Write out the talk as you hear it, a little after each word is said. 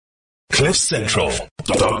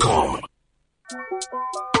CliffCentral.com.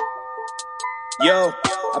 Yo,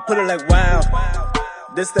 I put it like wow,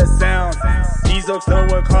 this that sound. These oaks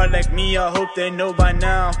don't work hard like me, I hope they know by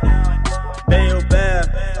now. Bayo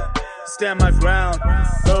bad, stand my ground.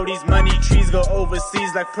 Though these money trees go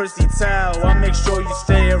overseas like Percy Tau, I'll make sure you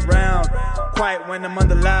stay around. Quiet when I'm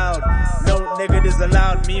under loud, no negatives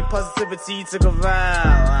allowed. Me and positivity took a vow.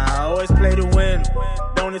 I always play to win,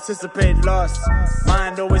 don't anticipate loss.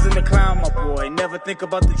 Mind always in the clown, my boy. Never think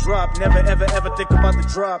about the drop, never ever ever think about the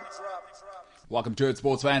drop. Welcome to it,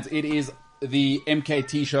 sports fans. It is the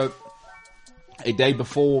MKT show, a day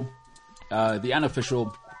before the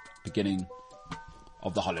unofficial beginning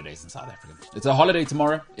of the holidays in South Africa. It's a holiday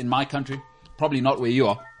tomorrow in my country, probably not where you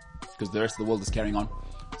are, because the rest of the world is carrying on.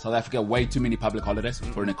 South Africa, way too many public holidays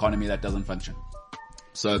for an economy that doesn't function.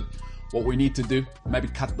 So what we need to do, maybe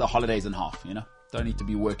cut the holidays in half, you know? Don't need to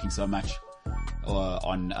be working so much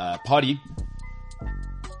on party.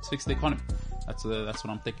 Let's fix the economy. That's what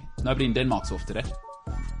I'm thinking. Nobody in Denmark's off today,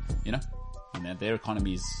 you know, and their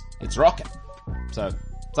economy it's rocking. So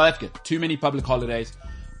South Africa, too many public holidays,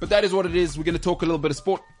 but that is what it is. We're going to talk a little bit of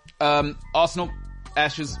sport. Arsenal,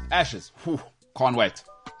 Ashes. Whew, can't wait.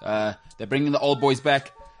 They're bringing the old boys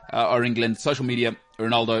back. Or England, social media,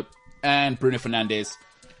 Ronaldo and Bruno Fernandes.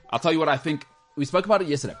 I'll tell you what I think. We spoke about it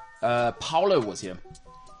yesterday. Paulo was here.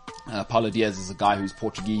 Paulo Diaz is a guy who's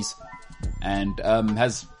Portuguese and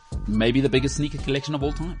has maybe the biggest sneaker collection of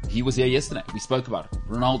all time. He was here yesterday. We spoke about it.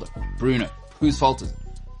 Ronaldo, Bruno, whose fault is it?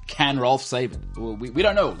 Can Ralph save it? We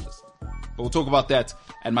don't know all this. But we'll talk about that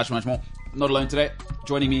and much, much more. Not alone today.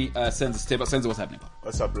 Joining me, Senza Steba. Senza, what's happening?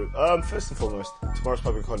 What's up, bro? First and foremost, tomorrow's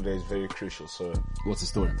public holiday is very crucial, so... What's the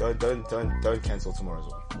story? Don't cancel tomorrow's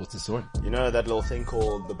one. What's the story? You know that little thing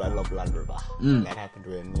called the Battle of Blood River? That happened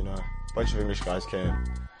when, you know, a bunch of English guys came.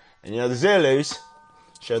 And, you know, the Zerleys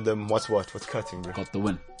showed them what's cutting, bro. Got the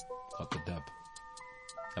win. Got the dub.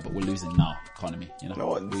 Yeah, but we're losing now, economy, you know?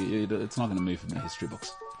 No, it's not going to move in the history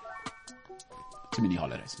books. Too many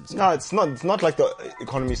holidays. No, it's not like the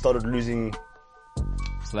economy started losing...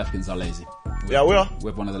 South Africans are lazy. We are.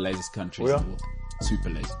 We're one of the laziest countries in the world. Super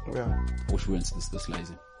lazy. Yeah. Wish we weren't this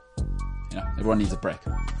lazy. You know, everyone needs a break.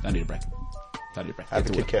 Don't need a break. Have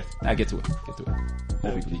a Kit Kat. Now get to work.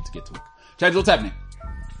 More people need to get to work. James, what's happening?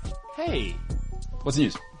 Hey. What's the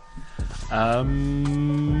news?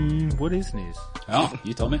 What is news? Oh,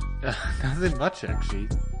 you told me. Nothing much, actually.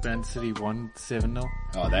 Band City won 7-0.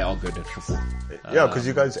 Oh, they are good at football. Yeah, because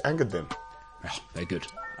you guys angered them. Oh, they're good.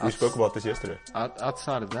 We spoke about this yesterday.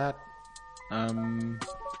 Outside of that,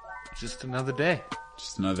 just another day.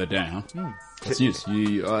 Just another day, huh? What's news?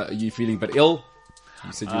 Are you feeling but ill?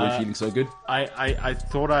 You said you weren't feeling so good. I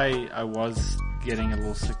thought I was getting a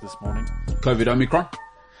little sick this morning. COVID Omicron?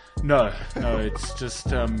 No, it's just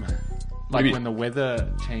like when the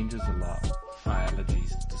weather changes a lot, my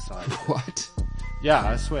allergies decide. What? Yeah,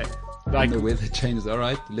 I swear. Like when the weather changes, all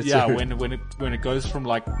right. Let's yeah, hear when it goes from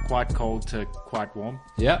like quite cold to quite warm.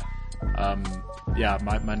 Yeah. Yeah,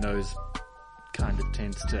 my nose kind of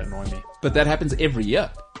tends to annoy me. But that happens every year.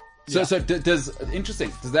 So Yeah. so does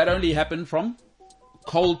that only happen from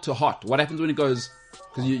cold to hot? What happens when it goes?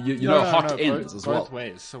 Because you know hot ends as well. Both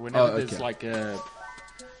ways. So whenever okay. there's like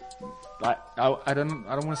I don't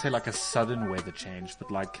want to say like a sudden weather change, but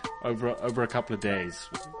like over a couple of days.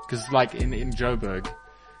 Because like in Joburg,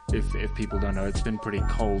 if people don't know, it's been pretty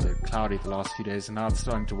cold and cloudy the last few days, and now it's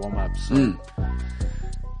starting to warm up. So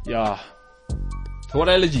yeah. So what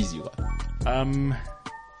allergies you got?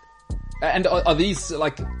 And are these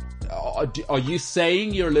like? Are you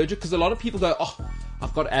saying you're allergic? Because a lot of people go, "Oh,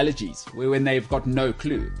 I've got allergies," when they've got no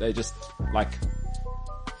clue. They just like.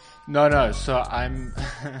 No. So I'm.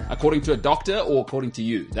 According to a doctor or according to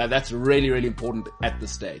you? That's really, really important at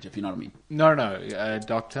this stage, if you know what I mean. No.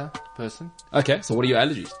 Doctor person. Okay. So what are your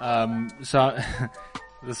allergies? So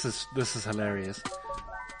this is hilarious.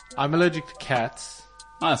 I'm allergic to cats.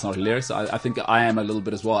 Oh, that's not hilarious. I think I am a little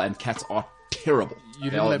bit as well, and cats are terrible.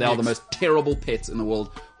 They are the most terrible pets in the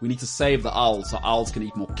world. We need to save the owls so owls can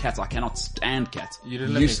eat more cats. I cannot stand cats. You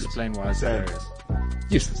didn't let me explain why it's hilarious.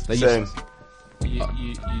 Useless. They're Same. useless.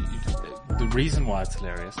 The reason why it's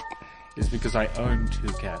hilarious is because I own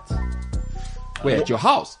 2 cats. Where, at your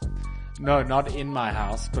house? No, not in my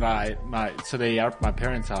house, but so they are at my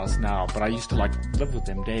parents' house now, but I used to like live with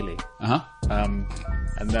them daily.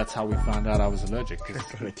 And that's how we found out I was allergic.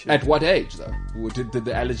 At what age though? Did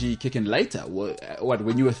the allergy kick in later? What,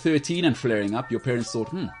 when you were 13 and flaring up, your parents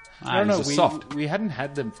thought, no, soft. We hadn't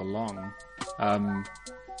had them for long.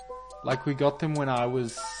 Like we got them when I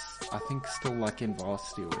was, I think, still like in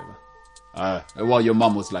varsity or whatever. Well, your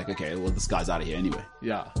mum was like, okay, well, this guy's out of here anyway.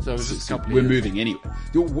 Yeah. So it was just a couple of We're years. moving anyway.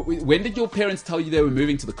 When did your parents tell you they were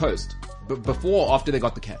moving to the coast? Before or after they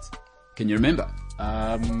got the cats? Can you remember?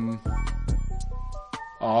 After.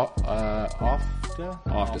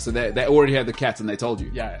 So they already had the cats and they told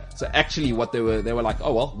you. Yeah. So actually what they were like,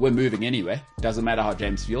 oh well, we're moving anyway. Doesn't matter how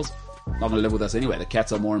James feels. Not gonna live with us anyway. The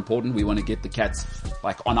cats are more important. We want to get the cats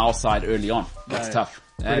like on our side early on. That's tough.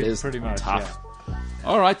 That is pretty much tough. Yeah.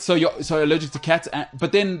 All right. So you're allergic to cats,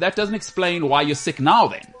 but then that doesn't explain why you're sick now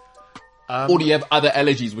then. Or do you have other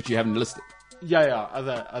allergies which you haven't listed? Yeah.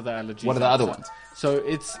 Other allergies. What are the other ones? So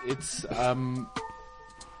it's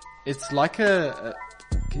like a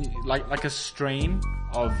like a strain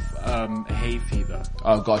of hay fever.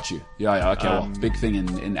 Oh, got you. Yeah. Okay. Well, big thing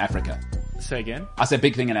in Africa. Say again? I say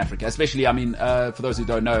big thing in Africa, especially. I mean, for those who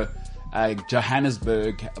don't know,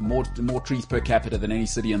 Johannesburg more trees per capita than any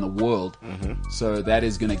city in the world. So that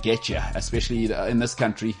is going to get you, especially in this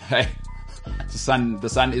country. Hey, the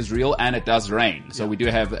sun is real and it does rain. So we do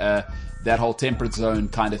have that whole temperate zone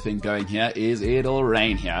kind of thing going here. It'll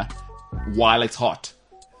rain here while it's hot.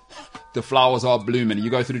 The flowers are blooming. You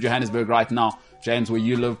go through Johannesburg right now, James, where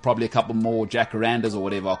you live, probably a couple more jacarandas or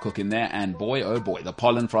whatever are cooking there. And boy, oh boy, the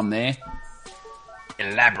pollen from there,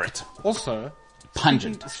 elaborate. Also,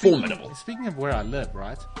 Pungent, formidable. Speaking of where I live,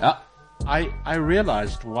 right? Yeah. I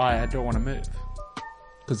realized why I don't want to move.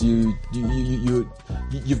 Because you've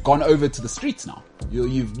gone over to the streets now.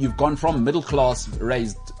 You've gone from middle class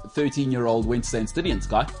raised 13-year-old Wednesday Studians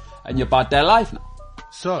guy, and you're about their life now.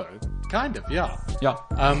 So, kind of, yeah. Yeah.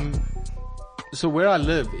 So where I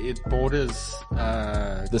live, it borders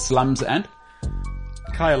The slums and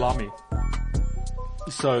Kyalami.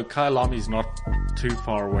 So Kyalami is not too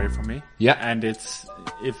far away from me. Yeah. And it's,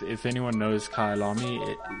 if anyone knows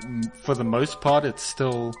Kyalami, for the most part, it's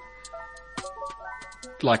still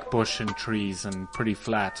like bush and trees and pretty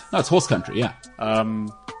flat. no, it's horse country. Yeah.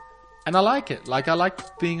 And I like it. Like, I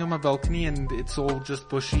like being on my balcony and it's all just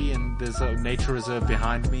bushy and there's a nature reserve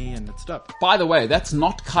behind me and it's dope. By the way, that's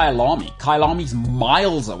not Kyalami. Kyalami's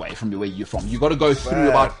miles away from where you're from. You got to go through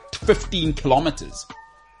about 15 kilometers.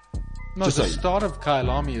 No, Just the so you know. start of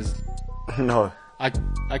Kyalami is, No. I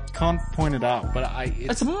can't point it out, but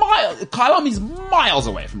It's miles. Kyalami's miles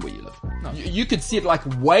away from where you live. No. You could see it like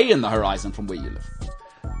way in the horizon from where you live.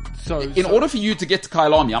 so In order for you to get to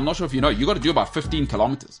Kyalami, I'm not sure if you know, you got to do about 15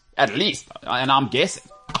 kilometers. At least. And I'm guessing.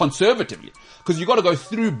 Conservatively. Because you got to go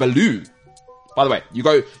through Baloo. By the way, you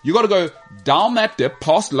got to go down that dip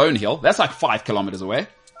past Lone Hill. That's like 5 kilometers away.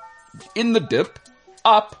 In the dip,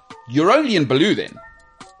 up. You're only in Baloo then.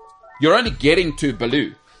 You're only getting to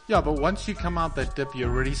Baloo. Yeah, but once you come out that dip, you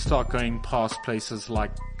already start going past places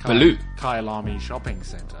like Baloo. Kyalami Shopping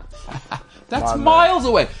Center. That's miles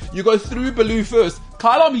away. You go through Baloo first.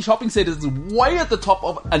 Kyalami Shopping Center is way at the top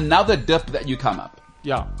of another dip that you come up.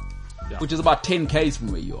 Yeah. Which is about 10 k's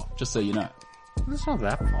from where you are, just so you know. It's not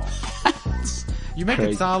that far. You make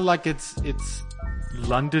Crazy. it sound like it's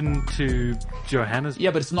London to Johannesburg.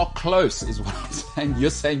 Yeah, but it's not close, is what I'm saying. You're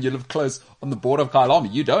saying you live close on the border of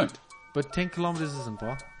Kyalami. You don't. But 10 kilometers isn't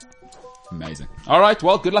far. Amazing. All right,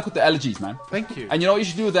 well, good luck with the allergies, man. Thank you. And you know what you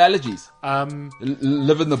should do with the allergies?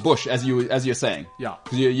 Live in the bush, as you're saying. Yeah.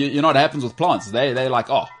 Because you know what happens with plants. They're like,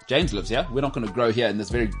 oh, James lives here. We're not going to grow here in this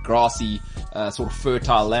very grassy, sort of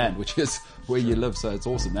fertile land, which is where you live. So it's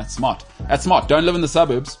awesome. That's smart. Don't live in the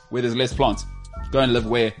suburbs where there's less plants. Go and live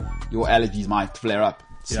where your allergies might flare up.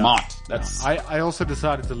 Smart. That's I also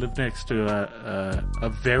decided to live next to a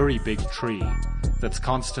very big tree that's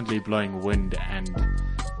constantly blowing wind and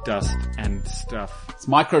dust and stuff. It's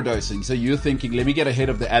microdosing. So you're thinking, let me get ahead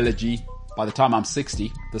of the allergy. By the time I'm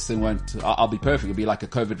 60, this thing I'll be perfect. It'll be like a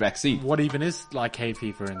COVID vaccine. What even is like hay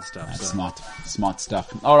fever and stuff? That's So. smart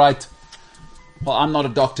stuff. All right. Well, I'm not a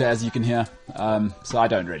doctor, as you can hear. So I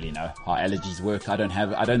don't really know how allergies work. I don't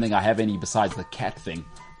think I have any besides the cat thing.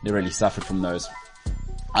 Never really suffered from those.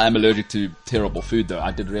 I am allergic to terrible food though.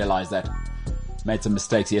 I did realize that. Made some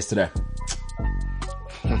mistakes yesterday.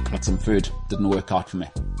 Got some food. Didn't work out for me.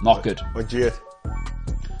 Not good. What'd you eat?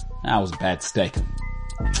 That was a bad steak.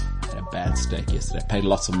 I had a bad steak yesterday. Paid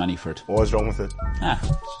lots of money for it. What was wrong with it?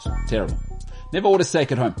 It's just terrible. Never order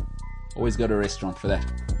steak at home. Always go to a restaurant for that.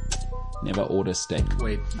 Never order steak at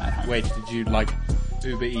home. Wait, did you like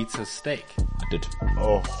Uber Eats a steak? I did.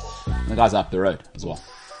 Oh. The guy's up the road as well.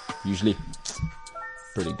 Usually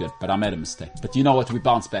pretty good, but I made a mistake. But you know what? We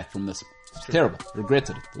bounced back from this. It's terrible.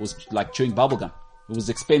 Regretted it. It was like chewing bubblegum. It was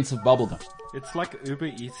expensive bubblegum. It's like Uber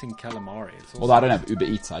Eating calamari. It's also, Although I don't have Uber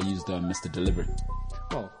Eats. I used Mr. Delivery.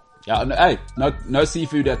 well, Yeah, no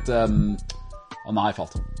seafood at on the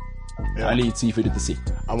Highveld. Yeah. I only eat seafood at the sea.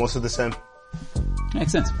 I'm also the same.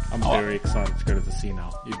 Makes sense. I'm very excited to go to the sea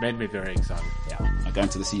now. You've made me very excited. Yeah, I'm going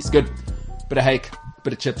to the sea. It's good. Bit of hake,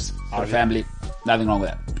 bit of chips, bit of family. Nothing wrong with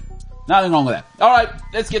that. Nothing wrong with that. All right,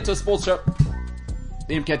 let's get to a sports show.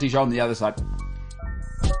 The MKT show on the other side.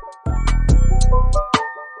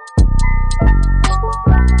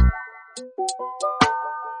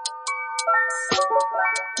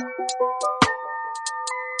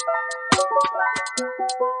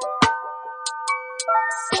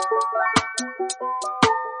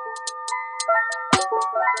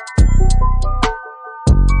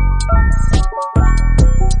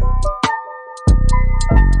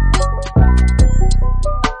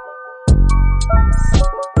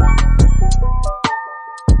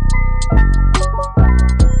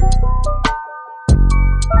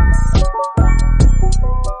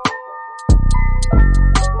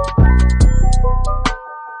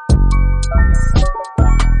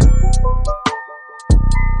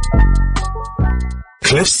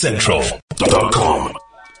 CliffCentral.com.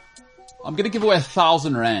 I'm going to give away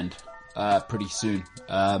 1,000 Rand pretty soon.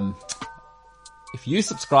 If you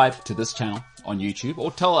subscribe to this channel on YouTube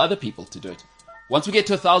or tell other people to do it, once we get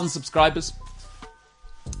to 1,000 subscribers,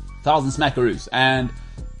 1,000 smackaroos, and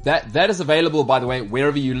that is available, by the way,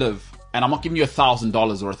 wherever you live. And I'm not giving you $1,000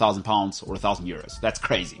 or £1,000 or €1,000. That's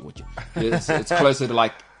crazy. It's closer to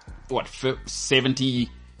like what 70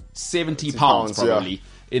 pounds probably,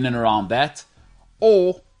 in and around that.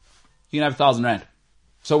 Or you can have 1,000 Rand.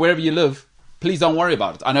 So wherever you live, please don't worry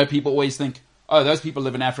about it. I know people always think, oh, those people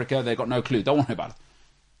live in Africa, they've got no clue. Don't worry about it.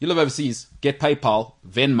 You live overseas, get PayPal,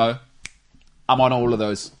 Venmo. I'm on all of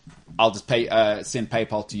those. I'll just send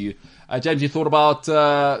PayPal to you. James, you thought about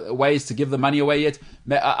ways to give the money away yet?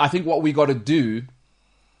 I think what we got to do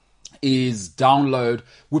is download.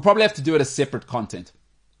 We'll probably have to do it as separate content.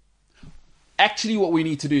 Actually, what we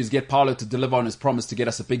need to do is get Paolo to deliver on his promise to get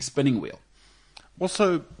us a big spinning wheel.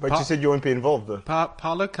 Also, But you said you won't be involved though.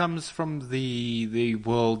 Paolo comes from the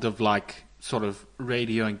world of like sort of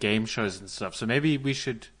radio and game shows and stuff. So maybe we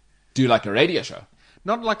should Do like a radio show.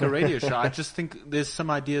 not like a radio show. I just think there's some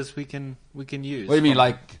ideas we can use. What do you mean,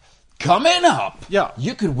 like, coming up? Yeah.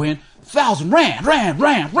 You could win 1,000 Rand.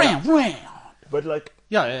 But like,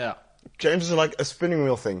 Yeah. James is like a spinning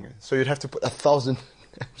wheel thing, so you'd have to put 1,000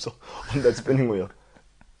 on that spinning wheel.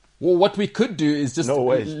 Well, what we could do is just, No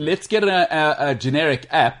way. let's get a generic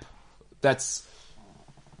app that's,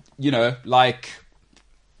 like,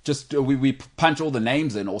 just we punch all the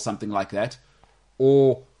names in or something like that.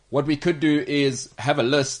 Or what we could do is have a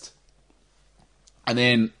list and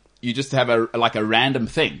then you just have a random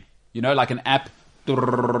thing, like an app. And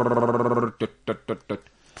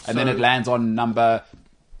then it lands on number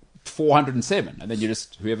 407. And then you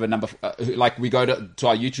just, whoever number, like we go to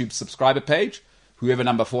our YouTube subscriber page, whoever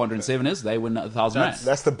number 407 is, they win 1,000 Rand.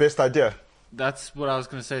 That's the best idea. That's what I was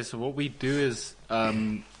going to say. So what we do is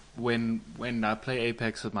when I play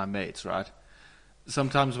Apex with my mates, right?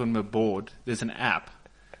 Sometimes when we're bored, there's an app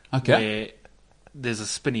where there's a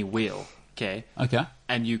spinny wheel, okay? Okay.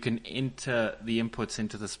 And you can enter the inputs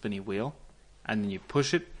into the spinny wheel, and then you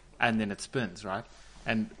push it, and then it spins, right?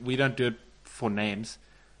 And we don't do it for names.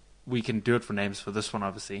 We can do it for names for this one,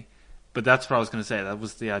 obviously. But that's what I was going to say. That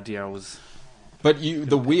was the idea I was... But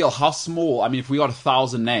the wheel, how small? I mean, if we got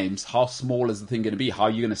 1,000 names, how small is the thing going to be? How are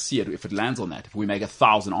you going to see it if it lands on that? If we make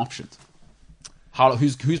 1,000 options,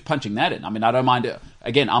 who's punching that in? I mean, I don't mind it.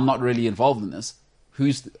 Again, I'm not really involved in this.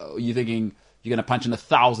 Are you thinking you're going to punch in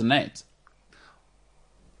 1,000 names?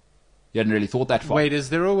 You hadn't really thought that far. Wait, is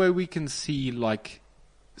there a way we can see like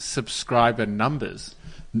subscriber numbers?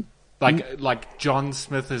 Like John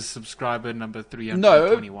Smith is subscriber number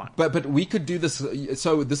 321. No, but we could do this.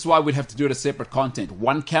 So this is why we'd have to do it as separate content.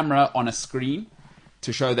 One camera on a screen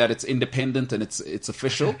to show that it's independent and it's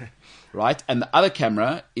official, right? And the other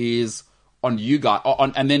camera is on you guys,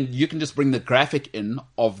 and then you can just bring the graphic in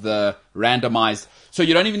of the randomized. So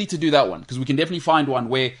you don't even need to do that one because we can definitely find one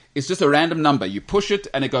where it's just a random number. You push it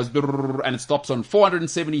and it goes and it stops on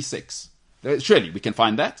 476. Surely we can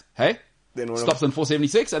find that. Hey. Then stops on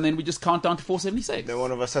 476, and then we just count down to 476. Then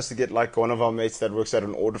one of us has to get like one of our mates that works at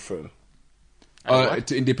an order firm.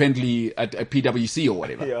 To independently at PwC or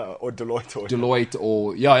whatever. Yeah, or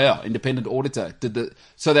Deloitte. Independent auditor.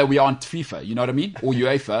 So that we aren't FIFA, you know what I mean? Or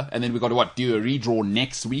UEFA, and then we got to do a redraw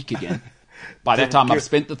next week again. By that time, I've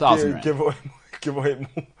spent the 1,000 Rand. Give away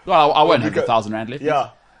more. Well, I won't have 1,000 Rand left.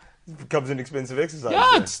 Yeah. It becomes an expensive exercise.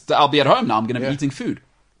 Yeah, I'll be at home now. I'm going to be eting food.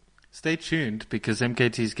 Stay tuned because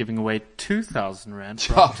MKT is giving away 2,000 Rand.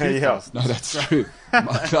 No, that's true.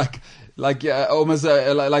 Almost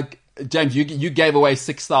like James, you gave away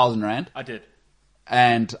 6,000 Rand. I did.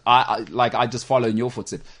 and I just follow in your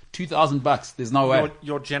footsteps. $2,000. There's no way.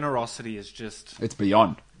 Your generosity is just It's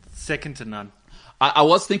beyond. second to none. I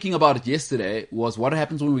was thinking about it yesterday. Was what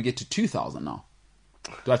happens when we get to 2,000 now?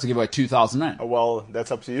 Do I have to give away 2,000 rand? Oh, well,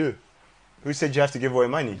 that's up to you. Who said you have to give away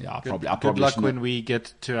money? Yeah, I Good probably luck shouldn't. when we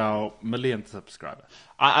get to our millionth subscriber.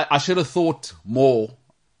 I should have thought more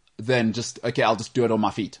than just, okay, I'll just do it on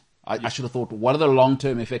my feet. I should have thought, what are the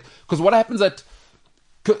long-term effects? Because what happens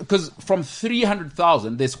because from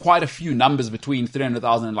 300,000, there's quite a few numbers between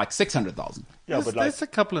 300,000 and like 600,000. Yeah, but like, There's a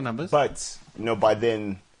couple of numbers. but by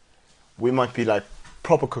then we might be like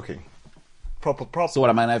proper cooking, proper. So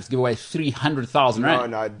what, am I going to have to give away 300,000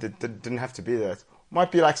 rand? No, it didn't have to be that.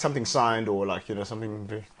 Might be like something signed or like something.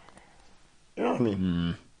 You know what I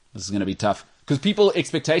mean? This is going to be tough. Because people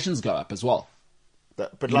expectations go up as well.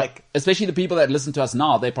 But like, Especially the people that listen to us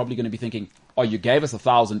now, they're probably going to be thinking, oh, you gave us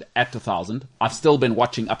 1,000 at 1,000. I've still been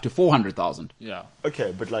watching up to 400,000. Yeah.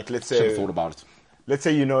 okay, but like, let's Should say have thought about it. let's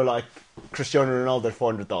say like Cristiano Ronaldo at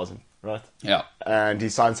 400,000, right? Yeah. And he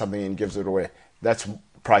signs something and gives it away. That's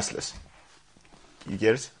priceless. You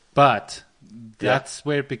get it? But that's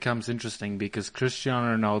where it becomes interesting because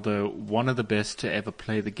Cristiano Ronaldo, one of the best to ever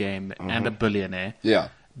play the game and a billionaire. Yeah.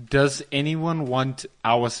 Does anyone want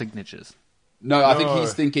our signatures? No, I think No.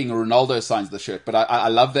 he's thinking Ronaldo signs the shirt. But I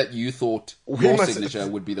love that you thought We your must- signature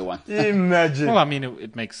would be the one. Imagine. Well, I mean,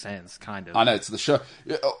 it makes sense, kind of. I know, it's the show.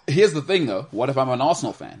 Here's the thing, though. What if I'm an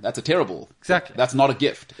Arsenal fan? That's a terrible. Exactly. That's not a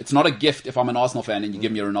gift. It's not a gift if I'm an Arsenal fan and you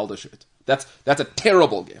give me a Ronaldo shirt. That's a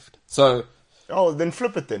terrible gift. So Oh, then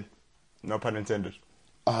flip it then. No pun intended.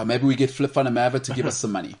 maybe we get Flip Van der Merwe to give us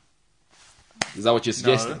some money. Is that what you're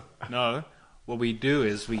suggesting? No. What we do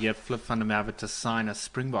is we get Flip Van der Merwe to sign a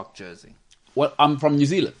Springbok jersey. Well, I'm from New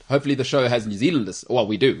Zealand. Hopefully the show has New Zealanders. Well,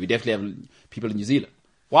 we do. We definitely have people in New Zealand.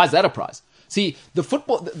 Why is that a prize? See,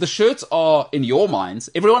 the shirts are, in your minds,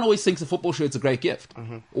 everyone always thinks a football shirt's a great gift.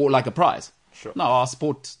 Or like a prize. Sure. No, I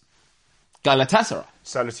support Galatasaray.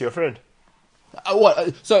 Sell it to your friend.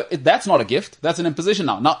 That's not a gift. That's an imposition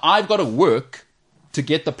now. Now, I've got to work to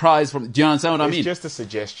get the prize from... Do you understand what I It's mean? just a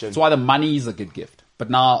suggestion. That's why the money is a good gift. But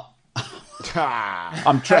now...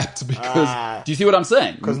 I'm trapped because... Do you see what I'm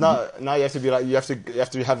saying? Because now you have to be like you have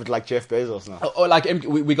to have it like Jeff Bezos now. Or like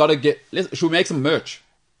we got to get. Should we make some merch?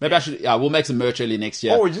 Maybe I should. Yeah, we'll make some merch early next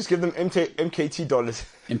year. Or we just give them MKT dollars.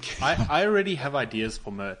 I already have ideas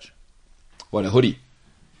for merch. What, a hoodie?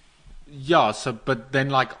 Yeah, but then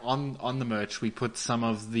like on the merch we put some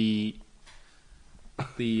of the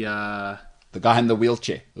The guy in the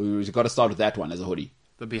wheelchair. We've got to start with that one as a hoodie.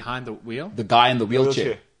 the behind the wheel. The guy in the wheelchair.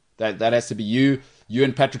 wheelchair. That has to be you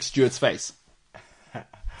and Patrick Stewart's face.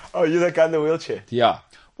 Oh, you're that guy in the wheelchair. Yeah.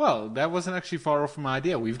 Well, that wasn't actually far off from my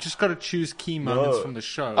idea. We've just got to choose key moments from the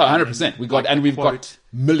show. Oh, 100%. We've got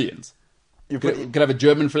millions. You We put, could have a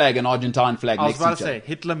German flag and Argentine flag I was next to about each to other. say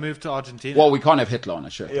Hitler moved to Argentina. Well, we can't have Hitler on a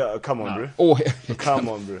shirt. yeah, come on, bro. Or Come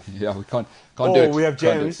on, bro. Yeah, we can't do Oh, it. we have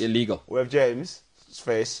Can't do it. James. Illegal. We have James'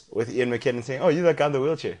 face with Ian McKinnon saying, "Oh, you're that guy in the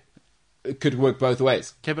wheelchair." It could work both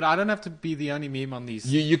ways. okay, but I don't have to be the only meme on these.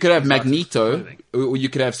 You could have these items of Magneto, clothing. or you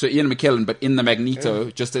could have Sir Ian McKellen, but in the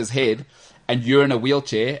Magneto, just as head, and you're in a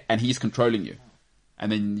wheelchair, and he's controlling you.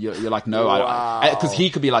 And then you're like, no, Wow. because he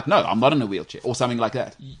could be like, no, I'm not in a wheelchair, or something like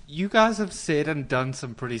that. You guys have said and done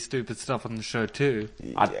some pretty stupid stuff on the show too.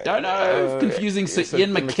 I don't know, confusing Sir Sir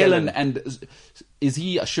Ian Ian McKellen, McKellen. and is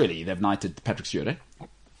he, surely they've knighted Patrick Stewart, eh?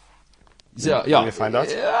 Let me find out.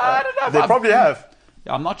 Yeah, I don't know. They probably have.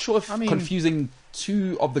 I'm not sure if confusing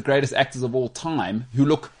two of the greatest actors of all time who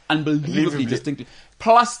look unbelievably Unbelievably. distinctly.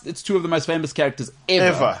 Plus, it's two of the most famous characters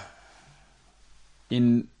ever.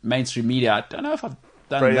 In mainstream media. I don't know if I've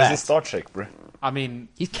done Bro, he's in that. Star Trek, bro. I mean,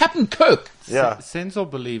 He's Captain Kirk. Yeah. Sensor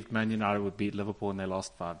believed Man United would beat Liverpool in their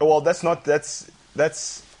last 5. Well, that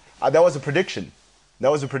was a prediction. That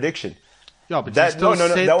was a prediction. Yeah, but That- you still no,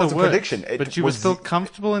 said that the was a words. prediction. It But you were was- still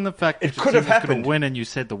comfortable in the fact that It your could team have was going happened. to win, and you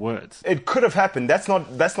said the words. It could have happened. That's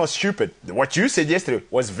not stupid. What you said yesterday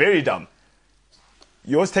was very dumb.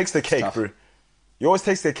 Yours takes the cake, tough. bro. Yours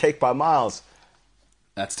takes the cake by miles.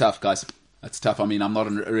 That's tough, guys. That's tough. I mean, I'm not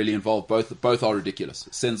really involved. Both are ridiculous.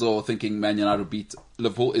 Senzo thinking Man United beat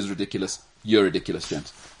Liverpool is ridiculous. You're ridiculous,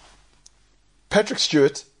 James. Patrick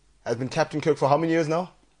Stewart has been Captain Kirk for how many years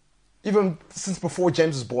now? Even since before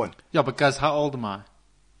James was born. Yeah, but guys, how old am I?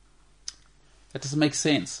 That doesn't make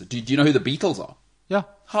sense. Do you know who the Beatles are? Yeah.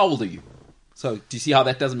 How old are you? So, do you see how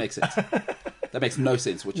that doesn't make sense? That makes no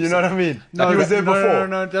sense. What You know saying. what I mean? He was there before.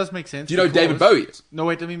 No, it does make sense. Do you know who David because- Bowie is? No,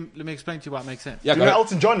 wait, let me explain to you why it makes sense. Yeah, Do go you know ahead.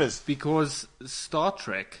 Elton John is? Because Star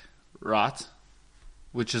Trek, right,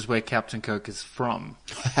 which is where Captain Kirk is from,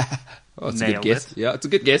 Oh, it's a Nailed good guess. it. Yeah, it's a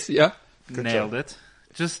good guess. Yeah. nailed it.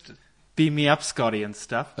 Just beam me up, Scotty, and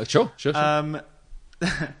stuff. Sure.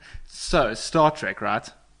 So, Star Trek, right?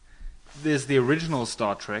 There's the original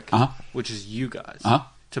Star Trek, which is you guys.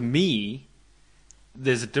 To me,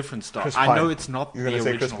 there's a different Star Trek. I know it's not the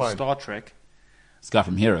original Star Trek. This guy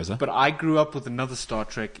from Heroes, huh? But I grew up with another Star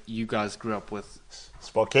Trek you guys grew up with.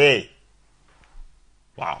 Spocky.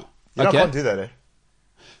 Wow. You can't do that, eh?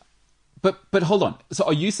 But hold on. So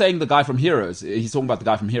are you saying the guy from Heroes? He's talking about the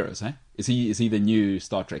guy from Heroes, eh? Is he the new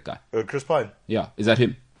Star Trek guy? Chris Pine. Yeah. Is that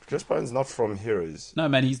him? Chris Pine's not from Heroes. No,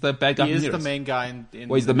 man. He's the bad guy from Heroes. He is the main guy in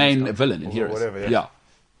well, he's the main villain in Heroes. Whatever, yeah.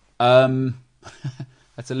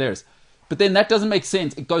 That's hilarious. But then that doesn't make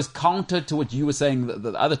sense. It goes counter to what you were saying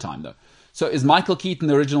the other time, though. So is Michael Keaton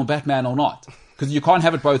the original Batman or not? Because you can't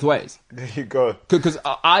have it both ways. There you go. Because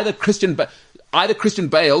either Christian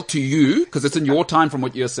Bale to you, because it's in your time from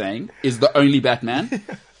what you're saying, is the only Batman.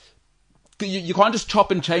 You can't just chop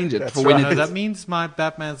and change it. That means my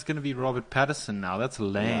Batman's going to be Robert Pattinson now. That's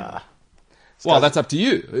lame. Nah. Well, that's up to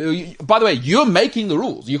you. By the way, you're making the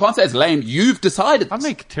rules. You can't say it's lame. You've decided this. I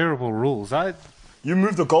make terrible rules. You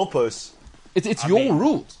move the goalposts. It's your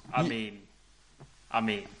rules. I mean, I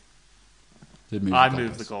move the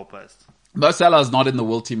goalpost. Mo Salah's not in the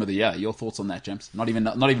World Team of the Year. Your thoughts on that, James? Not even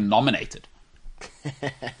nominated.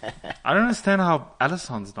 I don't understand how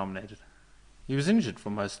Alisson's nominated. He was injured for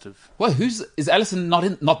most of. Well, is Alisson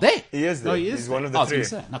not there? He is there. No, he is. He's one of I the was three. going to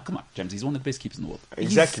say, no, come on, James. He's one of the best keepers in the world.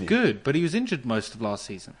 Exactly. He's good, but he was injured most of last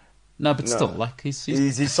season. No, but still, like he's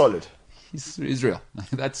solid. He's real.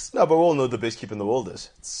 That's No, but we all know the best keeper in the world is.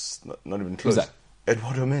 It's not even close. Who's that?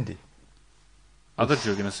 Eduardo Mendy. I thought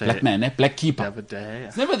you were going to say black man, eh? Black keeper. David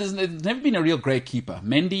De Gea. There's never been a real great keeper.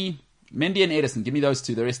 Mendy and Edison. Give me those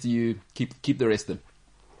two. The rest of you keep the rest of them.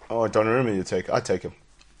 Oh, Donnarumma, you take. I take him.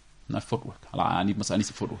 No footwork. I need some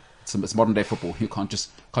footwork. It's modern day football. You can't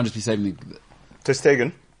just be saving the. Ter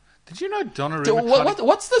Stegen. Did you know Donnarumma?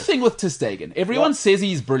 What's the thing with Ter Stegen? Everyone says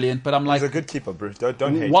he's brilliant, but I'm like, He's a good keeper, bro.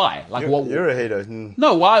 Don't hate. Why? Like, you're a hater.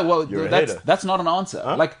 No, why? Well, You're a hater. That's not an answer.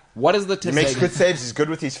 Huh? Like, what is the Ter He makes Stegen? good saves. He's good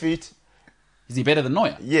with his feet. Is he better than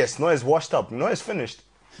Neuer? Yes, Neuer's washed up. Neuer's finished.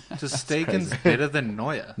 Ter Stegen's better than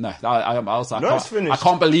Neuer. No, I finished.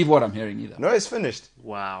 can't believe what I'm hearing either. Neuer's finished.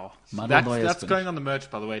 Wow. Neuer's That's finished. going on the merch,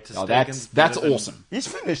 by the way. Ter Oh, Stegen's that's better than- awesome. He's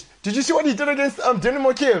finished. Did you see what he did against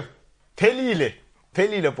Dynamo Kiev?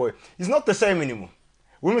 Pelile, boy. He's not the same anymore.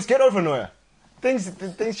 We must get over Neuer. Things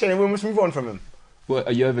change. We must move on from him. Well,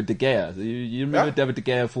 are you over De Gea? You remember David De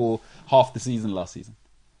Gea for half the season last season?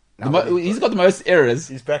 He's got the most errors.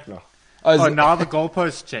 He's back now. Oh, now the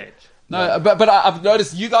goalposts change. No, but I've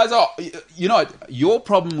noticed you guys are. You know, your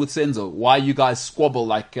problem with Senzo, why you guys squabble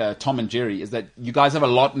like Tom and Jerry, is that you guys have a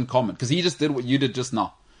lot in common. Because he just did what you did just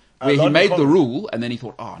now, where he made the rule and then he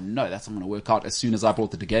thought, "Oh no, that's not going to work out." As soon as I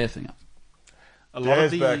brought the De Gea thing up, A lot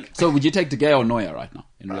of Deja's the back. so would you take De Gea or Neuer right now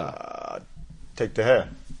in real life? Take the hair.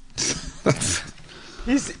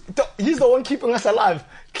 He's the one keeping us alive.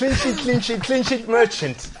 Clean sheet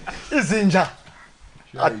merchant. Izinja.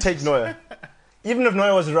 I'd take Neuer. Even if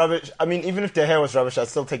Neuer was rubbish, even if the hair was rubbish, I'd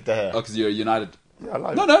still take the hair. Oh, because you're United. Yeah, I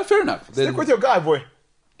like No, it. no, fair enough. Stick with your guy, boy.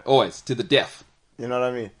 Always to the death. You know what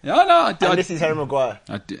I mean? Yeah, no, Unless he's Harry Maguire.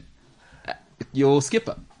 Your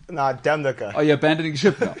skipper. Nah, damn that guy. Oh, you're abandoning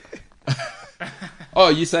ship now. Oh,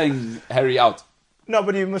 you're saying Harry out. No,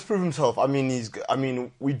 but he must prove himself.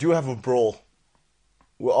 We do have a brawl.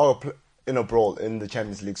 We are in a brawl in the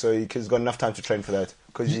Champions League, so he's got enough time to train for that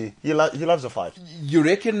because he loves a fight. You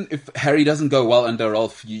reckon if Harry doesn't go well under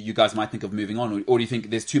Rolf, you guys might think of moving on, or do you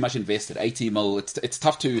think there's too much invested? 80 mil, it's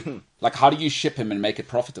tough to like. How do you ship him and make it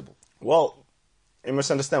profitable? Well, you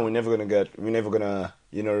must understand we're never gonna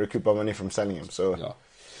recoup our money from selling him. So Yeah.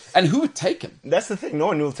 And who would take him? that's the thing. No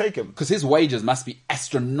one will take him. Because his wages must be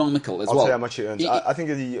astronomical as I'll well. tell you how much he earns. I think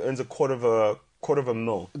he earns a quarter of a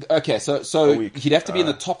mil. Okay, so A week. he'd have to be in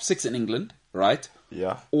the top 6 in England, right?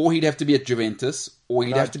 Yeah. Or he'd have to be at Juventus, or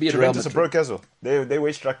he'd have to be at Real Juventus Madrid. are broke as well. Their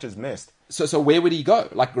wage structure's messed. So where would he go?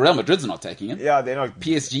 Like Real Madrid's not taking him. Yeah, they're not.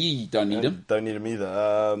 PSG don't need him. Don't need him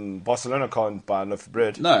either. Barcelona can't buy enough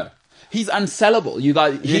bread. No, he's unsellable. You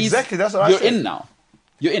guys, Exactly, that's what I you're said. in now.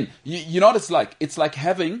 You're in. You know what it's like? It's like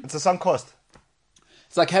having It's a sunk cost.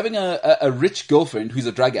 a rich girlfriend who's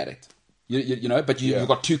a drug addict. You know, but you've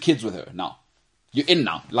got 2 kids with her now. You're in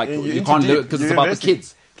now. Like you can't do it because it's about the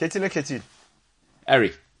kids. Ketil.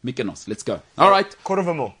 Ari, Mykonos, let's go. All right, Quarter of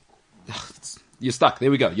a mil. you're stuck.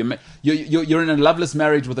 There we go. You're in a loveless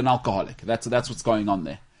marriage with an alcoholic. That's what's going on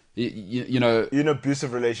there. You know. You're in an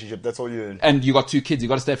abusive relationship. That's all you're in. And you got 2 kids. You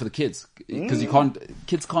got to stay for the kids because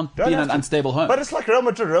kids can't be in an unstable home. But it's like Real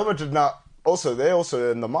Madrid. Real Madrid now. They're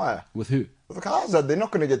also in the mire With who? Look, how's that? They're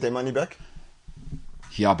not going to get their money back.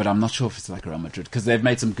 Yeah, but I'm not sure if it's like Real Madrid because they've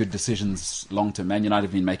made some good decisions long term. Man United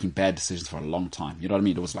have been making bad decisions for a long time. You know what I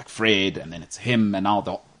mean? It was like Fred, and then it's him, and now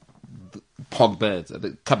the Pogba.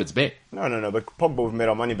 The cupboard's bare. No. But Pogba, we've made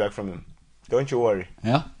our money back from him. Don't you worry.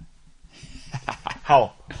 Yeah.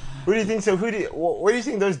 How? Who do you think so? What do you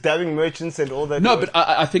think those dabbing merchants and all that? No, but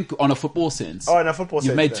I think on a football sense. Oh, in a football sense.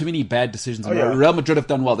 You've made too many bad decisions. Oh, yeah. Real Madrid have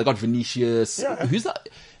done well. They got Vinicius. Yeah. Who's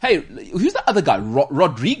the other guy?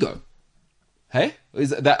 Rodrigo. Hey?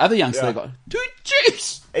 Is that other youngster they got? Dude,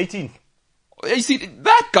 jeez! 18. You see,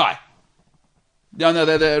 that guy. No,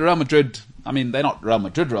 they're Real Madrid. I mean, they're not Real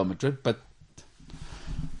Madrid, but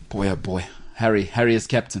boy, oh boy. Harry is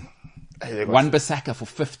captain. Hey, Wan-Bissaka for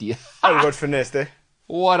 50. Oh, we got finessed, eh?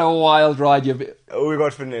 What a wild ride you've... We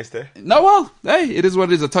got finessed, eh? No, well, hey, it is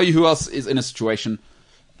what it is. I'll tell you who else is in a situation.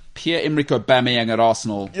 Pierre-Emerick Aubameyang at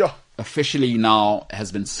Arsenal officially now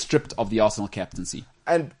has been stripped of the Arsenal captaincy.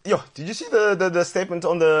 And, did you see the statement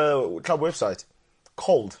on the club website?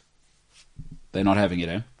 Cold. They're not having it,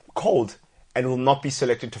 eh? Cold. And will not be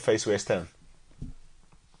selected to face West Ham.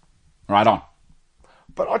 Right on.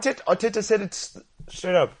 But Arteta said it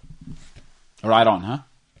straight up. Right on, huh?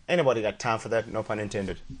 Anybody got time for that? No pun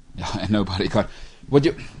intended. Yeah, nobody got... But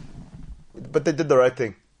they did the right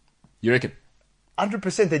thing. You reckon?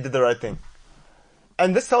 100% they did the right thing.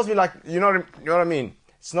 And this tells me, like, you know what I mean?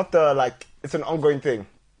 It's not it's an ongoing thing.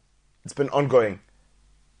 It's been ongoing.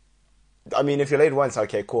 I mean, if you're late once,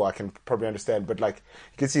 okay, cool, I can probably understand. But, like,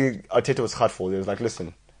 you can see Arteta was hurtful. He was like,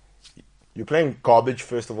 listen, you're playing garbage,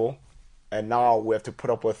 first of all, and now we have to put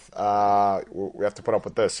up with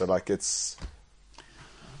this. So, like, it's...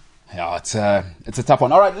 Yeah, it's a tough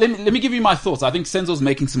one. All right, let me give you my thoughts. I think Senzo's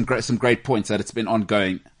making some great points that it's been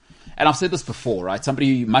ongoing. And I've said this before, right?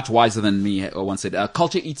 Somebody much wiser than me once said,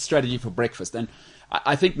 culture eats strategy for breakfast. And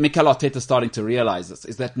I think Mikel Arteta's starting to realize this,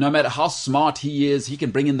 is that no matter how smart he is, he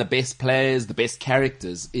can bring in the best players, the best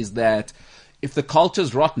characters, is that if the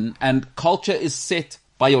culture's rotten, and culture is set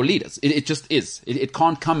by your leaders, it just is. It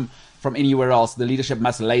can't come from anywhere else. The leadership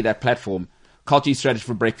must lay that platform. Culture eats strategy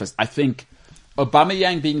for breakfast. I think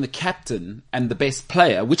Aubameyang being the captain and the best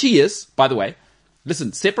player, which he is, by the way,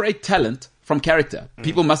 listen, separate talent from character.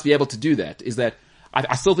 People must be able to do that. Is that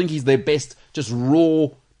I still think he's their best, just raw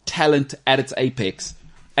talent at its apex,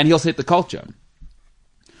 and he'll set the culture.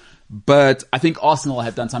 But I think Arsenal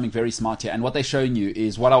have done something very smart here, and what they're showing you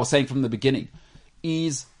is what I was saying from the beginning,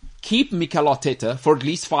 is keep Mikel Arteta for at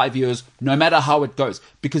least 5 years, no matter how it goes,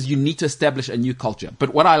 because you need to establish a new culture.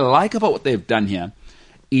 But what I like about what they've done here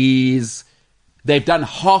is they've done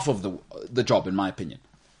half of the job, in my opinion.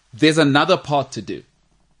 There's another part to do.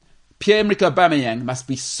 Pierre-Emerick Aubameyang must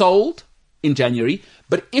be sold in January,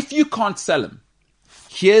 but if you can't sell him,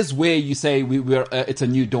 here's where you say it's a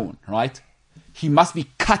new dawn, right? He must be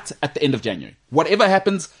cut at the end of January. Whatever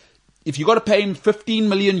happens, if you got to pay him 15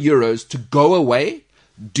 million euros to go away,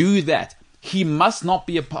 do that. He must not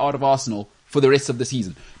be a part of Arsenal for the rest of the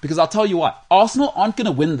season. Because I'll tell you what, Arsenal aren't going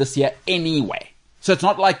to win this year anyway. So it's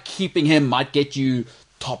not like keeping him might get you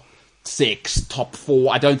top 6, top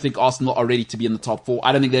 4. I don't think Arsenal are ready to be in the top 4.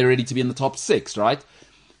 I don't think they're ready to be in the top 6, right?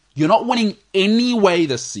 You're not winning anyway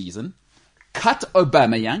this season. Cut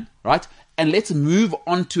Aubameyang, right? And let's move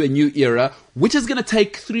on to a new era, which is going to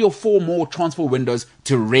take 3 or 4 more transfer windows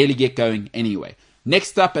to really get going anyway.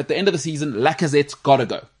 Next up, at the end of the season, Lacazette's got to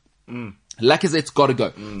go. Lacazette's got to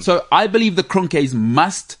go. So I believe the Kroenkes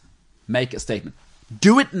must make a statement.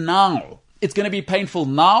 Do it now. It's going to be painful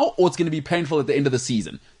now, or it's going to be painful at the end of the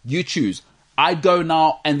season. You choose. I go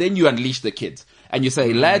now, and then you unleash the kids. And you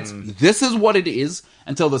say, lads, this is what it is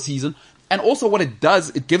until the season. And also what it does,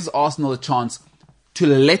 it gives Arsenal a chance to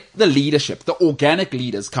let the leadership, the organic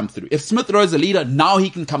leaders, come through. If Smith Rowe's a leader, now he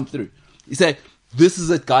can come through. You say, this is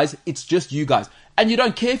it, guys. It's just you guys. And you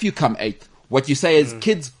don't care if you come 8th. What you say is,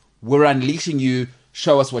 kids, we're unleashing you.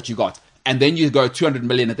 Show us what you got. And then you go 200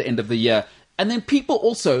 million at the end of the year. And then people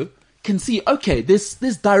also can see, okay, there's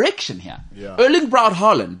direction here. Yeah. Erling Braut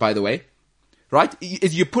Haaland, by the way, right?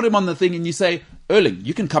 You put him on the thing and you say, Erling,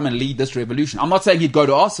 you can come and lead this revolution. I'm not saying he'd go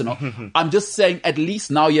to Arsenal. I'm just saying at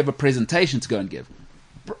least now you have a presentation to go and give.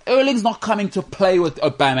 Erling's not coming to play with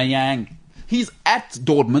Aubameyang. He's at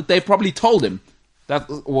Dortmund. They've probably told him that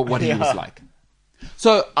what he was like.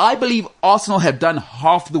 So I believe Arsenal have done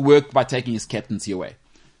half the work by taking his captaincy away.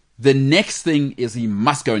 The next thing is he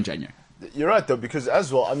must go in January. You're right, though, because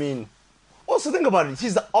as well, I mean, also think about it.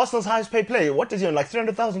 He's the Arsenal's highest paid player. What does he earn? Like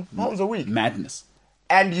 £300,000 a week? Madness.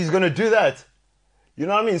 And he's going to do that. You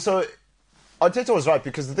know what I mean? So Arteta was right,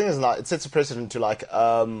 because the thing is, like, it sets a precedent to, like,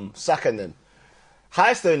 Saka and them.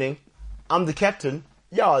 Highest earning, I'm the captain,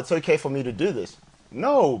 yeah, it's okay for me to do this.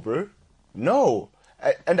 No, bro. No.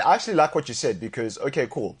 And I actually like what you said because, okay,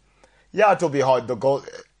 cool. Yeah, it'll be hard.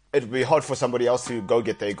 It'll be hard for somebody else to go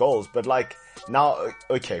get their goals. But like now,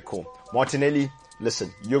 okay, cool. Martinelli,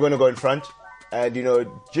 listen, you're going to go in front and,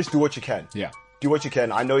 just do what you can. Yeah. Do what you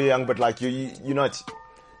can. I know you're young, but like you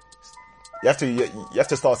have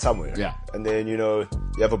to start somewhere. Yeah. And then, you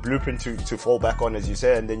have a blueprint to fall back on, as you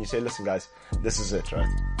say. And then you say, listen, guys, this is it, right?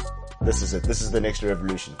 This is it. This is the next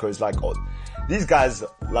revolution. Because like these guys,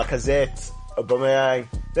 like Lacazette, Aubameyang,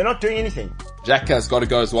 they're not doing anything. Xhaka has got to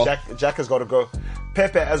go as well. Jack has got to go.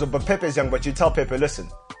 But Pepe's young, but you tell Pepe, listen,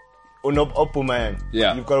 Aubameyang,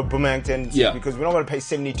 Yeah. you've got Aubameyang tendency Yeah. because we're not going to pay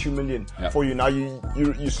 72 million Yeah. for you. Now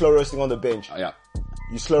you slow roasting on the bench. Yeah.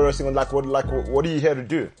 You slow roasting on what are you here to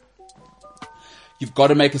do? You've got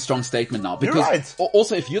to make a strong statement now. Because You're right.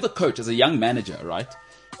 Also, if you're the coach as a young manager, right,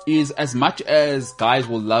 is as much as guys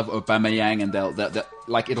will love Aubameyang and they'll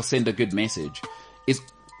like it'll send a good message, is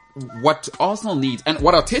what Arsenal needs and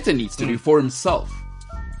what Arteta needs to do for himself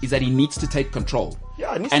is that he needs to take control.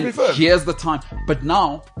 Yeah, it needs and to be firm. Here's the time. But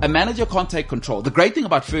now, a manager can't take control. The great thing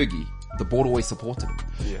about Fergie, the board always supported him.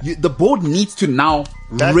 Yeah. The board needs to now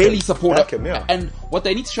Back really him. support Back him, yeah. And what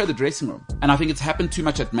they need to show the dressing room, and I think it's happened too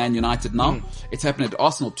much at Man United now, it's happened at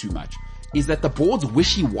Arsenal too much, is that the board's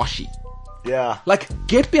wishy-washy. Yeah. Like,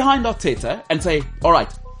 get behind Arteta and say,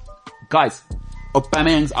 alright, guys,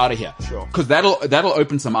 Aubameyang's out of here. Sure. Because that'll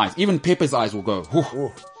open some eyes. Even Pepe's eyes will go, whew.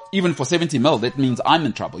 Ooh. Even for 70 mil, that means I'm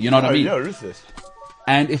in trouble. You know what I mean? Yeah, ruthless.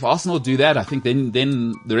 And if Arsenal do that, I think then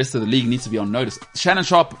the rest of the league needs to be on notice. Shannon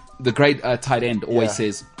Sharp, the great tight end, always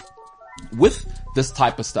says, with this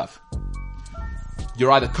type of stuff,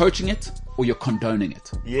 you're either coaching it or you're condoning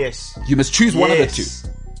it. Yes. You must choose one of the two.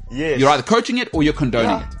 Yes. You're either coaching it or you're condoning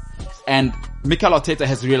Yeah. it. And Mikel Arteta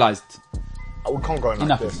has realized, We can't go in like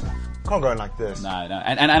Enough this. is enough. Can't go in like this. no.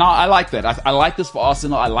 And I like that. I like this for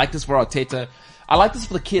Arsenal. I like this for Arteta. I like this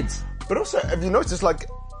for the kids. But also, have you noticed, like,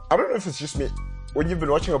 I don't know if it's just me. When you've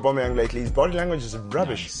been watching Aubameyang lately, his body language is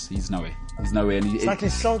rubbish. He's nowhere. He's nowhere. And It's like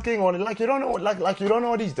he's sulking or like you don't know, like you don't know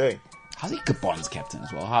what he's doing. how's he Gabon's captain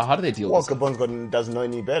as well? How do they deal Well, with this? Gabon's doesn't know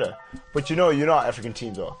any better. But you know how African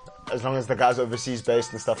teams are. As long as the guys overseas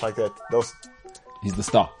based and stuff like that, He's the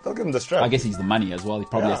star. they'll give him the strap. I guess he's the money as well. He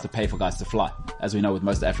probably Yeah. has to pay for guys to fly, as we know with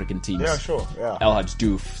most African teams. Yeah, sure. Yeah. El Hadj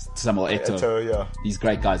Diouf, Samuel Eto'o. Eto'o, yeah. These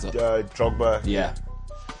great guys are. Drogba. Yeah.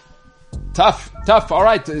 Tough. All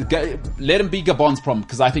right. Let him be Gabon's problem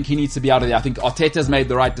because I think he needs to be out of there. I think Arteta's made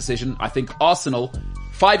the right decision. I think Arsenal,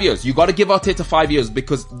 5 years. You got to give Arteta 5 years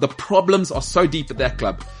because the problems are so deep at that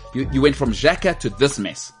club. You went from Xhaka to this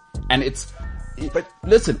mess. And but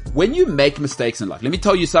listen, when you make mistakes in life, let me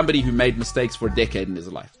tell you somebody who made mistakes for a decade in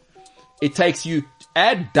his life. It takes you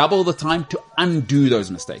add double the time to undo those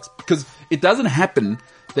mistakes because it doesn't happen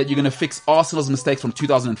that you're going to fix Arsenal's mistakes from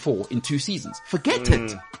 2004 in 2 seasons. Forget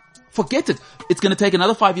it. Forget it. It's going to take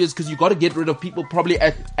another 5 years because you got to get rid of people probably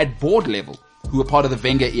at board level who were part of the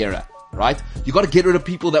Wenger era, right? You got to get rid of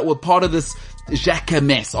people that were part of this Xhaka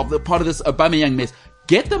mess, part of this Aubameyang mess.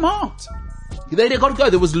 Get them out. They got to go.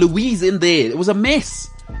 There was Louise in there. It was a mess.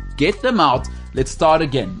 Get them out. Let's start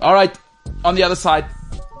again. All right. On the other side,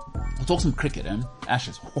 we'll talk some cricket,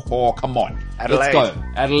 Ashes. Oh, come on. Adelaide. Let's go.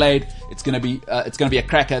 Adelaide. It's gonna be a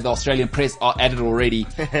cracker. The Australian press are at it already,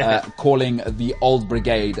 calling the old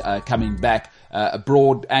brigade, coming back.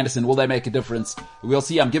 Broad, Anderson, will they make a difference? We'll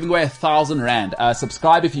see. I'm giving away 1,000 rand.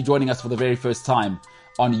 Subscribe if you're joining us for the very first time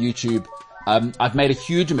on YouTube. I've made a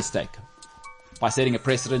huge mistake by setting a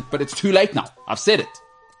precedent, but it's too late now. I've said it.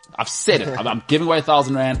 I'm giving away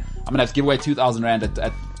 1,000 rand. I'm going to have to give away 2,000 rand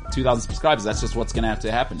at 2,000 subscribers. That's just what's going to have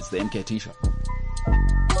to happen. It's the MKT show.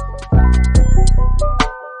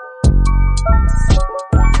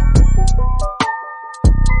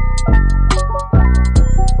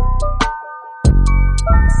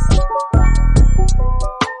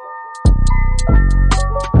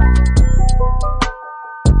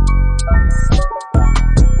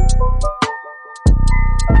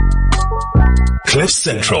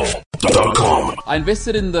 CliffCentral.com. I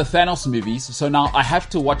invested in the Thanos movies, so now I have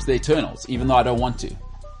to watch the Eternals, even though I don't want to.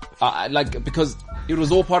 Because it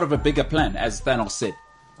was all part of a bigger plan, as Thanos said.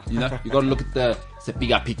 You know, you got to look at the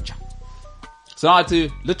bigger picture. So now I have to,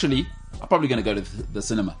 literally, I'm probably going to go to the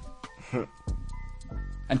cinema.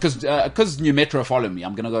 And because New Metro follow me,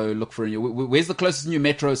 I'm going to go look for a new... Where's the closest New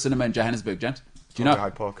Metro cinema in Johannesburg, Gent? Do you know?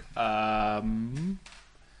 Hyde Park.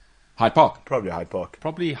 Hyde Park. Probably Hyde Park.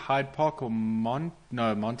 Probably Hyde Park or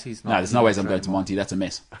Monty's not. No, there's no ways I'm going to Monty. That's a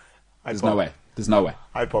mess. There's no way. There's no way.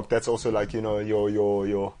 Hyde Park. That's also like your. No,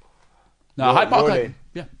 Your Hyde Park. lane.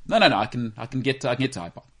 Yeah. No. I can get to Hyde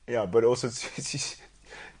Park. Yeah, but also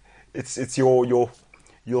It's you'll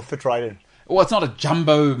fit right in. Well, it's not a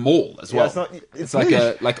jumbo mall as well. it's not. It's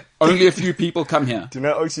like only a few people come here. Do you know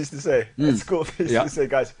what Oaks used to say? At school, they used to say,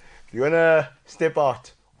 guys, if you want to step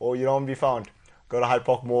out or you don't want to be found, go to Hyde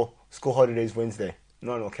Park Mall, school holidays Wednesday.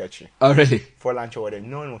 No one will catch you. Oh, really? For lunch or whatever,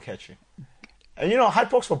 no one will catch you. And Hyde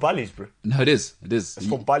Park's for bullies, bro. No, it is. It is. It's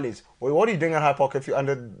for bullies. Well, what are you doing at Hyde Park if you're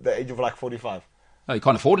under the age of like 45? Oh, you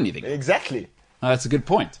can't afford anything. Exactly. Oh, that's a good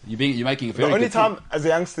point. You're making a very The only good time point. as a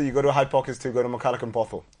youngster you go to Hyde Park is to go to McCulloch and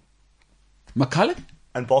Bothell. McCulloch?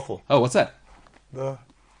 And Bothell. Oh, what's that? The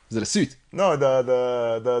Is it a suit? No,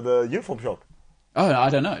 the uniform shop. Oh, I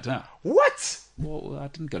don't know. What? Well, I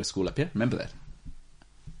didn't go to school up here. Remember that?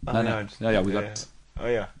 Oh, No. Yeah, we got Oh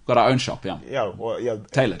yeah. got our own shop. Yeah, Yeah. Well, yeah.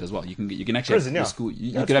 tailored as well. You can actually Prison, have your yeah. school. You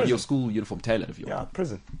Yeah, can it's have your prison. school uniform tailored if you want. Yeah.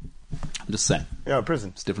 Prison. I'm just saying, Yeah. Prison.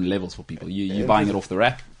 it's different levels for people. You're in buying prison. it off the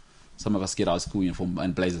rack. Some of us get our school uniform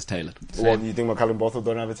and blazers tailored. Well, you think McCulloch and Bothell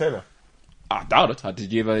don't have a tailor? I doubt it.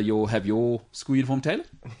 Did you ever have your school uniform tailored?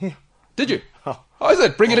 Did you? Oh, is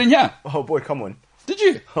it? Bring it in here. Oh boy, come on. Did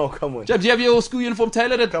you? Oh come on. James, do you have your school uniform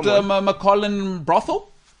tailored at Come on. McCollin Brothel?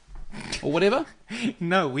 Or whatever?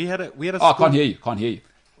 No, we had a Oh, I school, can't hear you.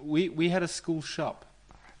 we had a school shop.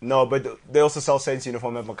 No, but they also sell Saints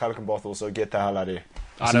uniform at McCulloch and Bothell, so get the hell out of here.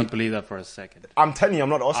 I don't believe that for a second. I'm telling you, I'm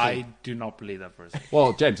not asking. I do not believe that for a second.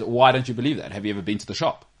 Well, James, why don't you believe that? Have you ever been to the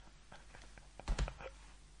shop?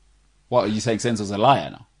 What, are you saying Senzo's a liar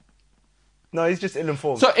now? No, he's just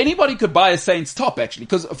ill-informed. So anybody could buy a Saints top, actually,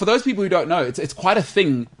 because for those people who don't know, it's quite a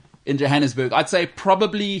thing in Johannesburg. I'd say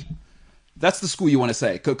probably that's the school you want to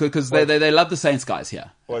say, because they love the Saints guys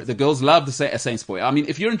here. What? The girls love the Saints boy. I mean,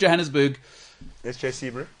 if you're in Johannesburg,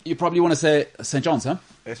 SJC, bro. you probably want to say St. John's, huh?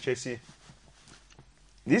 SJC.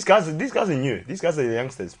 These guys are new. These guys are the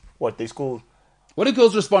youngsters. What, they school What do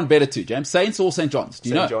girls respond better to, James? Saints or St. John's? Do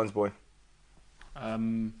you know? St. John's, boy.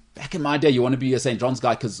 Back in my day, you want to be a St. John's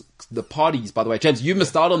guy because the parties, by the way. James, you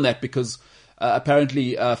missed out on that because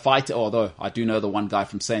apparently although I do know the one guy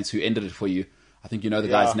from Saints who ended it for you. I think you know the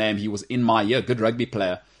guy's name. He was in my year, good rugby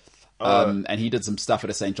player. And he did some stuff at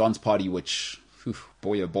a St. John's party, which,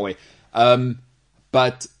 boy oh boy.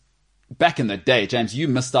 But back in the day, James, you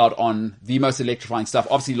missed out on the most electrifying stuff.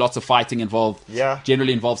 Obviously, lots of fighting involved. Yeah.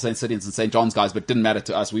 Generally involved St. Sidion's and St. John's guys, but didn't matter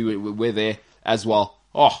to us. We're there as well.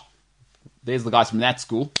 Oh, there's the guys from that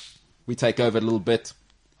school. We take over a little bit.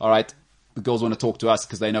 All right. The girls want to talk to us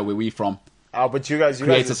because they know where we're from. But you guys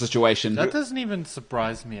Creates a situation. That doesn't even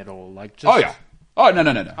surprise me at all. Like, just, Oh, yeah. Oh, no.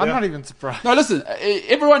 I'm not even surprised. No, listen.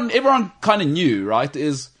 Everyone kind of knew, right?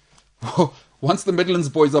 Once the Midlands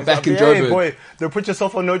boys are back in Joburg, boy, they put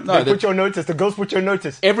yourself on notice. No, they put you on notice. The girls put you on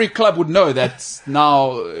notice. every club would know that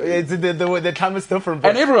now. The time is different. Bro.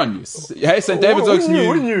 And everyone knew. Hey, St. David's Oaks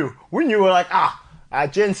knew. We knew. We're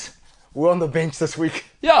like, gents, we're on the bench this week.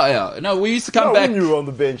 Yeah. No, we used to come back, We knew we're on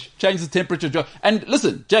the bench. change the temperature. And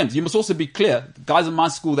listen, James, you must also be clear. The guys in my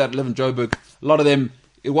school that live in Joburg, a lot of them,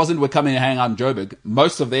 it wasn't we're coming and hang out in Joburg.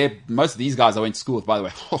 Most of these guys I went to school with, by the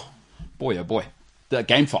way, oh boy, the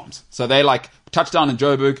game farms. So they touchdown in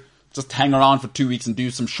Joburg, just hang around for 2 weeks and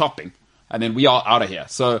do some shopping. And then we are out of here.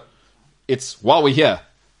 So it's while we're here,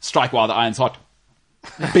 strike while the iron's hot.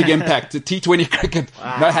 Big impact. T20 cricket.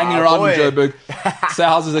 No hanging around boy. in Joburg. Say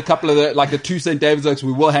houses a couple of the 2 St. David's Oaks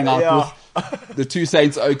we will hang out with. The 2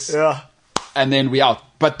 Saints Oaks. Yeah. And then we out.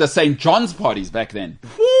 But the St. John's parties back then.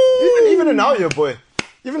 Even in our year, boy.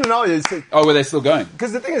 Even in our year, Oh, were they still going?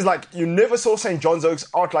 because the thing is, you never saw St. John's Oaks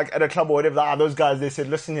out at a club or whatever. Those guys, they said,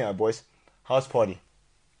 listen here, boys, house party.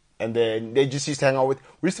 And then they just used to hang out with.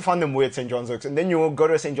 We used to find them weird, St. John's Oaks. And then you go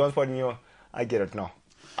to a St. John's party and I get it now.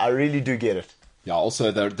 I really do get it. Yeah,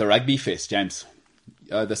 also the rugby fest, James.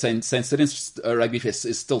 The St. Sidion's rugby fest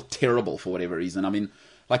is still terrible for whatever reason. I mean,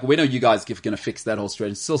 when are you guys going to fix that whole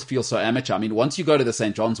story? It still feels so amateur. I mean, once you go to the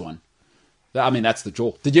St. John's one, I mean, that's the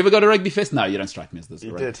draw. Did you ever go to rugby fest? No, you don't strike me as this.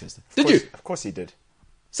 You rugby did. fest. Of You? Of course he did.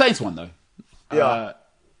 Saints one, though. Yeah.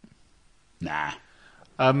 Nah.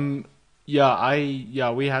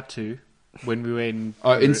 We had to when we were in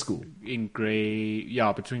in school. In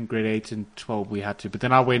between grade 8 and 12 we had to. But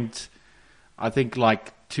then I went, I think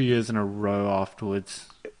 2 years in a row afterwards.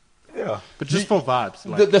 Yeah. But just for vibes.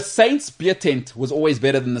 The Saints beer tent was always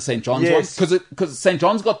better than the St. John's Yes. one because St.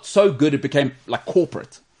 John's got so good it became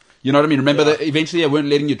corporate. You know what I mean? Remember that eventually they weren't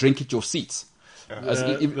letting you drink at your seats.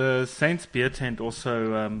 The Saints beer tent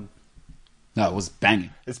also. No, it was banging.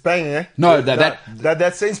 It's banging, eh? No,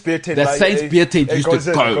 that Saints beer tent. That Saints beer tent used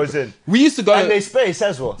to go. It goes in. We used to go. And there's space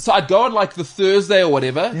as well. So I'd go on the Thursday or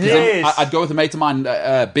whatever. 'cause then Yes. I'd go with a mate of mine,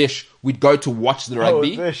 Bish. We'd go to watch the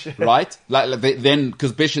rugby, Bish. right? Then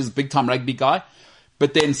because Bish is a big time rugby guy.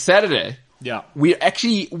 But then Saturday Yeah. we're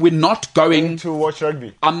not going. To watch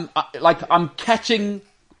rugby. I'm catching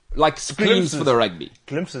like screams Glimpses. for the rugby.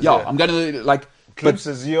 Glimpses, Yeah, yeah. I'm going to like.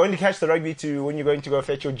 Glimpses. You only catch the rugby when you're going to go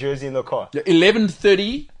fetch your jersey in the car.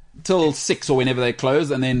 11:30 till 6 or whenever they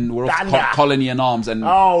close, and then we're off to Danda. Colony and Arms. And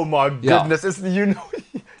Oh my goodness! It's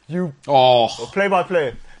you oh, play by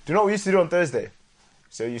play. Do you know what we used to do on Thursday?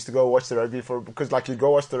 So we used to go watch the rugby because like you'd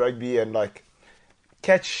go watch the rugby and like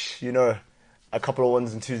catch a couple of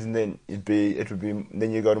ones and twos, and then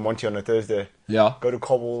then you go to Monty on a Thursday. yeah, Go to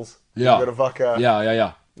Cobbles. yeah, Go to Vaca.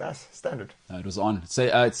 yeah. That's standard. No, it was on.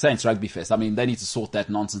 It's Saints Rugby Fest. I mean, they need to sort that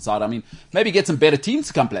nonsense out. I mean, maybe get some better teams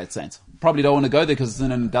to come play at Saints. Probably don't want to go there because it's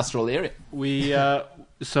in an industrial area. We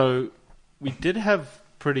did have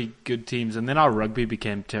pretty good teams, and then our rugby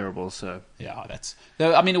became terrible. So Yeah,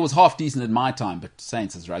 I mean, it was half decent in my time, but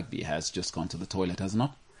Saints' rugby has just gone to the toilet, hasn't it?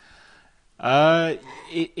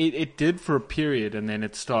 it did for a period, and then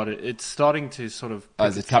it's starting to sort of.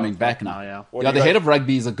 Is it coming back now? Yeah. Yeah, the head of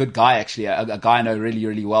rugby is a good guy, actually. A guy I know really,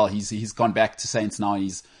 really well. He's gone back to Saints now.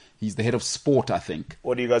 He's the head of sport, I think.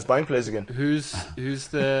 What are you guys buying players again? Who's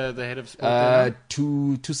the head of sport? there now?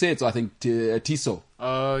 Two sets, I think. Tiso.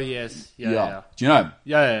 Oh yes, yeah. Do you know him?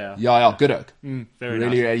 Yeah. Yeah, good oak. Very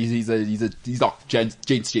Really, nice. he's like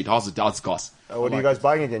Jane Street. How's the cost? What are you guys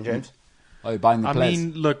buying again, James? Oh, you're buying the I players.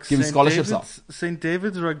 mean, look, giving scholarships out. St.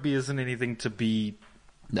 David's rugby isn't anything to be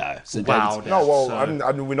No, St. wowed David's. at. No, well,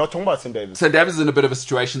 so- we're not talking about St. David's. St. David's is in a bit of a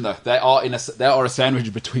situation though. They are a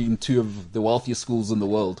sandwich between two of the wealthiest schools in the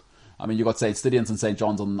world. I mean, you got St. Stithians and St.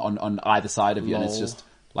 John's on either side of you, and it's just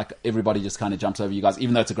like everybody just kind of jumps over you guys.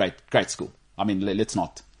 Even though it's a great school. I mean, let's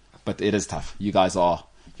not, but it is tough. You're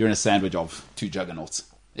in a sandwich of two juggernauts.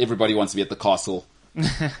 Everybody wants to be at the castle.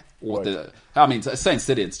 Or St.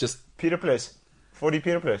 Stithians just Peter Place. 40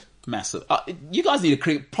 Peter Place. massive. You guys need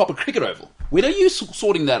a proper cricket oval. When are you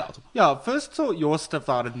sorting that out? Yeah, first sort your stuff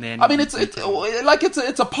out, and then. I mean, it's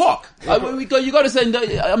a park. You got to say,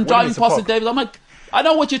 I'm driving it's a past park? it, David. I'm like, I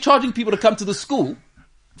know what you're charging people to come to the school.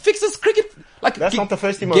 Fix this cricket. Like, That's not the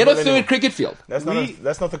first team Get a oval third anymore. cricket field. That's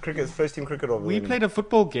not the first team cricket over. We played a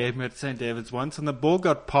football game at St. David's once, and the ball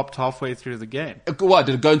got popped halfway through the game. What,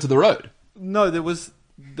 did it go into the road? No, there was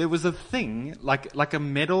a thing like a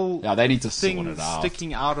metal. Yeah, they need to thing sort it out.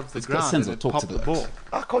 sticking out of the Let's get ground, Senzo and it talk popped to the the ball.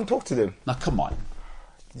 I can't talk to them. Now, come on.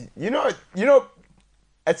 You know,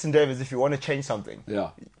 at St. David's, if you want to change something,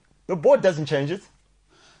 Yeah. the board doesn't change it.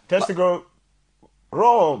 It has to go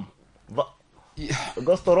Rome. It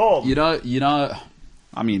goes to Rome. You know,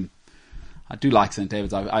 I mean, I do like St.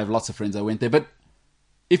 David's. I have lots of friends that went there, but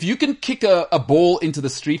if you can kick a ball into the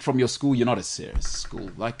street from your school, you're not a serious school.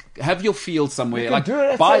 Like, have your field somewhere. You can like, do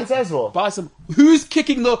it at buy, Saints as well. Buy some. Who's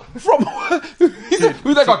kicking the from?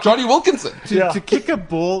 Who they got? Johnny Wilkinson. To kick a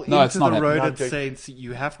ball No, it's into not the road happening. at No, Saints,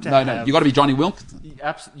 you have to. No, you got to be Johnny Wilkinson.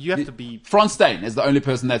 You have to be, Franz Stein is the only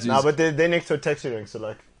person that's. No, but they're next to a taxi rank, so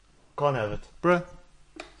like, can't have it. bruh.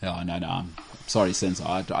 Yeah, no. I'm sorry, Sense.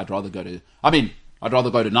 I'd rather go to. I mean, I'd rather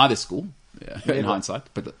go to neither school. Yeah, in hindsight,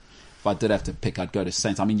 but if I did have to pick, I'd go to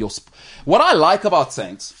Saints. I mean, what I like about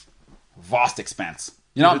Saints, vast expanse.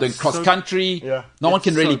 You know, I'm doing It's cross so- country. Yeah. No one It's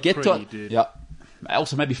can really so get to pretty, it. dude. Yeah.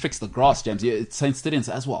 Also, maybe fix the grass, James. Yeah, it's Saint Stithians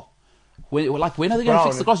as well. When are they going to Brown.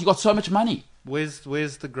 fix the grass? You got so much money. Where's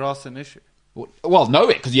the grass an issue? Well,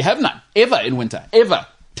 nowhere, because you have none ever in winter, ever.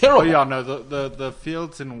 Terrible. Oh yeah, no, the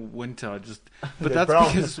fields in winter are just. But They're that's brown.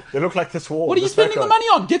 because They look like this wall. What are you this spending the background.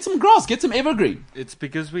 money on? Get some grass. Get some evergreen. it's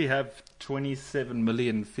because we have 27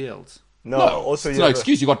 million fields. No, No, also it's you no have a-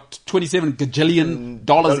 excuse. You got $27 gajillion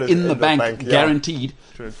dollars in the bank, yeah. guaranteed.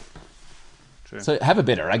 True. So have a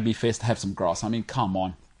better rugby fest. Have some grass. I mean, come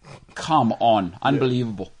on,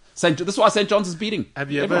 unbelievable. This is why St. John's is beating.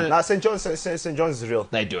 Have you everyone. ever? Nah, St. John's is real.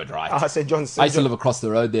 They do it right. St. John's. I used to live across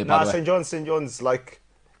the road there, by Nah, the way. St. John's, like,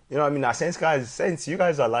 you know what I mean? Nah, Saints, you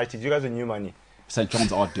guys are lighted. You guys are new money. St.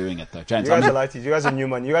 John's are doing it though, James. You guys I are mean, lighted. You guys are new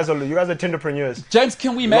money. You guys are entrepreneurs. James,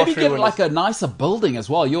 can we Not maybe free get winners. like a nicer building as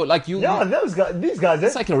well? Yeah, these guys.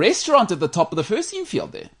 It's like a restaurant at the top of the first team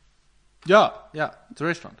field there. Yeah, it's a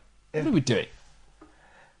restaurant. What are we doing?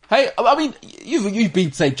 Hey, I mean, you've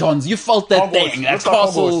been St. John's. You felt that Hogwarts. thing, that Looks like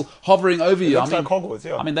castle Hogwarts. hovering over you. looks like Hogwarts,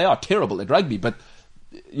 yeah. I mean, they are terrible at rugby, but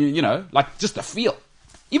you know, like just the feel.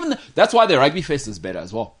 That's why their rugby fest is better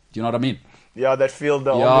as well. Do you know what I mean? Yeah, that field.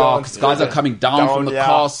 The Yeah, ambiance, because guys are coming down from the yeah.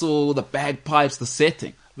 castle, the bagpipes, the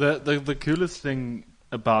setting. The coolest thing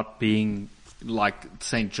about being like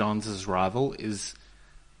St. John's rival is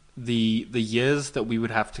the years that we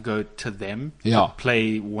would have to go to them Yeah. to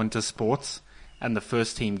play winter sports and the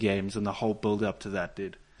first team games and the whole build up to that,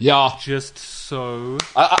 dude. Yeah. Just so...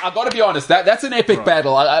 I got to be honest, that's an epic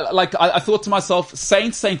battle. I thought to myself,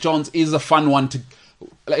 St. John's is a fun one to,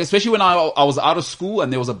 like, especially when I was out of school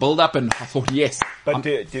and there was a build up, and I thought, yes. But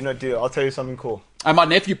I'll tell you something cool. And my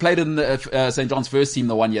nephew played in the St. John's first team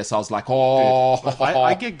the one year, so I was like, oh. Dude,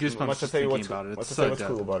 I get goosebumps Must I just tell you thinking about it. It's so what's dope.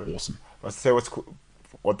 cool about it? Awesome. Must I say what's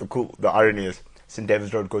cool? The irony is, St.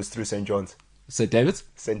 David's Road goes through St. John's. St. David's?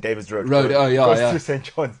 St. David's Road. Oh, yeah, goes yeah. through St.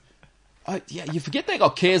 John's. Oh, yeah, you forget they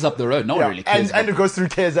got Cares up the road. No one really and cares. it goes through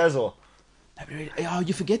Cares as well. Oh,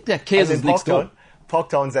 you forget that Cares And is then next door.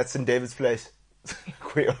 Parktown's at St. David's Place.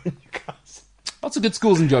 We own you guys. Lots of good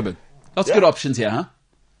schools in Joburg. Lots of Yeah. good options here, huh?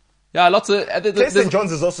 Yeah, lots of... Cares St.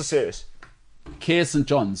 John's is also serious. Cares St.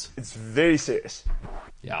 John's. It's very serious.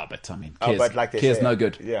 Yeah, but I mean, Oh, Cares, but like they Cares say, no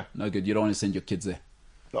good. yeah. No good. You don't want to send your kids there.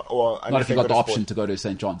 Not Not if you got the option to go to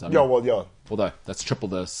St. John's. I mean, Yeah, well, yeah. although, that's triple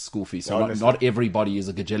the school fee. So Yeah, not, honestly. not everybody is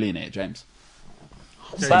a gajillionaire, James.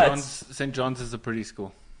 St. John's is a pretty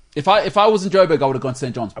school. If I was in Joburg, I would have gone to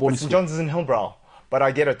St. John's. But Boarding St. school. John's is in Hillbrow. But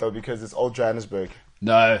I get it, though, because it's old Johannesburg.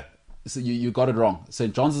 No. So you got it wrong.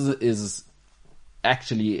 St. John's is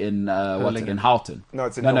actually in in Houghton. No,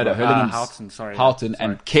 it's in no. Hillbrow. Hurlingham's Houghton, sorry. Houghton,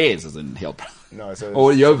 Sorry. and Cares is in Hillbrow. No, so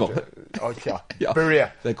Or Yeovil. Oh, yeah. Yeah.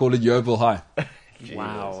 Berea. They call it Yeovil High.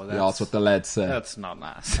 Wow. Yeah, that's what the lads say. That's not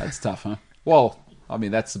nice. That's tough, huh? Well, I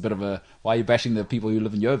mean, that's a bit of a... Why are you bashing the people who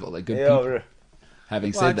live in Yeovil? They're good Yeah, people. bro.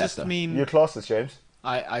 Having Well, I said that, just though. mean... Your classes, James.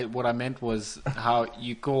 What I meant was how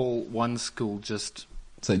you call one school just...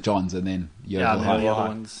 St. John's and then Yeovil Yeah, and High. then the other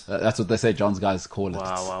ones... That's what they say John's guys call it.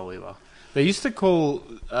 Wow. They used to call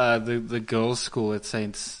the girls' school at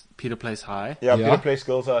St. Peter Place High. Yeah, Yeah. Peter Place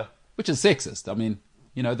girls are... Which is sexist. I mean,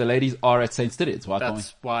 you know, the ladies are at St. Stithians. Why can't we?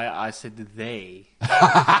 That's why I said they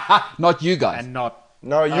Not you guys. and not...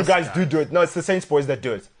 No, you us guys do it. No, it's the Saints boys that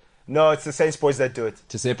do it. No, it's the Saints boys that do it.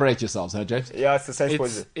 To separate yourselves, huh, James? Yeah, it's the Saints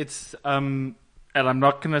boys. It's and I'm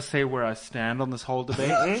not going to say where I stand on this whole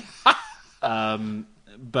debate.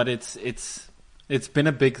 But it's been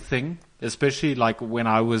a big thing, especially like when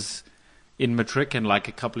I was in matric and like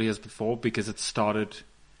a couple of years before, because it started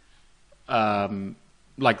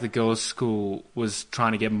like the girls' school was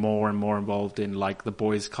trying to get more and more involved in like the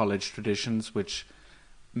boys' college traditions, which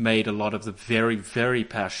made a lot of the very, very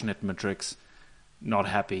passionate matrics not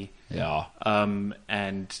happy. Yeah.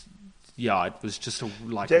 And yeah, it was just a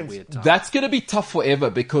James, weird time. That's going to be tough forever,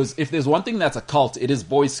 because if there's one thing that's a cult, it is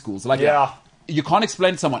boys' schools. Like, Yeah. you can't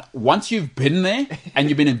explain to someone, once you've been there and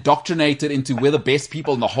you've been indoctrinated into we're the best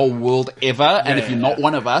people in the whole world ever, and if you're not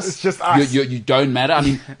one of us, It's just us. You don't matter. I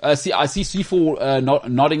mean, I see C4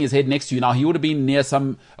 nodding his head next to you. Now, he would have been near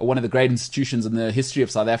one of the great institutions in the history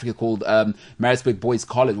of South Africa called Maritzburg Boys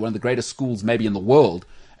College, one of the greatest schools maybe in the world.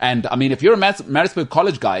 And I mean, if you're a Maritzburg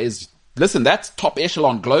College guy, listen, that's top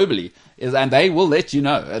echelon globally, and they will let you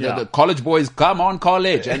know. The college boys, come on,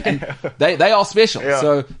 college, and they are special. Yeah.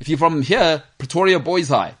 So if you're from here, Pretoria Boys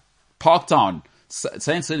High, Parktown,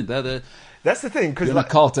 Saint City, they're That's the thing, because in a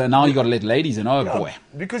cult, and now you got to let ladies in. Oh boy,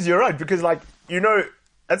 because you're right. Because like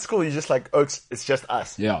at school you're just like, oh, it's just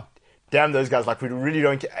us. yeah. Damn those guys! Like we really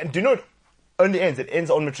don't care. And do you know it only ends? It ends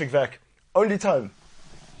on matric vac. Only time.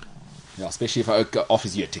 Yeah, especially if Oak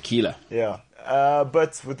offers you a tequila. Yeah.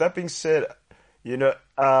 But with that being said,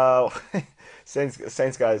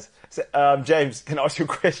 Saints guys. James, can I ask you a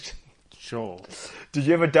question? Sure. Did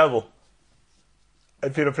you ever dabble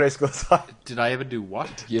at Peter Place Girls High? Did I ever do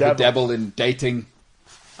what? You ever Dabble. dabble in dating?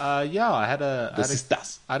 Yeah, I had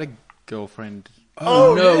a girlfriend.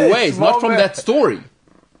 Oh, no yes, way! It's not my from man. that story.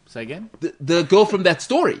 Say again? The girl from that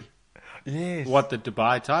story. Yes. What, the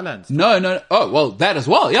Dubai, Thailand? No. Oh, well, that as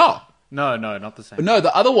well. Yeah. No, not the same. No,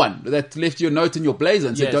 the other one that left you a note in your blazer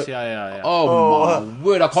and said, Yes, don't- yeah. Oh, my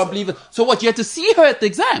word, I can't believe it. So what, you had to see her at the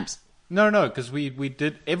exams? No, because we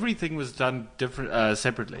did, everything was done different,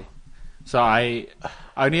 separately. So I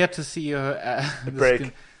only had to see her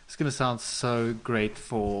break. It's going to sound so great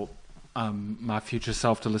for my future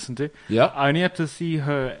self to listen to. Yeah. I only had to see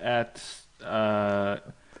her at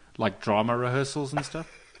like drama rehearsals and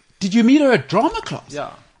stuff. Did you meet her at drama class?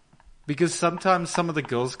 Yeah. Because sometimes some of the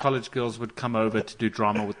college girls would come over to do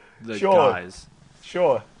drama with the Sure. guys.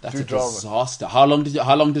 Sure. That's do a drama. disaster. How long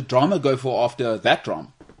did drama go for after that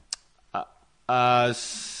drama?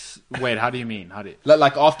 Wait, how do you mean? How do you...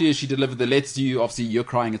 Like after she delivered the letters to you, obviously you're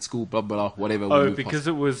crying at school, blah, blah, blah, whatever. Oh, we because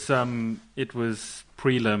it was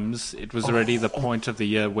prelims. It was already the point of the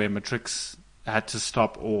year where matrics had to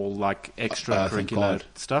stop all like thank extracurricular God.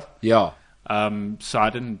 stuff. Yeah. So I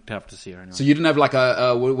didn't have to see her anymore. So you didn't have like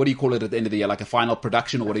a what do you call it at the end of the year? Like a final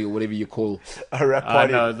production or whatever you call. A rap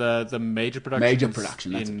party. No, the major production. Major was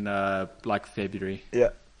production, that's in like February. Yeah.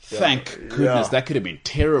 Thank goodness. That could have been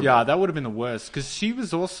terrible. Yeah, that would have been the worst. Because she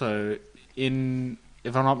was also in,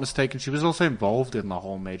 if I'm not mistaken, she was also involved in the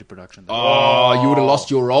whole major production. Oh, you would have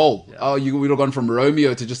lost your role. Yeah. Oh, you would have gone from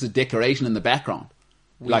Romeo to just a decoration in the background.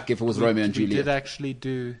 Like if it was Romeo and Juliet. We did actually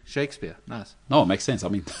do Shakespeare. Nice. No, it makes sense. I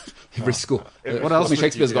mean, every school. What else? I mean,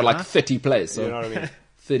 Shakespeare's got like 30 plays. So you know what I mean?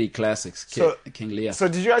 30 classics. King Lear. So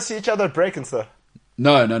did you guys see each other at break and stuff?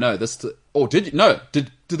 No. Did you? No.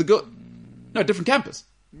 Did the girl? No, different campus.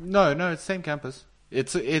 No, it's same campus.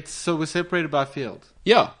 It's so we're separated by field.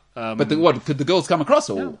 Yeah. But what? Could the girls come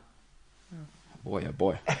across? Or? Yeah. Boy, oh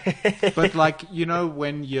boy. But like,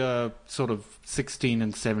 when you're sort of 16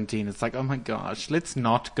 and 17, it's like, oh my gosh, let's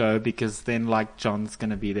not go because then like John's going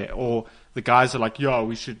to be there. Or the guys are like, yo,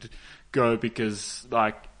 we should go because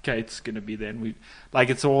like Kate's going to be there. And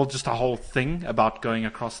it's all just a whole thing about going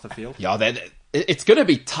across the field. Yeah, it's going to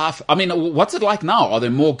be tough. I mean, what's it like now? Are there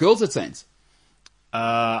more girls at Saints?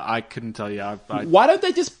 I couldn't tell you. Why don't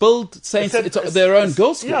they just build Saints their own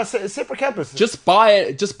girls' school? Yeah, separate campus. Just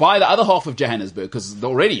buy the other half of Johannesburg because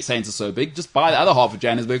already Saints are so big. Just buy the other half of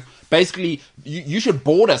Johannesburg. Basically, you should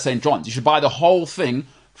border St. John's. You should buy the whole thing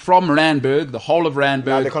from Randburg, the whole of Randburg,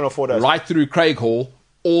 No, they can't afford us. right through Craig Hall,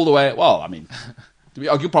 all the way. Well, I mean,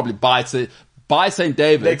 you'll probably buy St.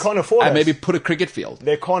 David's. They can't afford and us. maybe put a cricket field.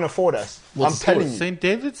 They can't afford us. What's I'm the telling score? you. St.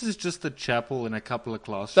 David's is just a chapel and a couple of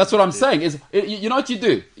classrooms. That's what I'm saying. You know what you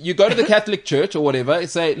do? You go to the Catholic church or whatever.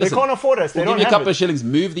 Say, listen, They can't afford us. They we'll don't give you a have couple it. of shillings.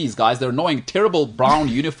 Move these guys. They're annoying. Terrible brown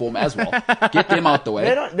uniform as well. Get them out the way.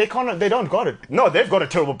 They don't got it. No, they've got a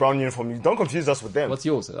terrible brown uniform. Don't confuse us with them. What's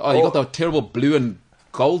yours? Oh, you got the terrible blue and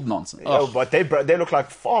gold nonsense. Oh, Oh, but they look like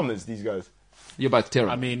farmers, these guys. you're both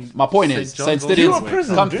terrible. I mean, my point St. is, John's St. also You're a Stithians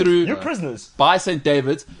prisoner, come dude. through. You're prisoners. Buy St.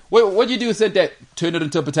 David's. What do you do with St. David? Turn it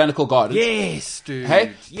into a botanical garden. Yes, dude. Hey,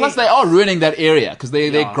 plus Yes. they are ruining that area because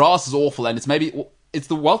their grass is awful and it's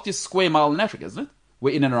the wealthiest square mile in Africa, isn't it?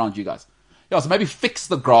 We're in and around you guys. Yeah, so maybe fix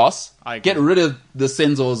the grass, I agree. get rid of the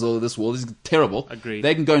sensors or this wall. This is terrible. Agreed.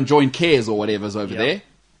 They can go and join cares or whatever's over there.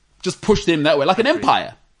 Just push them that way, like an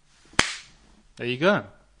empire. There you go.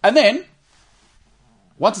 And then,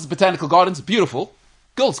 once it's botanical gardens, beautiful,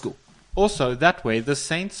 girls' school. Also, that way, the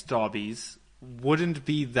Saints derbies wouldn't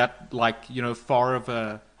be that, far of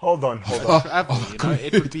a Hold on. travel,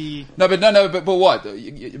 It would be... But what?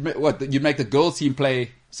 You'd make the girls' team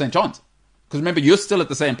play St. John's? Because remember, you're still at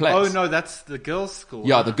the same place. Oh, no, that's the girls' school.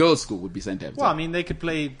 Yeah, the girls' school would be St. David's. Well, I mean, they could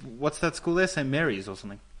play... What's that school there? St. Mary's or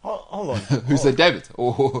something. Hold on. Who's St. David's?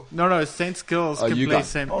 Or... No, Saints girls Oh, could you play guys.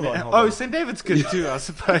 St. Hold on. St. David's good too, I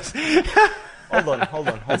suppose. Hold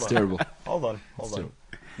on. That's terrible. Hold on. terrible.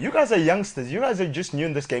 You guys are youngsters. You guys are just new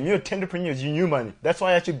in this game. You're entrepreneurs. You knew money. That's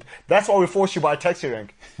why we forced you by taxi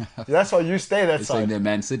rank. That's why you stay that You're saying side. they're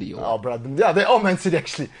Man City or Oh, bro. Yeah, they are Man City,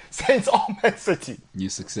 actually. Saints are Man City. new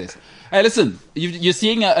success. Hey, listen, you're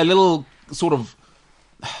seeing a little sort of...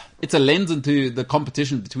 It's a lens into the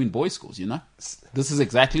competition between boys' schools, This is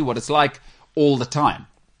exactly what it's like all the time.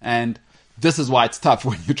 And this is why it's tough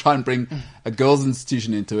when you try and bring a girls'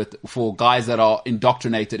 institution into it for guys that are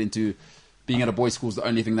indoctrinated into being at a boys' school is the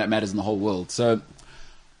only thing that matters in the whole world. So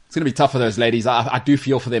it's going to be tough for those ladies. I do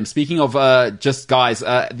feel for them. Speaking of just guys,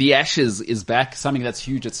 the Ashes is back, something that's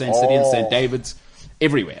huge at St. City and St. David's,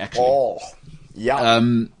 everywhere, actually. Oh, yeah.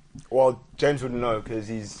 Well, James wouldn't know because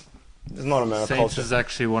he's not a man of Saints culture. is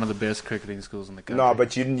actually one of the best cricketing schools in the country. No,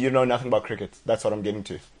 but you know nothing about cricket. That's what I'm getting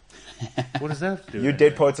to. What does that have to do You with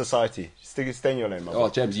Dead Poet Society. Stay in your lane, man. Oh,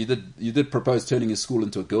 James, you did propose turning his school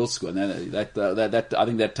into a girls' school, and that I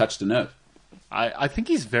think that touched a nerve. I think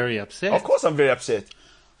he's very upset. Of course I'm very upset.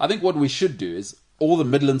 I think what we should do is all the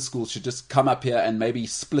Midland schools should just come up here and maybe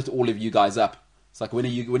split all of you guys up. It's like when are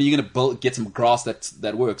you going to get some grass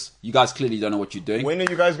that works? You guys clearly don't know what you're doing. When are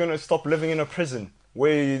you guys going to stop living in a prison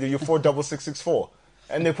where you're 46664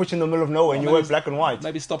 and they put you in the middle of nowhere and you wear black and white?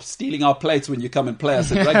 Maybe stop stealing our plates when you come and play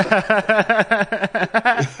us at rugby.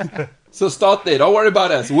 So start there. Don't worry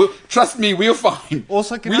about us. Trust me, we're fine.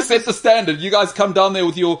 Also, can we I set the standard. You guys come down there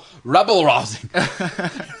with your rabble rousing.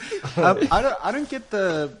 I don't get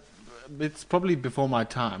the... It's probably before my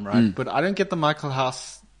time, right? But I don't get the Michael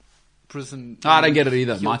House prison... I don't get it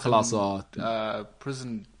either. Hilton, Michael House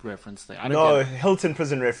prison reference thing. I don't No, get it. Hilton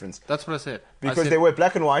prison reference. That's what I said. Because they wear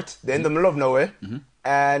black and white, they're in the middle of nowhere,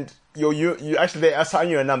 and you actually they assign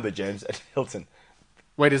you a number, James, at Hilton.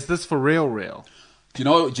 Wait, is this for real? Do you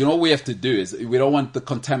know what we have to do is we don't want the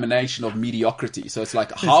contamination of mediocrity. So it's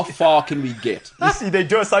like, how far can we get? You see, they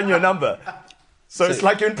do assign you a number. So it's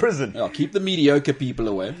like you're in prison. Yeah, keep the mediocre people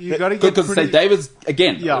away. You gotta get Because pretty- St. David's,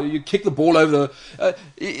 again, Yeah. you kick the ball over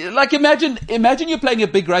the... like imagine you're playing a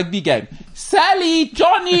big rugby game. Sally,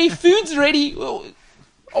 Johnny, food's ready. Well,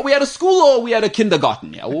 Are we at a school or are we at a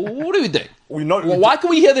kindergarten? Yeah, what are we doing? We're not. Well, why can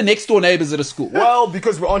we hear the next door neighbors at a school? Well,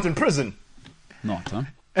 because we aren't in prison. Not, huh?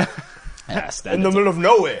 Yeah, In standards, the middle of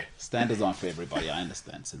nowhere. standards aren't for everybody. I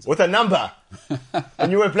understand. With a number.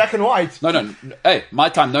 And you wear black and white. No. Hey, my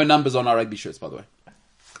time, no numbers on our rugby shirts, by the way.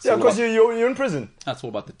 Yeah, all because about- you're in prison. That's all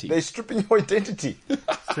about the team. They're stripping your identity.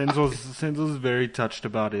 Senzo's very touched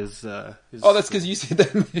about his Oh, that's because you said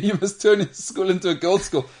that you must turn his school into a girls'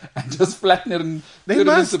 school and just flatten it and They turn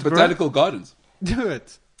must, it into bro. botanical gardens. do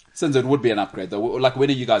it. Since it would be an upgrade, though. Like, when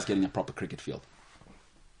are you guys getting a proper cricket field?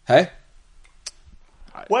 Hey?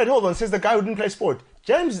 Wait, hold on. Says the guy who didn't play sport.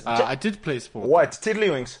 James. I did play sport. What?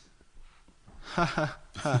 Tiddlywinks. I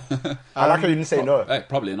like how you didn't say no. Hey,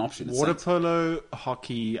 probably an option. It Water sounds. polo,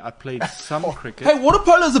 hockey. I played some cricket. Hey, water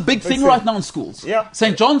polo is a big thing thing. right now in schools. Yeah.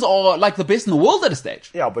 St. John's are like the best in the world at a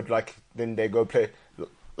stage. Yeah, but like, then they go play.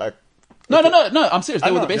 Like. No, I'm serious. They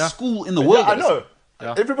I were know, the best yeah. school in the world. Yeah, I at a know.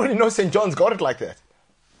 Yeah. Everybody knows St. John's got it like that.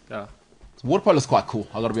 Yeah. Water polo is quite cool.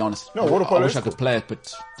 I got to be honest. No, water polo I wish is I could cool. play it,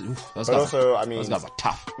 but those But guys. also, I mean- those guys are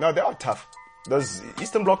tough. No, they are tough. Those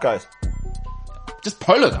Eastern Bloc guys. Just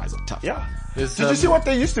polo guys are tough. Yeah. There's, Did you see what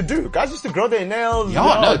they used to do? Guys used to grow their nails.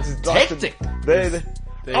 Yeah, no, it's it's like- hectic.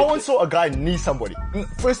 I once saw a guy knee somebody.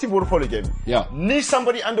 First team water polo game. Yeah. Knee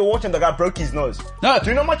somebody underwater and the guy broke his nose. No. Do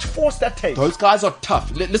you know how much force that takes? Those guys are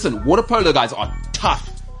tough. Listen, water polo guys are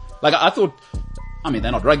tough. Like, I thought, I mean,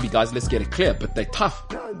 they're not rugby guys, let's get it clear, but they're tough.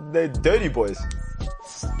 They're dirty boys.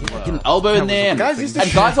 Get an elbow in there, and Guys used to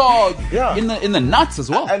shoot. guys are Yeah. in the nuts as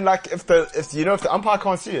well. And like, if the umpire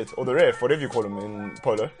can't see it, or the ref, whatever you call them in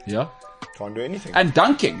polo, Yeah. can't do anything. And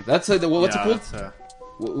dunking. That's what's it called? that's,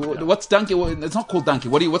 What's dunking? Well, it's not called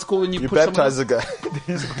dunking. What's it called when you You push baptize the guy.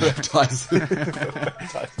 baptize?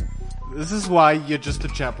 this is why you're just a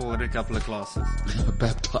chapel and a couple of classes.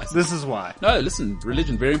 Baptize. This is why. No, listen,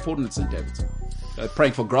 religion very important at St. David's.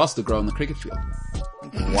 Praying for grass to grow on the cricket field.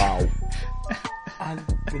 Wow.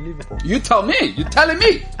 Unbelievable. You tell me. You're telling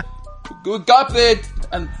me. Go up there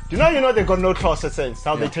and Do you know they've got no class at Saints?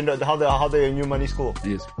 How they turned out, how they're a new money school.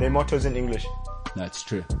 Yes. Their motto's in English. no, it's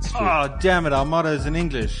true. Oh, damn it. Our motto's in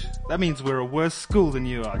English. That means we're a worse school than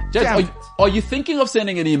you are. James, Damn it. are you thinking of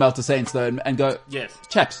sending an email to Saints though and go, Yes.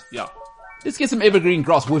 chaps, Yeah. let's get some evergreen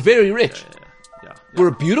grass. We're very rich. Yeah. We're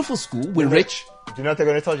a beautiful school. We're rich. Do you know what they're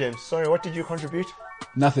going to tell James? Sorry, what did you contribute?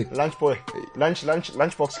 Nothing. Lunch boy.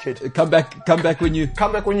 Lunchbox kid. Come back when you.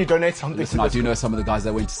 Come back when you donate something Listen, to I this. do know some of the guys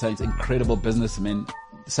that went to Saints. Incredible businessmen.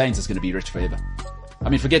 Saints is going to be rich forever. I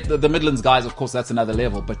mean, forget the Midlands guys. Of course, that's another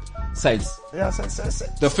level. But Saints, Yeah, Saints.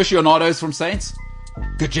 the aficionados from Saints,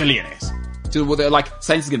 gajillionaires. So, well, they're like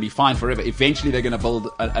Saints is going to be fine forever. Eventually, they're going to build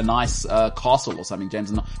a nice castle or something, James,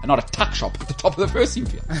 and not a tuck shop at the top of the first team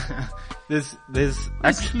field. There's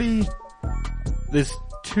actually, there's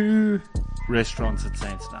 2 restaurants at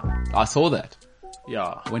Saints now. I saw that.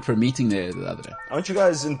 Yeah. I went for a meeting there the other day. Aren't you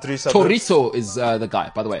guys in 3 suburbs? Toriso is the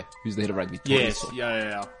guy, by the way, who's the head of rugby. Yes. Toriso.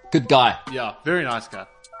 Yeah. Good guy. Yeah. Very nice guy.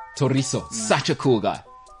 Toriso. Such a cool guy.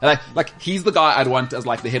 Like he's the guy I'd want as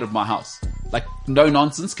like the head of my house. Like no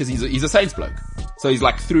nonsense because he's a Saints bloke. So he's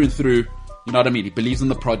like through and through. You know what I mean? He believes in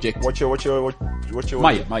the project. What's your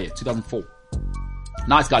My year, 2004.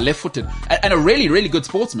 Nice guy, left-footed, and a really, really good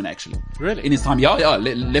sportsman actually. Really? In his time, yeah,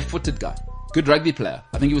 left-footed guy. Good rugby player.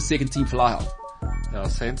 I think he was second team fly half. Yeah,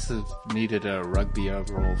 Saints have needed a rugby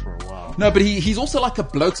overall for a while. No, but he's also like a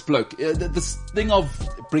bloke's bloke. This thing of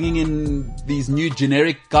bringing in these new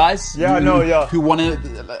generic guys. Yeah, I know, yeah. Who want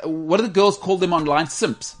to, what do the girls call them online?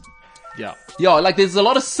 Simps. Yeah. Yeah, like there's a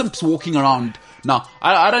lot of simps walking around now.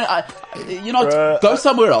 I don't, go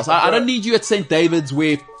somewhere else. I don't need you at St. David's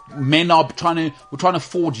where men are trying to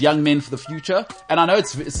forge young men for the future. And I know it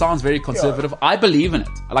sounds very conservative. I believe in it.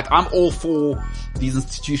 Like I'm all for these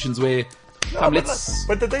institutions where, but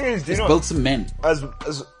the thing is, do you know, build some men. as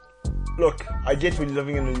look, I get we're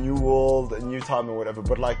living in a new world, a new time or whatever,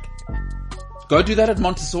 but like, Go do that at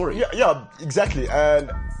Montessori. yeah, exactly.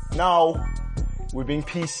 And now we're being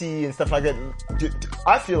PC and stuff like that.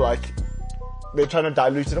 I feel like they're trying to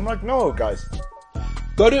dilute it. I'm like, no, guys.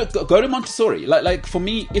 Go to Montessori. Like for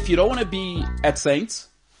me, if you don't want to be at Saints,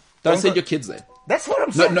 don't send your kids there. That's what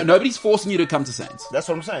I'm saying. No, nobody's forcing you to come to Saints. That's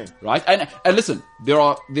what I'm saying. Right? And listen,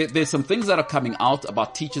 there's some things that are coming out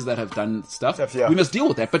about teachers that have done stuff. Yeah. We must deal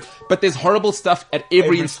with that. But there's horrible stuff at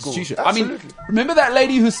every institution. School. I mean, Absolutely. remember that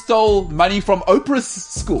lady who stole money from Oprah's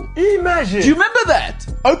school? Imagine. Do you remember that?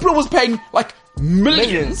 Oprah was paying like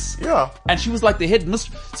millions. Yeah. And she was like the head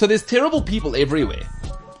mistress. So there's terrible people everywhere.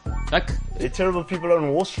 Like, They're terrible people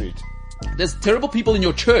on Wall Street. there's terrible people in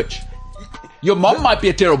your church. Your mom might be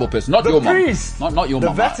a terrible person, not The your mom. priest. Not your The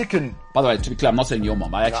mom. Vatican. By the way, to be clear, I'm not saying your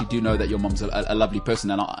mom. I actually do know that your mom's a lovely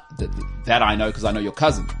person, and that I know because I know your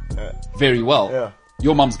cousin very well. Yeah.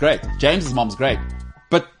 Your mom's great. James's mom's great.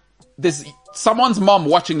 But there's someone's mom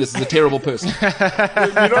watching this is a terrible person. You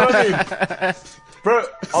know what I mean? Bro,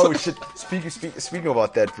 oh shit. Speaking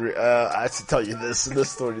about that, bro, I have to tell you this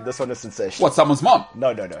story. This one is sensational. What, someone's mom?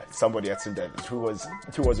 No. Somebody at St. David's who was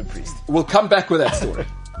a priest. We'll come back with that story.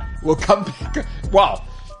 We'll come back. Wow.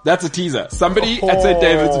 That's a teaser. Somebody at St.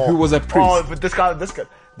 David's who was a priest. Oh, but this guy,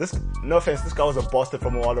 no offense, this guy was a bastard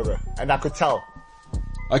from a while ago. And I could tell.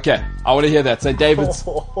 Okay, I want to hear that. St. David's.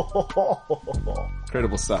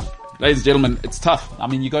 Incredible stuff. Ladies and gentlemen, it's tough. I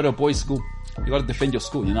mean, you go to a boys' school, you got to defend your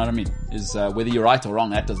school, you know what I mean? Whether you're right or wrong,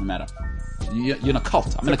 that doesn't matter. You're in a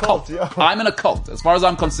cult. I'm in a cult. Yeah. I'm in a cult. As far as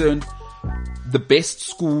I'm concerned, the best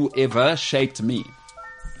school ever shaped me.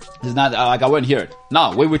 It's not like I won't hear it.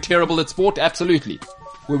 No, we were terrible at sport, absolutely.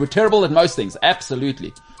 We were terrible at most things,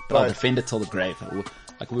 absolutely. But I'll Right. defend it till the grave.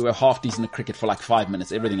 Like we were half decent at cricket for like 5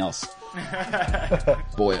 minutes. Everything else,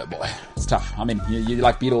 boy oh boy, it's tough. I mean, you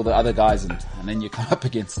like beat all the other guys, and then you come up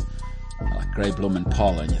against like Grey Blum and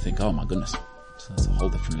Parla, and you think, oh my goodness, so that's a whole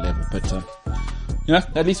different level.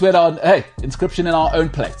 But at least we had our inscription in our own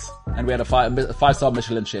plates, and we had a 5-star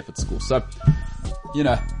Michelin chef at school. So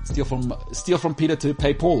steal from Peter to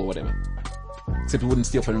pay Paul or whatever. Except we wouldn't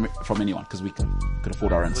steal from anyone because we could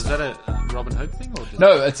afford our own Was stuff. that a Robin Hood thing? Or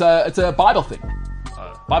No, it's a Bible thing.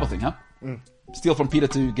 Oh. Bible thing, huh? Steal from Peter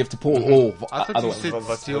to give to Paul, or I thought you otherwise.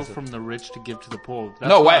 said steal from the rich to give to the poor. That's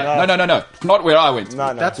No why way, I- no, not where I went.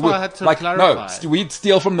 No. That's why I had to Like clarify. no, we'd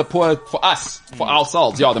steal from the poor for us, for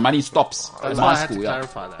ourselves. Yeah, the money stops That's in why my I had to school. Yeah,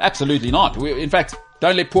 clarify that. absolutely not. In fact,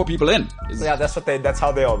 don't let poor people in. Yeah, that's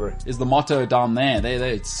how they are, bro. Is the motto down there?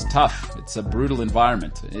 It's tough. It's a brutal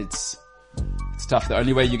environment. It's tough. The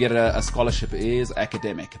only way you get a scholarship is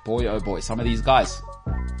academic. Boy, oh boy, some of these guys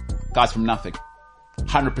from nothing,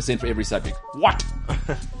 100% for every subject. What?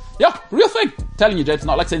 Yeah, real thing. Telling you, James, it's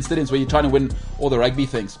not like St. Stidens where you're trying to win all the rugby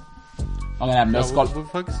things. I'm gonna have no No, scholarship. we're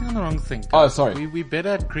focusing on the wrong thing. Oh, sorry. We're better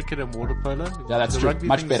at cricket and water polo. Yeah, that's the true. Rugby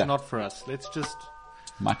Much thing's better. not for us. Let's just.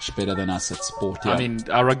 Much better than us at sport. Yeah. I mean,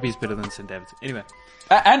 our rugby's better than St. David's. Anyway,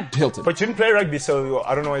 and Hilton. But you didn't play rugby, so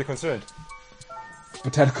I don't know why you're concerned.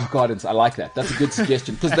 Botanical Gardens. I like that. That's a good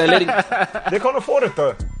suggestion because they're letting. They can't afford it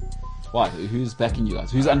though. Why? Who's backing you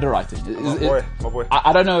guys? Who's underwriting? My boy.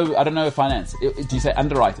 I don't know. I don't know finance. Do you say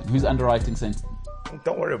underwriting? Who's underwriting Saint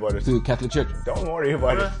Don't worry about it. to Catholic Church? Don't worry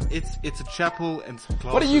about it. it's a chapel and some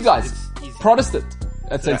classes. What are you guys? It's easy. Protestant?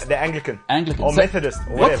 At Saint The Anglican. Anglican. Or So- Methodist.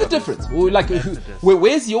 Or What's the whatever. difference? Well, like,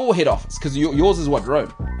 where's your head office? Because yours is what,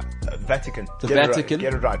 Rome? Vatican. The Get it right. Vatican?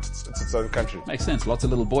 Get it right. It's its own country. Makes sense. Lots of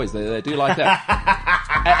little boys. They do like that.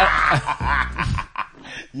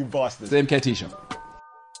 You bastard. It's the MKT show.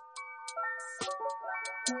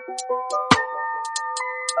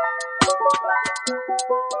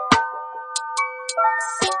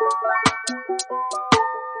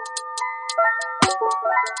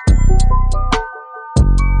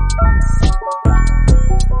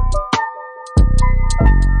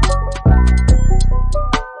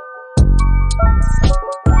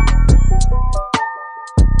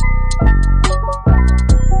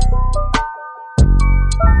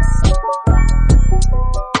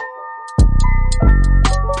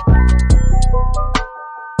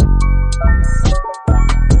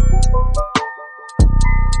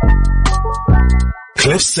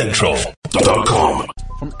 CliffCentral.com.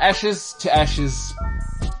 From ashes to ashes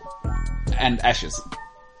and ashes.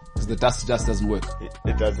 Because the dust to dust doesn't work.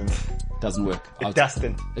 It doesn't. Doesn't work. It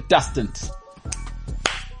doesn't. It doesn't.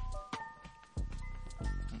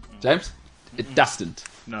 James? It doesn't.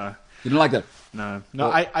 No, You don't like that? no.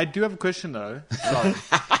 I do have a question though.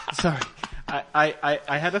 Sorry.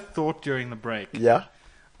 I had a thought during the break. Yeah?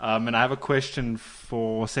 And I have a question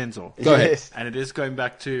for Sensor. Go ahead. Yes. And it is going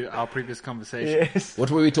back to our previous conversation. Yes. What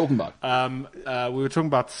were we talking about? We were talking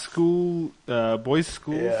about school, boys'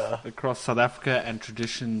 schools Yeah. across South Africa and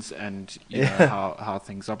traditions and you Yeah. know, how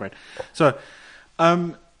things operate. So,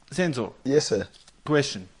 Sensor, Yes, sir.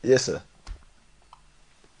 question. Yes, sir.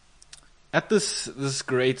 At this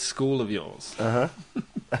great school of yours,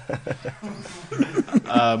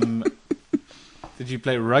 did you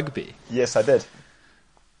play rugby? Yes, I did.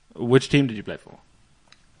 Which team did you play for?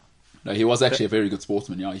 No, he was actually a very good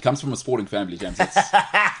sportsman. Yeah, he comes from a sporting family, James. It's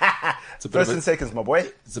a bit First of and seconds, my boy.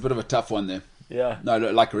 it's a bit of a tough one there. Yeah. No,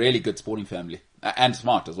 like a really good sporting family and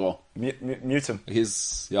smart as well. Mute him.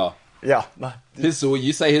 Yeah. Yeah. So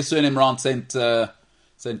you say his surname around Saint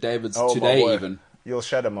David's Oh, my today boy. even. You'll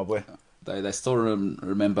shatter, my boy. They still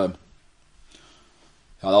remember him.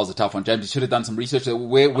 Oh, that was a tough one, James. You should have done some research.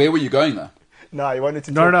 Where were you going though? No, you wanted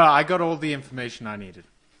to. No, I got all the information I needed.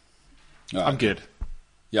 Oh, I'm good.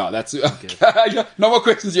 Yeah, that's no more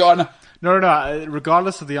questions, Your Honor. No.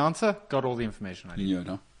 Regardless of the answer, got all the information I needed. You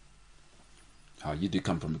know. Oh, you do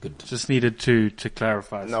come from a good. Just needed to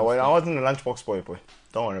clarify. No, I wasn't a lunchbox boy.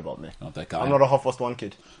 Don't worry about me. Not that guy. I'm not a half-1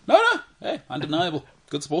 kid. No. Hey, undeniable.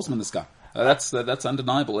 Good sportsman, this guy. That's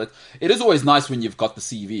undeniable. It is always nice when you've got the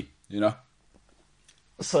CV. You know.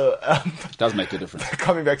 So It does make a difference.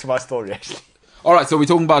 coming back to my story, actually. All right, so we're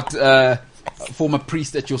talking about a former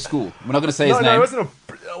priest at your school. We're not going to say his No, name.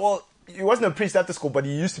 he wasn't a priest at the school, but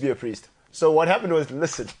he used to be a priest. So what happened was,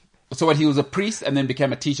 listen. So what? He was a priest and then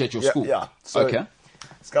became a teacher at your school. Yeah. So Okay.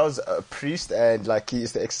 This guy was a priest, and like he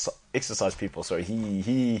used to exercise people. So he's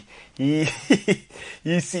seen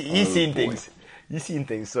things. He's seen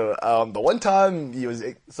things. So the one time he was.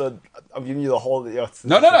 So I'm giving you the whole. No.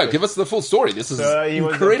 Give us the full story. This is he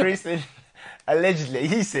incredible. was a priest. Allegedly,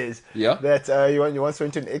 he says that he once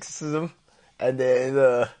went to an exorcism, and then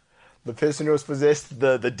the person who was possessed,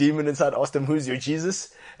 the demon inside, asked him, "Who's your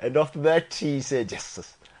Jesus?" And after that, he said,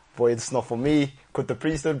 "Yes, boy, it's not for me." Quit the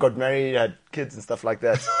priesthood, got married, had kids and stuff like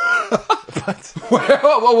that. But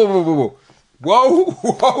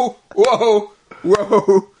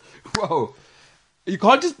Whoa. You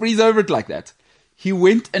can't just breeze over it like that. He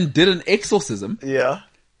went and did an exorcism. yeah,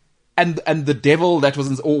 And the devil that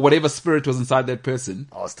was, or whatever spirit was inside that person.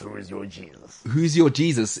 asked, "Who is your Jesus?" Who's your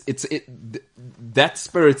Jesus? That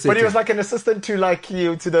spirit said. But he was like an assistant to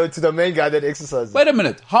the main guy that exercised. Wait a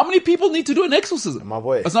minute. How many people need to do an exorcism? My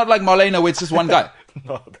boy. It's not like Marlena where it's just one guy.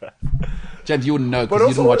 No, bro. James, you wouldn't know because you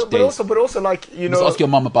didn't watch Days. But also, like, you Just know. ask your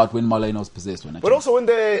mum about when Marlena was possessed. But also when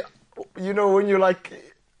they, when you're like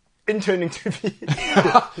interning to be.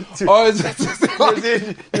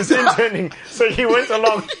 He's interning. So he went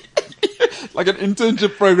along. Like an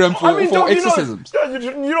internship program for exorcisms.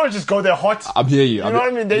 You don't just go there hot. I'm here. You know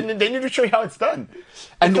what I mean? They need to show you how it's done.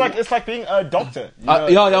 And it's like being a doctor.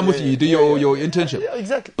 I'm with you. You do your internship. Yeah,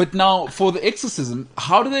 exactly. But now, for the exorcism,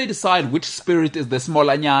 how do they decide which spirit is the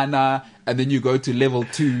smolanyana, and then you go to level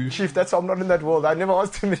 2? Chief, that's why I'm not in that world. I never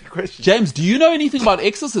asked too many questions. James, do you know anything about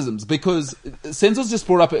exorcisms? Because Senzo's just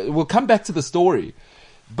brought up, we'll come back to the story,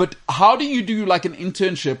 but how do you do like an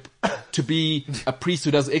internship to be a priest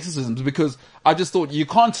who does exorcisms? Because I just thought you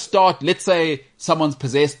can't start, let's say someone's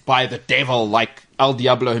possessed by the devil, like El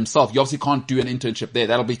Diablo himself. You obviously can't do an internship there.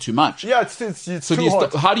 That'll be too much. Yeah, it's so too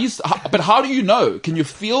hot. how do you know? Can you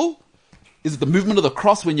feel? Is it the movement of the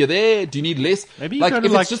cross when you're there? Do you need less? Maybe you like gotta,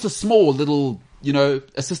 if it's just a small little,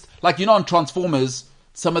 assist. Like on Transformers,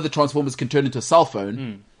 some of the Transformers can turn into a cell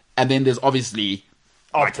phone, and then there's obviously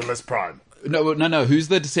Optimus Prime. No. Who's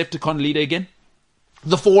the Decepticon leader again?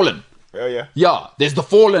 The Fallen. Oh yeah. Yeah, there's the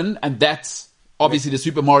Fallen, and that's obviously the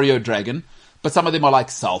Super Mario Dragon. But some of them are like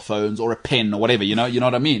cell phones or a pen or whatever. You know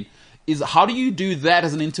what I mean? How do you do that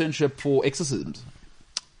as an internship for exorcisms?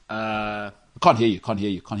 Can't hear you.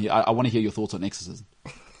 I want to hear your thoughts on exorcism.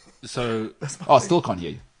 So, I still can't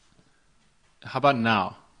hear you. How about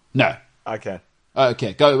now? No. Okay.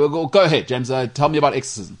 Okay, go ahead, James. Tell me about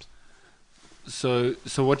exorcisms. So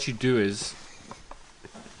what you do is,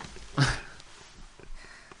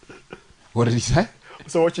 What did he say?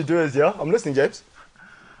 So what you do is, I'm listening, James.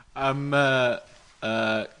 I'm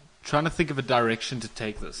trying to think of a direction to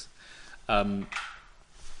take this.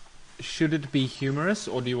 Should it be humorous,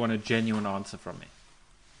 or do you want a genuine answer from me?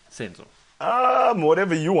 Senzo.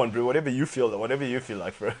 Whatever you want, bro. Whatever you feel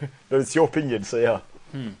like, bro. It's your opinion, so yeah.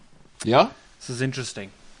 Yeah? This is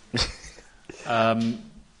interesting.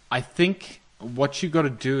 I think what you got to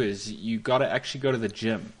do is you got to actually go to the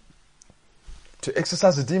gym. To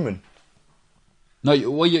exorcise a demon? No,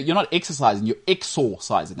 you're not exercising. You're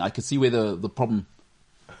exorcising. I can see where the problem...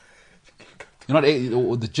 You're not...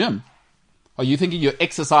 Or the gym. Are you thinking you're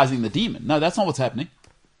exercising the demon? No, that's not what's happening.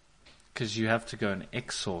 Because you have to go and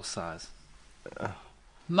exorcise.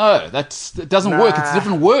 No, it doesn't work. It's a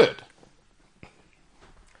different word.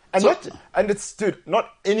 And it's, dude,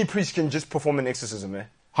 not any priest can just perform an exorcism, man.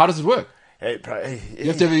 How does it work? Hey, bro, Do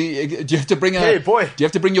you have to bring Hey, boy. Do you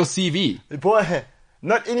have to bring your CV? Hey, boy,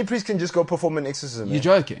 not any priest can just go perform an exorcism, man. You're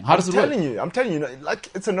joking. How does it work? I'm telling you, like,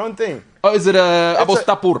 it's a known thing. Oh, is it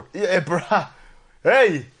Abostapur? Yeah, bruh.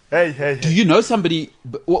 Hey. Do you know somebody...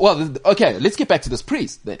 Well, okay, let's get back to this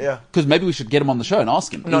priest then. Yeah. Because maybe we should get him on the show and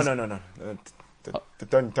ask him. No.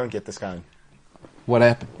 Don't get this guy. What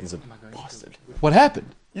happened? He's a bastard. What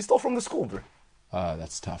happened? You stole from the school, bro. Oh,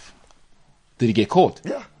 that's tough. Did he get caught?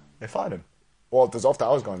 Yeah, they fired him. Well, it was after I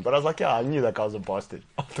was gone, but I was like, yeah, I knew that guy was a bastard.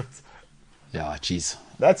 Yeah, jeez.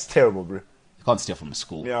 That's terrible, bro. You can't steal from a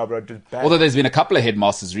school. Yeah, bro, just bad. Although there's been a couple of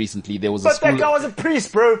headmasters recently. There was a But school. that guy was a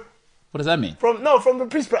priest, bro. What does that mean? From the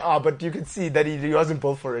priest, bro. But you could see that he wasn't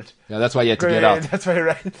built for it. Yeah, that's why you had to get out. That's why he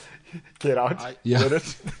ran. Get out. Yeah. Get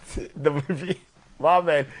it? The movie. Wow,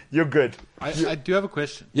 man, you're good. I do have a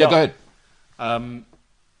question. Yeah, go ahead.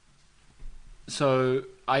 So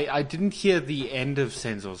I didn't hear the end of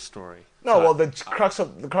Senzor's story. No, well, the crux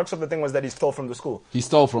of the thing was that he stole from the school. He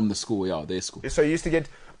stole from the school, yeah, their school. So he used to get.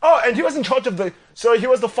 Oh, and he was in charge of the. So he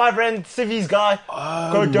was the 5 rand civvies guy.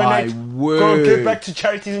 Oh, Go donate. my word. Go give back to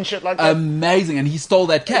charities and shit like that. Amazing, and he stole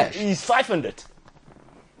that cash. He siphoned it,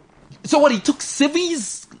 So what, he took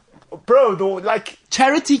civvies bro.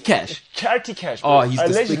 charity cash? Charity cash. Oh, Bro. he's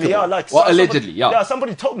allegedly, despicable. yeah, Well, somebody- allegedly, yeah. Yeah,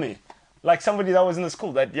 somebody told me, like somebody that was in the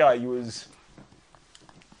school, that he was.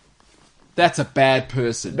 That's a bad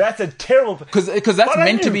person. That's a terrible. Because that's But I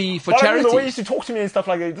meant to knew- be for but I knew charity. the way he used to talk to me and stuff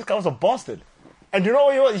like that, this guy was a bastard. And you know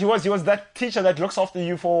what he was? He was that teacher that looks after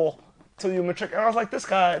you till you matric. And I was like, this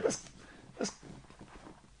guy, this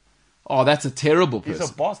Oh, that's a terrible he's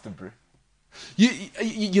person. a bastard, bro.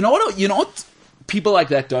 You know what? You know what? People like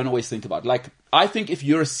that don't always think about. Like, I think if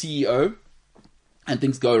you're a CEO and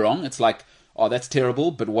things go wrong, it's like, oh, that's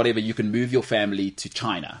terrible, but whatever. You can move your family to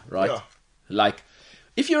China, right? Yeah. Like,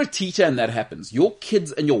 if you're a teacher and that happens, your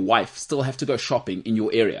kids and your wife still have to go shopping in your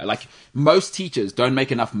area. Like, most teachers don't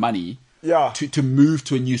make enough money Yeah. to move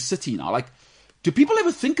to a new city now. Like, do people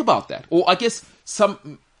ever think about that? Or I guess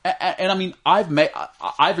some. And I mean, I've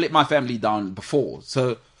let my family down before,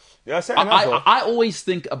 so. Yeah, same as well. I always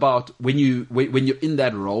think about when you're in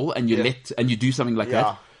that role and you do something like Yeah.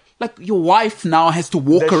 that. Like, your wife now has to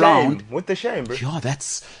walk The around. shame, with the shame, bro. Yeah,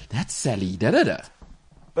 that's Sally. Da-da-da.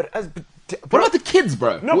 But What about the kids,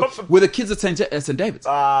 bro? No, were the kids at St. David's?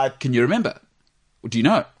 Can you remember? Or do you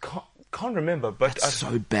know? can't remember, but That's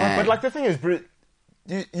so bad. But like the thing is, bro,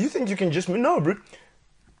 you think you can just no, bro.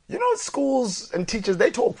 You know, schools and teachers,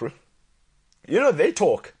 they talk, bro. You know, they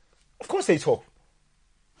talk. Of course, they talk.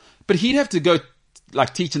 But he'd have to go,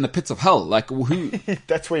 like, teach in the pits of hell. Like, who?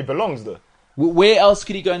 That's where he belongs, though. Where else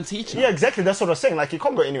could he go and teach? Yeah, exactly. That's what I was saying. Like, you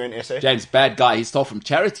can't go anywhere in SA. James, bad guy. He stole from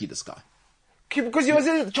charity. This guy. Because he was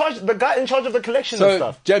in charge, the guy in charge of the collection and So,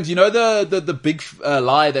 stuff. James, you know the big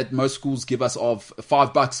lie that most schools give us of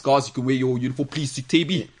 $5, guys, you can wear your uniform, please,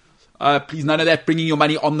 TB. Please, none of that, bringing your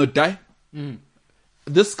money on the day.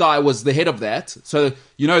 This guy was the head of that. So,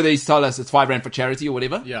 you know, they tell us it's 5 rand for charity or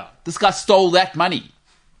whatever. Yeah. This guy stole that money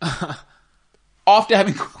after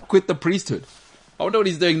having quit the priesthood. I wonder what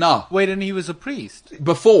he's doing now. Wait, and he was a priest?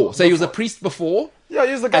 Before. So he was a priest before. Yeah,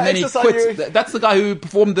 he was the guy And then he exercising. quit. That's the guy who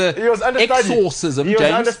performed the He was understudy. exorcism, He was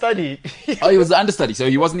James. understudy. Oh, he was the understudy, so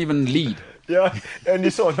he wasn't even lead. Yeah, and you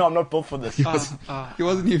saw, no, I'm not built for this. He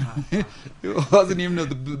wasn't even. He wasn't even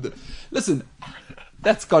the. Listen,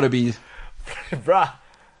 that's got to be. Bruh.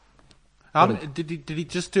 Did he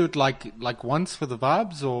just do it like once for the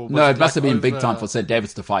vibes, or was No, it must like have been big over- time for St.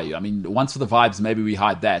 David's to fire you. I mean, once for the vibes, maybe we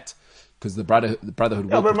hide that because the brotherhood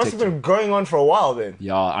Yeah, will but it must protect have you. been going on for a while then.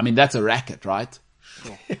 Yeah, I mean that's a racket, right?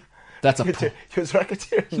 That's a. He was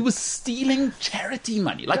racketeering. He was stealing charity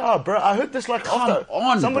money. Like, Yeah, bro, I heard this like Come after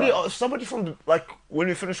on, bro. somebody from like when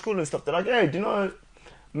we finished school and stuff. They're like, "Hey, do you know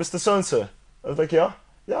Mr. So-and-so?" I was like, "Yeah,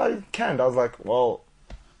 he can." I was like, "Well,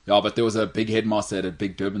 yeah, but there was a big headmaster at a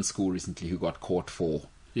big Durban school recently who got caught for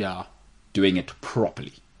Yeah, doing it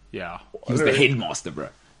properly. yeah. He was the headmaster, bro.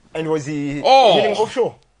 and was he Oh! hitting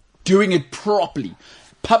offshore?" Doing it properly.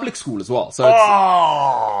 Public school as well. So it's,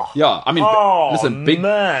 Oh, yeah, I mean, listen, big,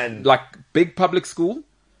 man. like big public school,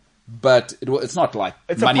 but it's not like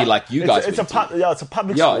money like you guys. It's a went to. it's a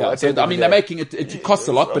public Yeah, school. yeah. at the end So, I of mean, the they're day. making it. It costs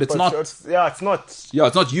a lot, but it's not. It's not. Yeah,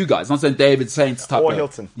 it's not you guys. It's not St. David Saints type. Or of-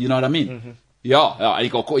 Hilton. You know what I mean? Yeah, yeah. And he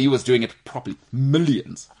got caught. He was doing it properly.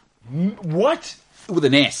 Millions What? with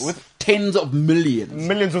an S. With tens of millions.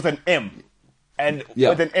 Millions with an M, and Yeah.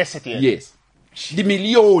 with an S at the end. Yes, the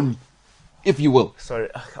million, if you will. Sorry.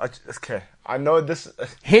 Okay. I know this.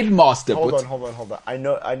 Headmaster. Hold but- on. I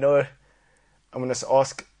know. I'm gonna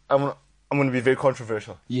ask. I'm gonna be very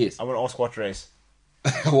controversial. Yes. I'm gonna ask what race.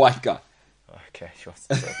 White guy. Okay, sure.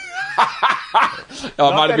 Oh,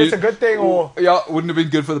 Not might that have it's a been- good thing, or Yeah, wouldn't have been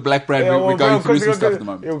good for the black brand. We're going through some stuff at the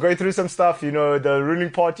moment. We're going through some stuff. You know, the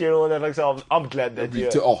ruling party and all that. Like, so I'm glad that you.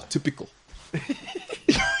 Oh, typical.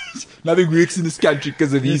 Nothing works in this country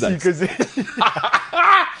because of these. Because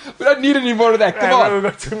But We don't need any more of that. Come Yeah, on. we've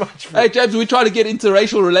got too much. Hey, James, we're trying to get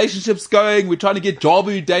interracial relationships going. We're trying to get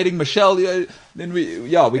Jabu dating Michelle. Then we can't.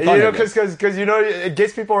 You know, have that. because you know it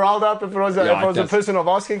gets people riled up if it was Yeah, it a does. person of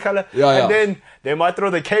asking color, Yeah, and yeah. then they might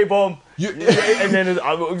throw the K bomb, You- and then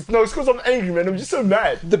it's because I'm angry, man. I'm just so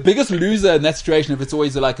mad. The biggest loser in that situation, if it's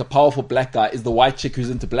always like a powerful black guy, is the white chick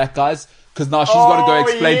who's into black guys. Because now she's got to go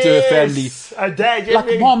explain to her family. Dad,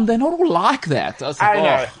 Like, Mom, they're not all like that. I was like, I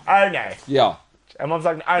know, oh. I know. Yeah. And Mom's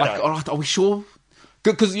like, I Like, know. all right, are we sure?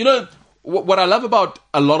 Because, you know, what I love about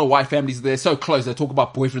a lot of white families, they're so close. They talk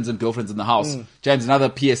about boyfriends and girlfriends in the house. James, another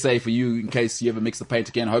PSA for you in case you ever mix the paint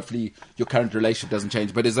again. Hopefully your current relationship doesn't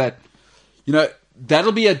change. But is that, you know,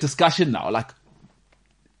 that'll be a discussion now. Like,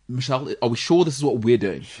 Michelle, are we sure this is what we're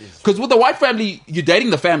doing? Because with the white family, you're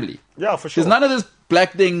dating the family. Yeah, for sure. There's none of this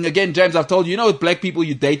black thing. Again, James, I've told you, you know, with black people,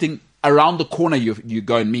 you're dating around the corner you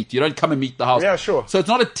go and meet. You don't come and meet the house. Yeah, sure. So it's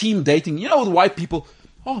not a team dating. You know, with white people,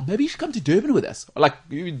 oh, maybe you should come to Durban with us. Like,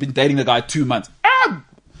 you've been dating the guy 2 months.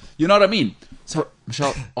 You know what I mean? So,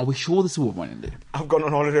 Michelle, are we sure this is what we want to do? I've gone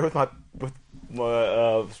on holiday with my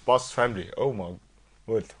boss's family. Oh my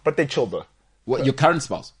word! But they chilled though. What, your current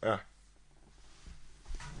spouse? Yeah.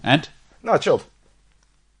 And? No, chilled.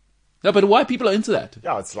 No, but white people are into that.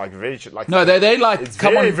 Yeah, it's like very like. No, they like, It's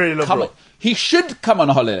come very, on, very come liberal. on. He should come on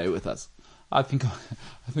a holiday with us. I think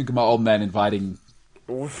of my old man inviting,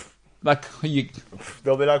 Oof. like, you...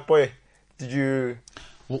 They'll be like, boy, did you?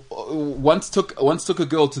 Once took a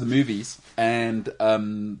girl to the movies, and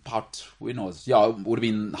about when it was, yeah, it would have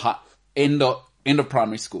been end of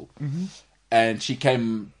primary school, and she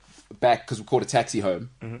came back because we called a taxi home,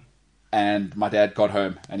 and my dad got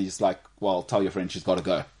home, and he's like, "Well, tell your friend she's got to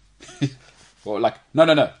go," or like, "No,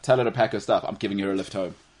 tell her to pack her stuff. I'm giving her a lift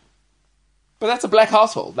home." But that's a black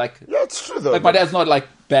household, like. Yeah, it's true though. Like, my dad's not like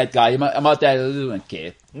bad guy. My dad doesn't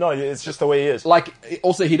care. No, it's just the way he is. Like,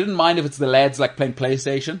 also, he didn't mind if it's the lads like playing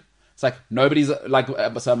PlayStation. It's like nobody's like.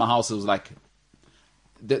 So my house was like,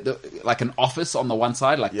 like an office on the one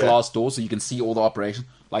side, like glass doors, so you can see all the operation.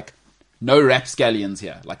 Like, no rapscallions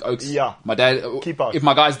here. Like Oaks. Yeah. My dad. Keep out. If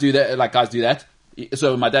my guys do that, like guys do that.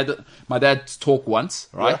 So my dad's talk once,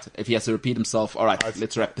 right? Yeah. If he has to repeat himself, all right,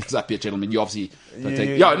 let's wrap this up here, gentlemen. You obviously don't take.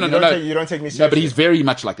 You No. you don't take me seriously. No, but he's very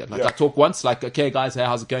much like that. Like, Yeah. I talk once, like, okay, guys, hey,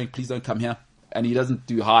 how's it going? Please don't come here. And he doesn't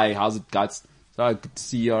do hi, how's it, guys? So good to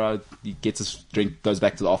see you. All right. He gets his drink, goes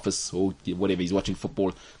back to the office or whatever. He's watching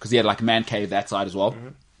football because he had like a man cave that side as well.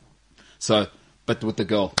 So, but with the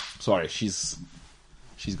girl, sorry, she's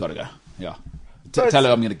got to go. Yeah. But- Tell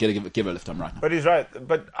her I'm going to give her a lift home right now. But he's right.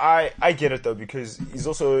 But I get it though, because he's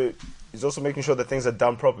also making sure that things are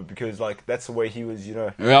done proper, because like that's the way he was, you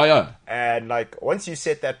know. Yeah. And like once you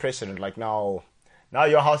set that precedent, like now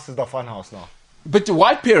your house is the fun house now. But the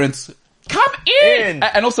white parents, come in! In.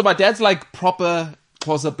 And also my dad's like proper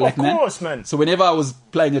closet black man. Of course, man. So whenever I was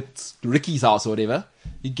playing at Ricky's house or whatever,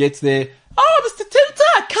 he ggets there, oh, Mr.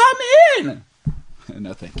 Tinter, come in!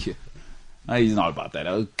 No, thank you. No, he's not about that.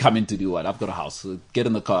 I'll come in to do what? I've got a house. Get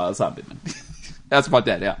in the car or something. Man. That's my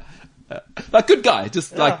dad, yeah. Like, good guy.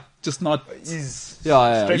 Just not... He's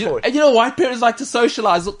Yeah. straightforward. You know, white parents like to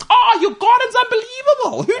socialize. Oh, your garden's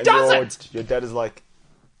unbelievable. Who And does it? your dad is like,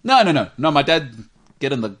 No. My dad,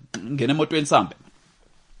 get in motor and something.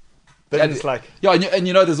 then And it's like, yeah, and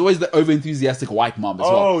you know, there's always the over-enthusiastic white mom as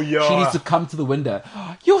well. Oh, yeah. She needs to come to the window.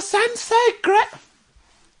 Your son's so great.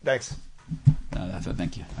 thanks. No,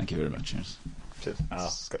 thank you. Thank you very much. Yes.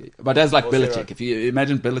 Cheers. Good. But dad's like Also, Belichick. right. If you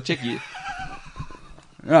imagine Belichick, you...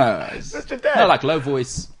 No, That's your dad. no, like low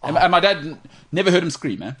voice. And my dad never heard him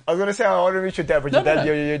scream, man. I was gonna say I want to meet your dad, but No.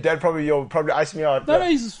 your dad probably iced me out. No,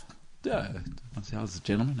 he's... how's the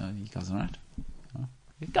gentleman? No, you guys all right?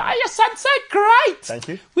 Guy, your son's so great. Thank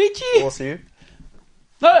you. Would you? We'll see you.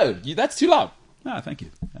 No, that's too loud. No, thank you.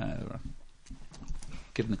 Right.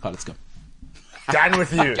 Get in the car. Let's go. Done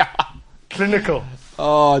with you. Clinical.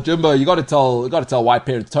 Oh, Jimbo, you got to tell white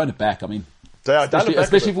parents, tone it back. I mean, So, yeah, dial it back a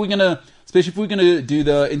especially bit. if we're gonna do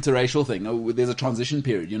the interracial thing. Oh, there's a transition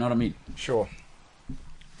period. You know what I mean? Sure. Do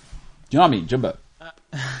you know what I mean, Jimbo?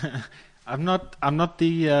 I'm not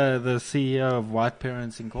the CEO of White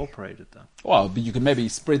Parents Incorporated though. Well, but you could maybe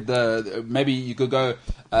spread maybe you could go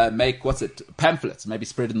make pamphlets, maybe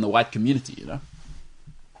spread it in the white community. You know?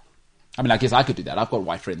 I mean, I guess I could do that. I've got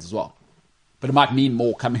white friends as well, but it might mean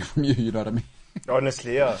more coming from you. You know what I mean?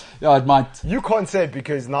 Honestly, yeah. Yeah, it might. You can't say it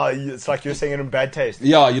because now it's like you're saying it in bad taste.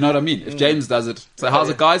 Yeah, you know what I mean. If James does it, so how's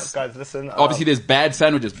it, guys? Guys, listen. Obviously, there's bad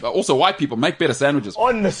sandwiches. But also, white people make better sandwiches.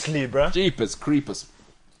 honestly, bro. Jeepers creepers.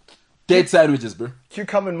 Dead sandwiches, bro.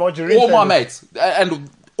 Cucumber and margarine. All my sandwich. mates and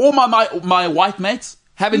all my white mates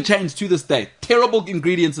haven't changed to this day. Terrible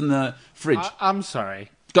ingredients in the fridge. I'm sorry.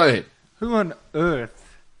 Go ahead. Who on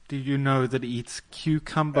earth do you know that eats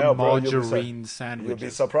cucumber Oh, bro, you'll be margarine You'll be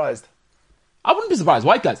sandwiches? surprised. I wouldn't be surprised.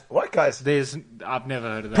 White guys. What, guys? I've never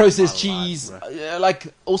heard of that. Processed in my life, cheese. bro.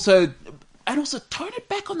 Like, also tone it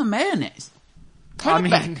back on the mayonnaise. Tone it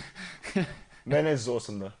back. Mayonnaise is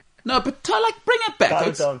awesome, though. No, but bring it back. Dial it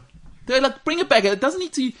It's- down. Bring it back. It doesn't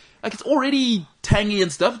need to, it's already tangy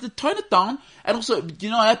and stuff. Tone it down. And also, you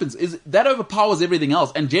know what happens is that overpowers everything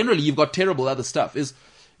else. And generally, you've got terrible other stuff. Is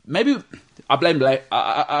maybe I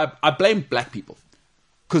blame black people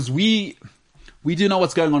because we do know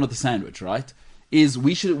what's going on with the sandwich, right? Is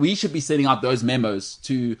we should be sending out those memos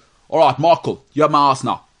to. All right, Markle, you have my ass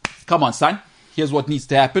now. Come on, son. Here's what needs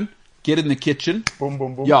to happen. Get in the kitchen. Boom,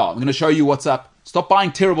 boom, boom. Yeah, I'm going to show you what's up. Stop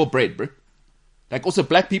buying terrible bread, bro. Like also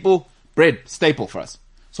black people, bread, staple for us.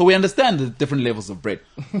 So we understand the different levels of bread.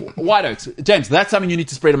 White oats. James, that's something you need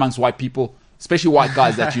to spread amongst white people, especially white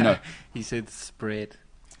guys that you know. He said spread.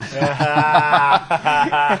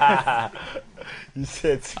 You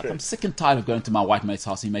said spread. I'm sick and tired of going to my white mate's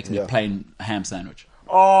house and he makes me a Yeah. plain ham sandwich.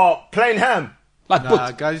 Oh, plain ham. Like,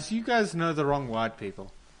 Nah, guys, you guys know the wrong white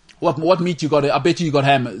people. what meat you got? I bet you got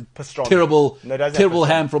ham. Pastrami. Terrible, No, it doesn't have terrible pastrami.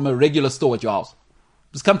 ham from a regular store at your house.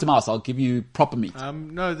 Just come to my house. I'll give you proper meat.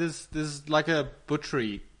 No, there's like a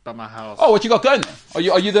butchery by my house. Oh, what you got going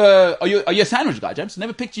there? Are you a sandwich guy, James?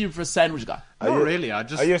 Never picked you for a sandwich guy. not you- really. I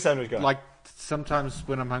just are you a sandwich guy? Like sometimes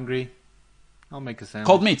when I'm hungry, I'll make a sandwich.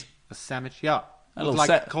 Cold meat. A sandwich, yeah. A With little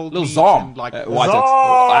like cold little meat zom. and like White oats.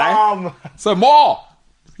 Aye. Zom. So more.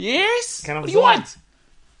 Yes. Can I have What do you zom? want?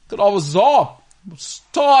 Could I have a zom? I'm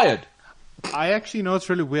tired. I actually know it's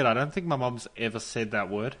really weird. I don't think my mom's ever said that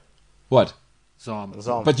word. What? Zom.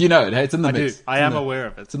 Zom. But you know it. Hey, it's in the I do. mix. I am aware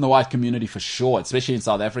of it. It's in the white community for sure, especially in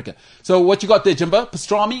South Africa. So what you got there, Jimbo?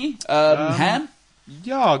 Pastrami, ham.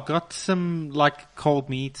 Yeah, I got some like cold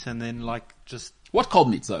meat and then like just What cold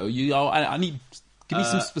meats though? I need. Give me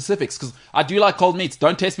some specifics because I do like cold meats.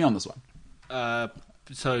 Don't test me on this one.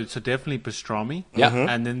 so definitely pastrami. Yeah. Mhm.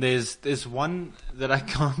 And then there's one that I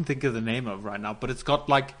can't think of the name of right now, but it's got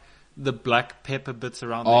like the black pepper bits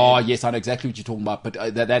around Oh, the edge. yes, I know exactly what you're talking about,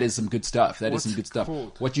 but that is some good stuff. That is What's some good it stuff.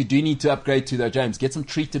 called? What you do need to upgrade to, though, James, get some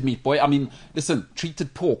treated meat, boy. I mean, listen,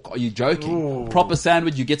 treated pork. Are you joking? Proper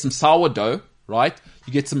sandwich. You get some sourdough, right?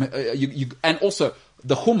 You get some, and also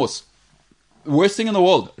the hummus. Worst thing in the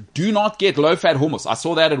world. Do not get low-fat hummus. I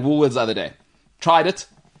saw that at Woolworths the other day. Tried it.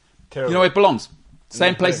 Terrible. You know where it belongs?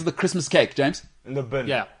 Same the place bin. as the Christmas cake, James. In the bin.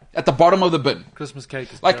 Yeah. At the bottom of the bin. Christmas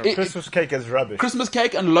cake is Like, terrible. Christmas cake is rubbish. Christmas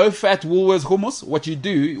cake and low-fat Woolworths hummus, what you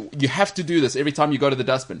do, you have to do this every time you go to the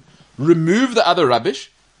dustbin. Remove the other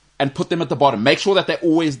rubbish and put them at the bottom. Make sure that they're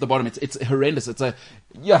always at the bottom. It's horrendous. It's a,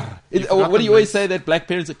 yeah. forgot What do the you always mince. say that black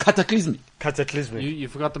parents are cataclysmic? Cataclysmic. You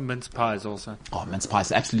forgot the mince pies also. Oh, mince pie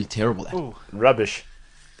is absolutely terrible. That. Oh, Rubbish.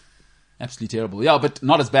 Absolutely terrible. Yeah, but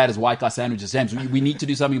not as bad as white guy sandwiches, James. We need to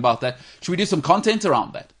do something about that. Should we do some content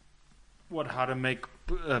around that? what? How to make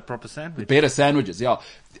a proper sandwich? Better sandwiches, yeah.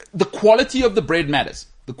 The quality of the bread matters.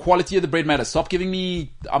 The quality of the bread matters. Stop giving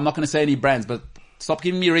me, I'm not going to say any brands, but stop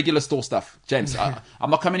giving me regular store stuff, James. I'm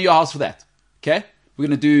not coming to your house for that. Okay? We're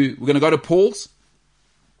going to go to Paul's.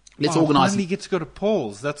 Let's organize. Finally get to go to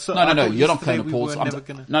Paul's. That's No, you're not going to Paul's.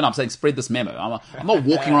 No, I'm saying spread this memo. I'm not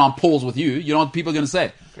walking around Paul's with you. You know what people are going to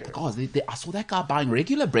say? Like, oh, I saw that guy buying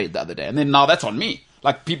regular bread the other day. And then now that's on me.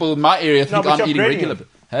 Like people in my area think but I'm you're eating upgrading regular it. bread.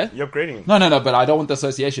 Huh? You're upgrading him. No, but I don't want the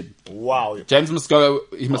association. Wow. James must go.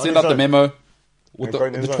 He must On send his out the own. memo with And go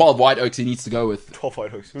on his the own. 12 white oaks he needs to go with. 12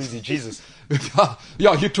 white hooks. Who is he? Jesus.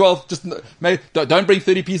 Yeah, you 12. Just don't bring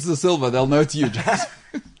 30 pieces of silver. They'll know it's you, James.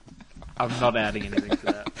 I'm not adding anything to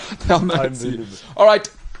that. They'll know it's you. Unbelievable. All right,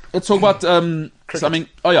 let's talk about something.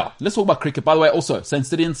 Oh yeah, let's talk about cricket. By the way, also St.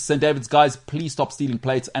 Stithians, St. David's guys, please stop stealing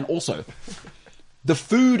plates. And also, the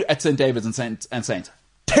food at St. David's and Saint,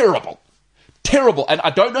 terrible. And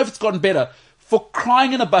I don't know if it's gotten better. For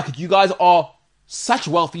crying in a bucket, you guys are such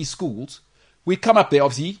wealthy schools. We come up there,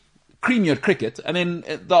 obviously, cream you at cricket, and then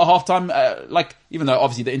at the halftime, even though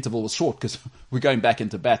obviously the interval was short because we're going back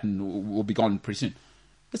into bat and we'll be gone pretty soon.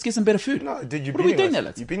 Let's get some better food. No, dude, you're what are we beating doing us. there,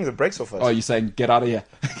 lads? You're beating the brakes off us. Oh, you're saying get out of here.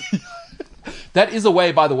 That is a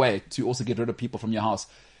way, by the way, to also get rid of people from your house.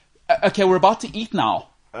 Okay, we're about to eat now.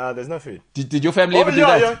 There's no food. Did your family Oh, ever do yeah,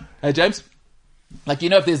 that? yeah. Hey, James? Like,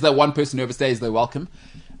 if there's that one person who overstays, they're welcome.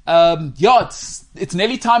 It's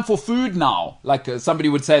nearly time for food now. Like, somebody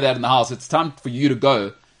would say that in the house. It's time for you to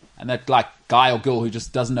go. And that, like, guy or girl who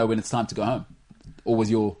just doesn't know when it's time to go home. Or was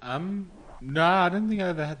your... No, I don't think I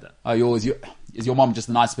ever had that. is your mom just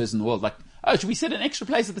the nicest person in the world? Like, oh, should we sit an extra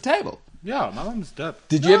place at the table? Yeah, my mum's dope.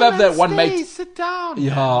 Did you ever have that one mate? Sit down.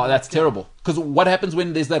 Yeah, that's terrible. Because what happens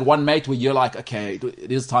when there's that one mate where you're like, okay,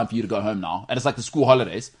 it is time for you to go home now, and it's like the school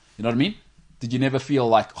holidays. You know what I mean? Did you never feel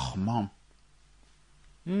like, oh, mom?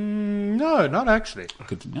 No, not actually.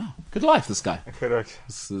 Good life, this guy. Correct.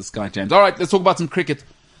 This guy, James. All right, let's talk about some cricket.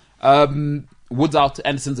 Wood's out,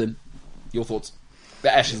 Anderson's in. Your thoughts?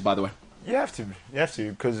 The Ashes, by the way. You have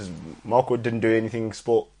to, because Mark Wood didn't do anything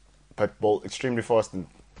sport, but ball extremely fast. And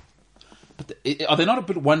But are they not a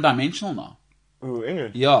bit one-dimensional now? ooh,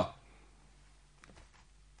 England. Yeah.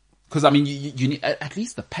 Because, I mean, you need, at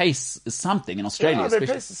least the pace is something in Australia. Yeah, their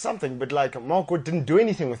especially. pace is something, but like Mark Wood didn't do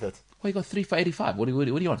anything with it. Well, you got 3 for 85. What do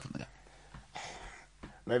you want from the guy?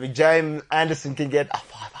 Maybe James Anderson can get a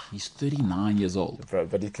fiver, He's 39 years old. bro,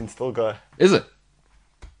 but he can still go. Is it?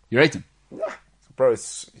 You rate him? Yeah, bro,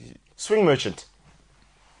 swing merchant.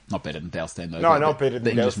 Not better than Dale Steyn, though. No, not better than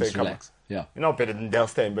the Dale English Steyn, must come on. relax. Yeah. You're not better than Dale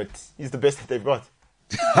Steyn, but he's the best that they've got.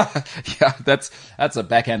 Yeah, that's a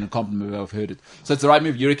backhanded compliment. I've heard it. So it's the right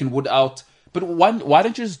move. You reckon Wood out, but why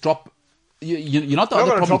don't you just drop? You're not the You're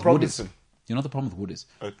other gonna problem drop with Wood is. Robinson. You know the problem with Wood is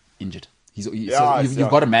injured. So Yeah, you've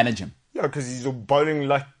got to manage him. Yeah, because he's bowling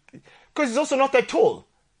like, because he's also not that tall.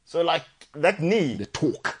 So like that knee, The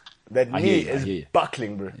talk. that I knee hear you. is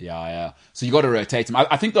buckling, bro. Yeah. So you got to rotate him.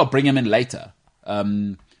 I think they'll bring him in later,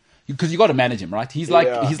 because you got to manage him, right? He's like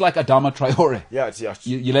Adama Traore. Yeah, it's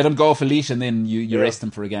You let him go off a leash and then you rest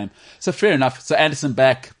him for a game. So fair enough. So Anderson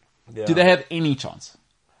back. Yeah. Do they have any chance?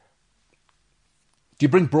 Do you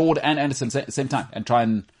bring Broad and Anderson at the same time and try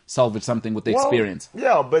and salvage something with the experience?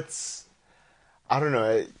 Yeah, but I don't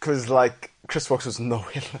know, because like Chris Wokes was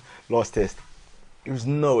nowhere last test. He was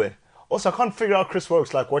nowhere. Also, I can't figure out Chris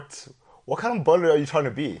Wokes. Like, what kind of bowler are you trying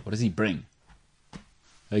to be? What does he bring?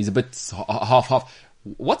 He's a bit half.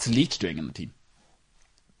 What's Leach doing in the team?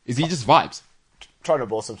 Is he just vibes? Trying to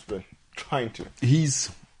bowl some spin. Trying to. He's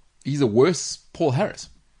a worse Paul Harris.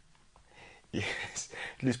 Yes.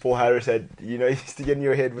 At least Paul Harris had, he used to get in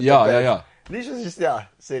your head with Yeah, that. yeah. Leach was just,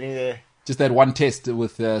 sitting there. Just that one test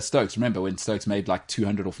with Stokes. Remember when Stokes made like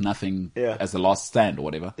 200 off nothing as the last stand or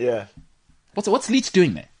whatever? Yeah. What's Leach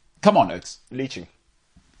doing there? Come on, Oaks. Leaching,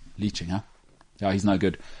 Huh? Yeah, he's no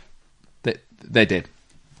good. They're dead.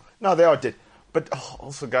 No, they are dead. But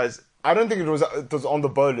also, guys, I don't think it was on the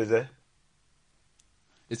bowlers, eh?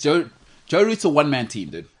 It's Joe Root's a one-man team,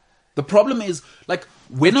 dude. The problem is, like,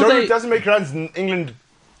 when Joe are they... Root doesn't make runs in England.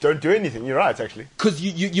 Don't do anything. You're right, actually. Because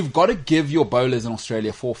you've got to give your bowlers in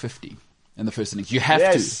Australia 450 in the first innings. You have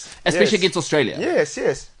to. Especially against Australia.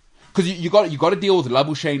 Yes. Because you got to deal with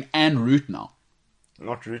Labuschagne and Root now.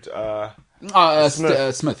 Not Root.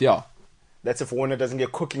 Smith, yeah. That's if Warner doesn't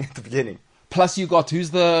get cooking at the beginning. Plus you got who's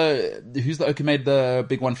the Oka made the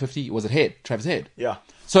big 150? Was it Head? Travis Head. Yeah.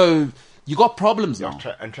 So you got problems now.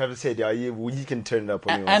 And Travis Head, he can turn it up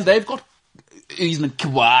when he wants. And they've got Usman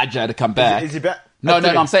Khawaja to come back. Is he back? No.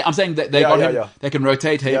 I'm saying that they got him. Yeah. They can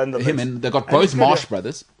rotate him in. They've got both Marsh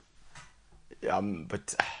brothers. Yeah,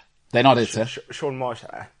 but they're not it, sir. Sean Marsh,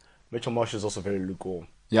 Mitchell Marsh is also very lukewarm.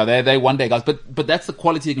 Yeah, they're one day guys, but that's the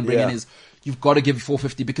quality you can bring in is you've got to give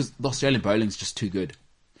 450 because the Australian bowling is just too good.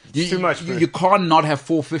 Too much. You can't not have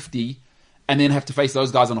 450 and then have to face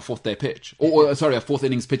those guys on a fourth day pitch, or a fourth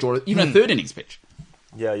innings pitch, or even a third innings pitch.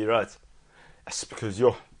 Yeah, you're right. That's because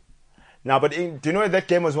you're. Now, but do you know that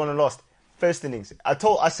game was won and lost? First innings.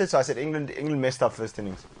 I said England messed up first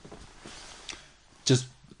innings. Just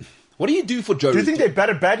what do you do for Joe? Do you think they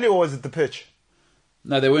batted badly or was it the pitch?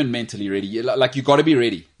 No, they weren't mentally ready. Like you got to be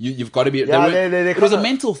ready. You've got to be. Yeah, it was a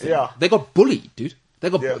mental thing. Yeah. They got bullied, dude. They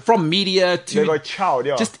got from media to they got chowed.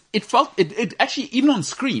 Yeah, just it felt it actually even on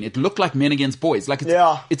screen it looked like men against boys. Like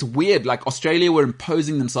it's weird. Like Australia were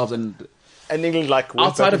imposing themselves and England like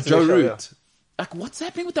outside of Joe Root. Like what's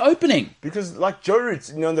happening with the opening? Because like Joe Root,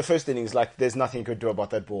 in the first innings, like there's nothing you could do about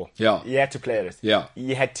that ball. Yeah, he had to play it. Yeah,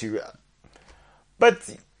 he had to.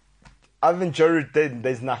 But other than Joe Root,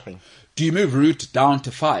 there's nothing. Do you move Root down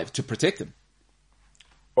to 5 to protect him?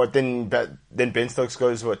 What then? Ben Stokes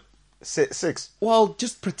goes what 6? Well,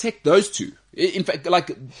 just protect those two. In fact, like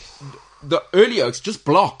the early Oaks, just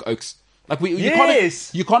block Oaks. Like you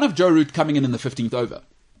can't have Joe Root coming in the 15th over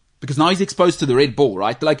because now he's exposed to the red ball,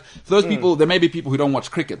 right? Like for those people, there may be people who don't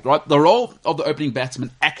watch cricket, right? The role of the opening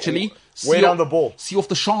batsman actually way down the ball, see off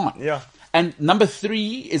the shine. Yeah, and number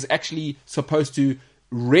 3 is actually supposed to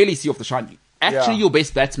really see off the shine. Actually, your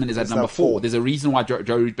best batsman is at number 4. There's a reason why Joe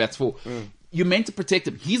Root bats 4. You're meant to protect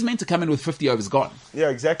him. He's meant to come in with 50 overs gone. Yeah,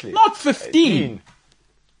 exactly. Not 15.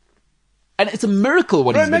 And it's a miracle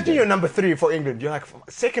what he's been imagine doing. you're number 3 for England. You're like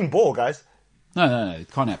second ball, guys. No,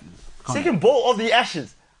 it can't happen. Second ball of the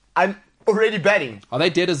Ashes. already batting. Are they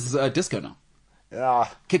dead as disco now? Yeah.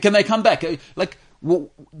 Can they come back? Like,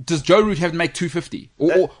 does Joe Root have to make 250?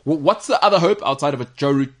 Or what's the other hope outside of a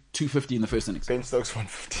Joe Root 250 in the first innings? Ben Stokes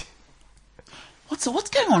 150. What's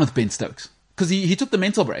going on with Ben Stokes? Because he took the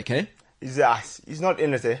mental break, eh? He's not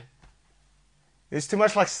in it, eh? There's too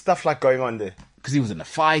much like stuff like going on there. Because he was in a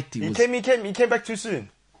fight. He came back too soon.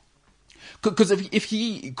 Because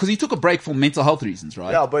he took a break for mental health reasons,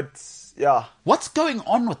 right? Yeah, but yeah. What's going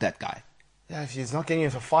on with that guy? Yeah, if he's not getting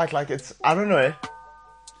into a fight, like I don't know, eh?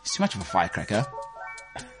 He's too much of a firecracker.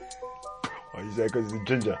 Oh, you say because he's a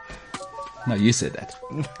ginger. No, you said that.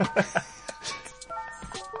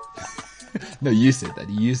 No, you said that.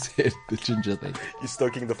 You said the ginger thing. You're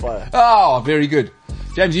stoking the fire. Oh, very good.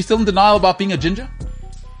 James, you still in denial about being a ginger?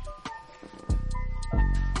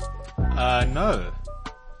 No.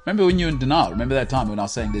 Remember when you were in denial? Remember that time when I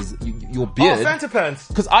was saying there's your beard? Oh, Fanta pants.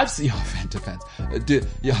 Because I've seen Fanta pants.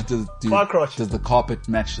 Far crotch. Does the carpet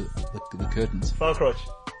match the curtains? Far crotch.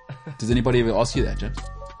 Does anybody ever ask you that, James?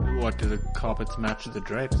 What, do the carpets match the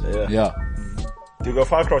drapes? Yeah. Do you go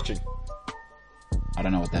far crotching? I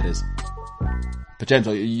don't know what that is. But James,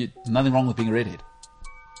 nothing wrong with being a redhead.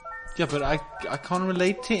 Yeah, but I can't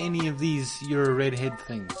relate to any of these you're a redhead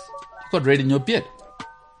things. You've got red in your beard.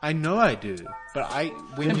 I know I do, but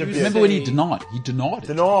Remember when he denied? He denied it.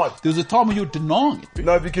 Denied. There was a time when you were denying it.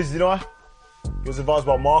 No, because you know what? He was advised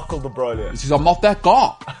by Michael the Brolio. He says, I'm not that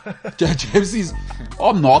guy. James says,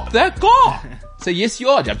 I'm not that guy. Say, yes, you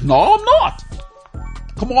are, James. No, I'm not.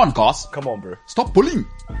 Come on, Goss. Come on, bro. Stop bullying.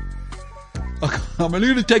 I'm only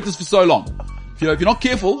going to take this for so long. If you're not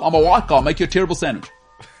careful, I'm a white guy. I'll make you a terrible sandwich.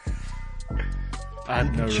 I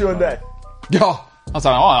had no Chew on that. Yeah. I was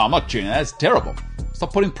like, oh, I'm not chewing that. That's terrible.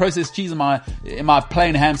 Stop putting processed cheese in my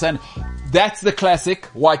plain ham sandwich. That's the classic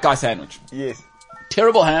white guy sandwich. Yes.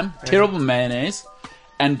 Terrible ham, terrible mayonnaise,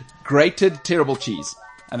 and grated terrible cheese.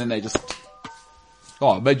 And then they just,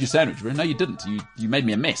 I made you a sandwich, bro. No, you didn't. You made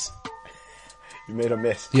me a mess. You made a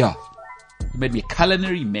mess. Yeah. You made me a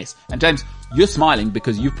culinary mess. And James, you're smiling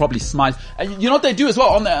because you've probably smiled. And you know what they do as well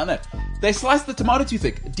on that? They slice the tomato too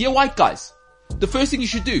thick. Dear white guys, the first thing you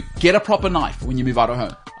should do, get a proper knife when you move out of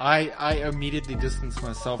home. I immediately distance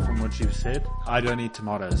myself from what you've said. I don't eat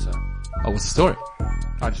tomatoes, so. Oh, what's the story?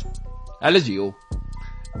 Allergy or?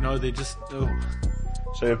 No, they just, So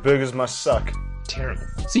your burgers must suck. terrible.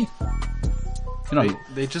 See? You know,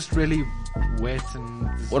 They're just really wet and...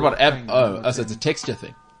 what about so it's a texture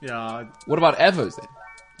thing. Yeah, What about avos then?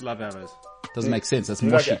 love avos. Doesn't make sense. That's Do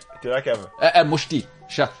you mushy. like Avo? Mushti.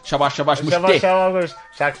 Shabash mushti.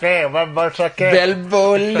 Shake, Bell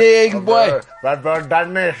bowling, boy. Well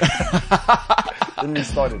done, mate. Then we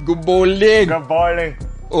started. Good bowling. Good bowling.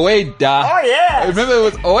 Oida. Oh, yes. Remember it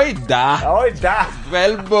was Oida. Oh, da.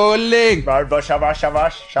 Well bowling. Well ball,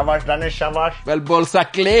 shabash, done it, shabash. Well bowl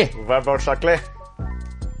sakle. Well ball, shakle.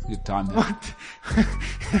 Good time. Man.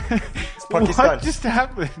 It's Pakistan. What just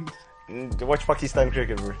happened? Watch Pakistan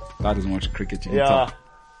cricket, bro. I doesn't watch cricket. You can Yeah. tell.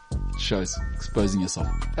 Shows exposing yourself.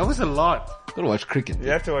 That was a lot. Gotta watch cricket. You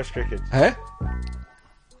have to watch cricket. Hey?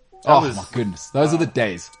 Oh was- my goodness. Those are the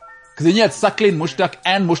days. Because then you had Sakle Mushtaq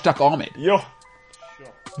and Mushtaq Ahmed. Yo,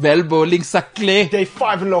 Well bowling Sakle. day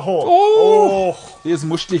 5 in Lahore. Oh. Here's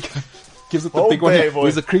Mushtaq. Gives it the Oh, big one. baby, Here. boy.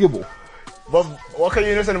 Where's the cricket ball? But what can you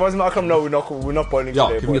understand? Was Malcolm? No, we're not bowling Yeah,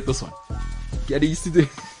 today, can boy. we get this one? Gary used to do.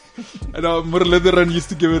 And Murlidharan used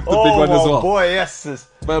to give it the Oh, big one as well. boy, yes.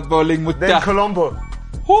 Well bowling Then Mushtaq. Colombo.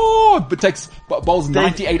 Oh, but takes bowls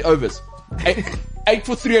 98 overs. 8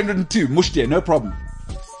 for 302. Mushtia, no problem.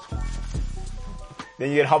 Then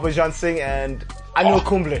you get Harbhajan Singh and Anil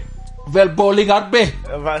Kumble. Well bowling Arbe.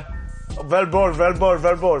 Well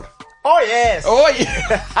bowled. Oh, yes. Oh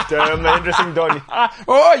yeah. Damn, interesting Donny.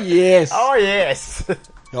 Oh yes. Oh, yes.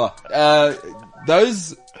 Yeah.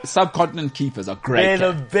 Those subcontinent keepers are great.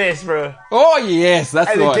 They're the best, bro. Oh yes, that's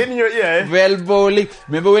And the they one. get in your ear. Well bowling.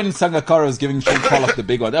 Remember when Sangakkara was giving Sean Pollock the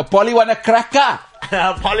big one? Oh, Polly want a cracker.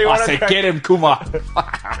 Polly I wanna say, crack. get him, Kuma.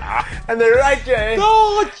 And they're right there.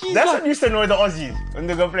 Oh, jeez. That's what used to annoy the Aussies when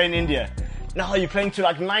they go play in India. Now you're playing to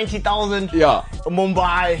like 90,000. Yeah.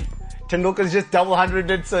 Mumbai. Tendulkar's just double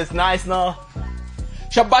 100'd, so it's nice now.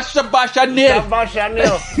 Shabash, Anil. Shabash,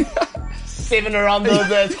 Anil. 7 around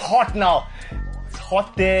there. It's hot now. It's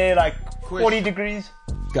hot there, like 40 degrees.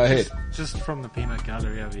 Go ahead. Just from the peanut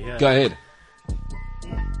gallery over here. Go ahead.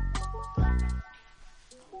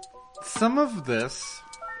 Some of this,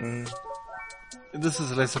 this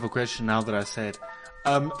is less of a question now that I say it.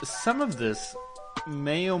 Some of this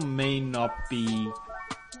may or may not be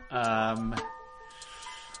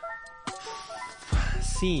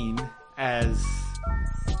seen as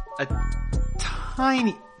a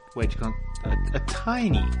tiny, a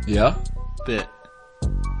tiny Yeah? bit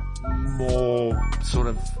more sort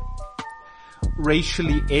of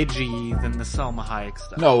racially edgy than the Salma Hayek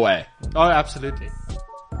stuff. No way. Oh, absolutely.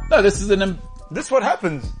 No, this is This is what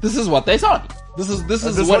happens. this is what they sound. This is This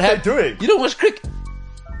is what what they're happened. doing. You don't watch cricket.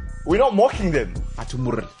 We're not mocking them.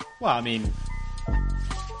 Atumurr. Well, I mean,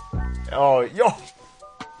 Oh, yo.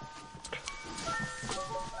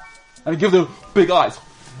 And give them big eyes.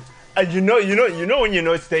 And you know when you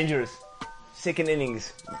know it's dangerous. Second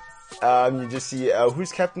innings. You just see,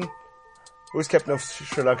 who's captain? Who's captain of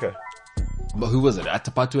Sri Lanka? But who was it?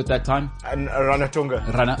 Atapatu at that time? And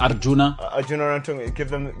Ranatunga. Rana Arjuna. Arjuna Ranatunga. Give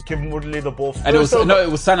Murali the ball. And it was First over.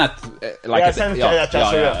 it was Sanat.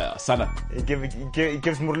 Sanat. He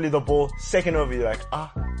gives Murali the ball. Second over, you're like,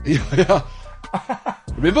 Yeah.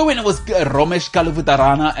 Remember when it was Romesh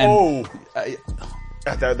Kaluvutarana and oh.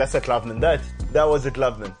 That's a clubman. That was a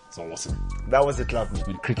clubman. it's awesome. That was a clubman.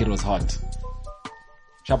 When cricket was hot.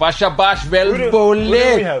 Shabash shabash Who did we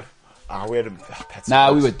Velbole. have? We had Pat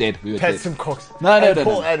Nah, we were dead. We were dead. Patson Cox. No.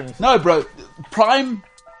 Paul Adams. No, bro. Prime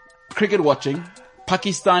cricket watching.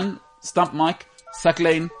 Pakistan, Stump Mike,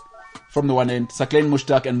 Saklain from the one end, Saklain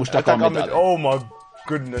Mushtaq and Mushtaq Ahmed. the other. Oh my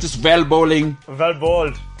goodness. Just well bowling. Well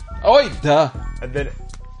balled. Oi, duh. And then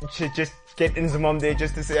just get Inzamam there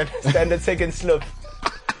just to stand at second slip.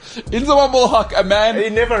 Inzamam ul Haq, a man He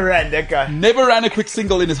never ran, that guy. never ran a quick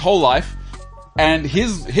single in his whole life, and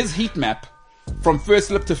his heat map from first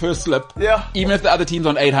slip to first slip, Yeah. even if the other team's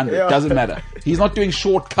on 800, Yeah. doesn't matter. He's not doing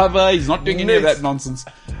short cover, he's not doing any of Nice. that nonsense.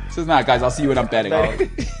 He says, nah guys, I'll see you when I'm batting.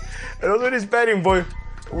 And also when he's batting, boy,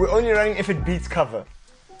 we're only running if it beats cover.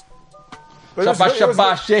 But Shabash,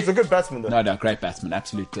 shabash, He's a good batsman though. No, great batsman,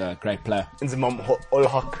 absolute great player. Inzamam ul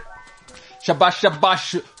Haq. Shabash,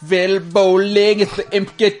 shabash, well bowling, it's the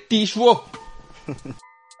MKT show.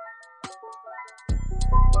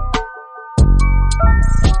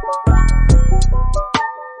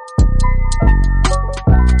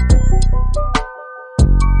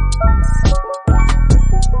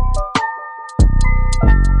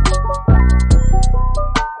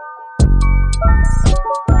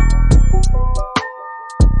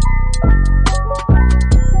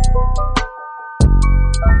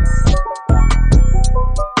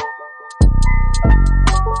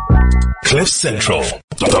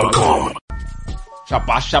 CliffCentral.com.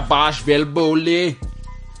 Shabash, shabash, well bowling,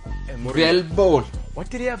 well bowl. What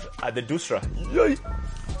did he have? The Dusra. Yay.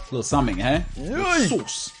 Little something, eh? Yay.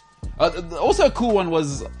 Sauce. Also a cool one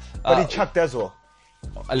was, But he chucked as well.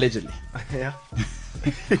 allegedly. Yeah.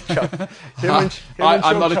 Chucked. I'm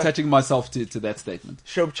not Shoaib attaching myself to that statement.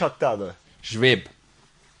 Shoaib chucked out though. Schweb.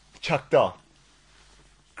 Chucked out.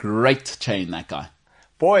 Great chain, that guy.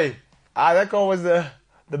 Boy, that guy was the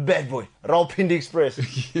bad boy. Rawalpindi Express.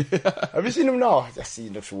 Have you seen him now? I see, he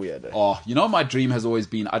looks weird. Oh, you know, my dream has always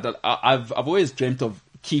been, I've always dreamt of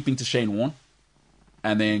keeping to Shane Warne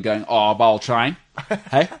and then going, I'll shine.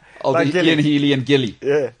 Hey? I'll Like do Gilly. Ian Healy and Gilly.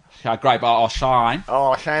 Yeah. Yeah, great, I'll shine.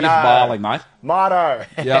 Oh, Shane. It's bowling, mate. Motto.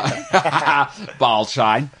 Yeah. Ball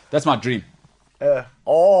shine. That's my dream.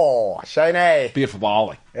 Oh, Shane. Be it for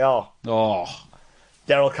bowling. Yeah. Oh,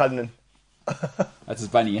 Daryl Cullinan. that's his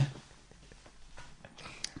bunny, yeah?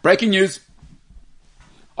 Breaking news.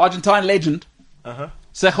 Argentine legend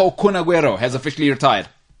Sergio Kun Aguero has officially retired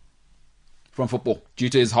from football due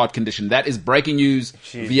to his heart condition. That is breaking news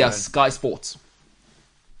Jeez, via man. Sky Sports.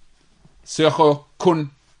 Sergio Kun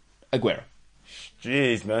Aguero.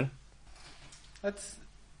 Jeez, man.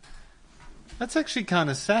 that's actually kind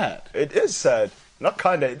of sad. It is sad. Not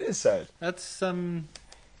kinda, it is sad. That's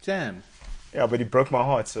damn. Yeah, but he broke my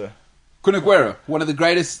heart, so. Kun Aguero, one of the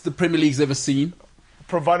greatest the Premier League's ever seen.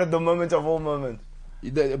 Provided the moment of all moments.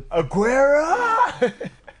 The- Aguero!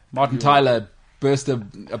 Martin Tyler burst a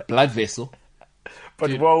blood vessel.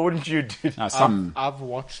 But why wouldn't you do that? I've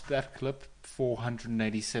watched that clip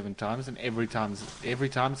 487 times, and every time it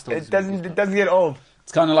still It doesn't get old.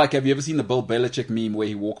 It's kind of like, have you ever seen the Bill Belichick meme where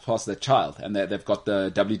he walks past their child and they've got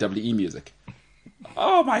the WWE music?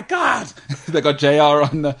 Oh my God! They got JR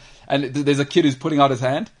on the, and there's a kid who's putting out his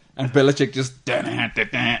hand, and Belichick just Ignores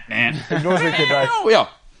the kid, right? Oh yeah,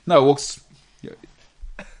 no walks.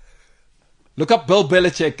 Look up Bill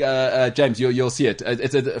Belichick, James. You'll see it.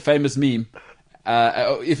 It's a famous meme.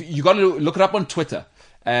 If you got to look it up on Twitter.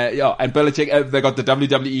 Yeah, and Belichick, they got the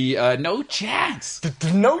WWE. No chance.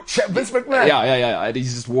 No chance. Vince McMahon. Yeah. And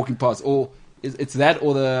he's just walking past. Or it's that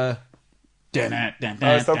or the.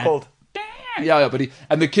 It's so cold. Yeah, but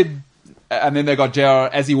and the kid, and then they got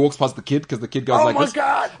JR as he walks past the kid because the kid goes Oh like my this.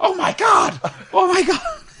 God. Oh my God! Oh my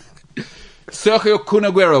God! Sergio Kun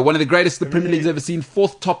Aguero, one of the greatest the Premier League's ever seen.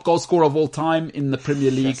 4th top goal scorer of all time in the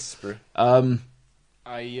Premier League. Yes, bro. No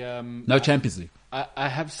Champions League. I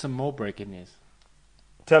have some more breaking news.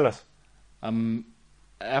 Tell us.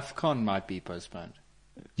 AFCON might be postponed.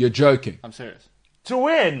 You're joking. I'm serious. To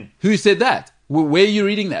win. Who said that? Where are you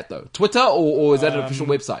reading that, though? Twitter or is that an official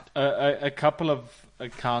website? A couple of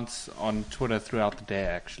accounts on Twitter throughout the day,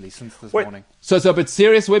 actually, since this Wait. morning. So, but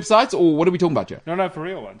serious websites, or what are we talking about here? No, for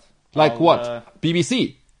real ones. Like I'll, what?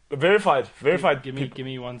 BBC? Verified. Give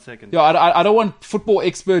me 1 second. Yeah, I don't want football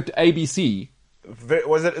expert ABC. Is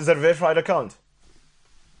that a verified account?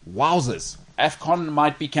 Wowzers. AFCON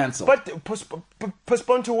might be cancelled. But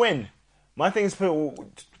postpone to win. My thing is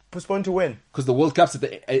postpone to win. Because the World Cup's at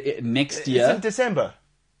the next It's year, in December.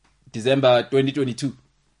 December 2022.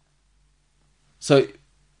 So,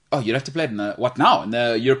 you'd have to play it in in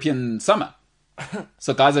the European summer.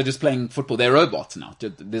 So guys are just playing football. They're robots now.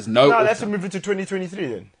 There's no... No, let's move it to 2023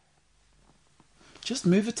 then. Just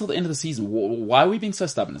move it till the end of the season. Why are we being so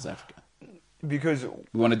stubborn as Africa? Because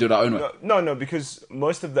We want to do it our own way. no, because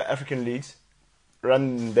most of the African leagues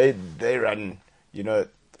run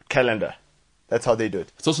calendar. That's how they do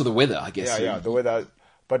it. It's also the weather, I guess. Yeah, the weather.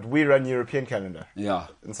 But we run European calendar. Yeah.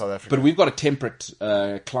 In South Africa. But we've got a temperate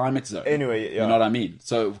climate zone. Anyway, yeah. You know what I mean?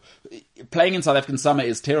 So playing in South African summer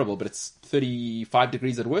is terrible, but it's 35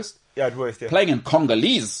 degrees at worst. Yeah, at worst, yeah. Playing in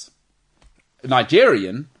Congolese,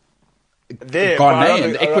 Nigerian, There,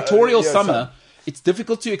 Ghanaian, the equatorial yeah, summer, it's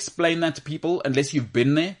difficult to explain that to people unless you've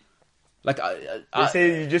been there. Like, They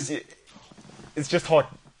say it's just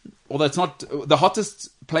hot. although it's not the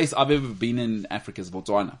hottest place I've ever been in Africa is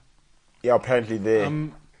Botswana. Yeah, apparently there.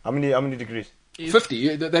 How many degrees?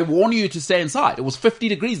 50. They warn you to stay inside. It was 50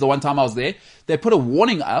 degrees the one time I was there. They put a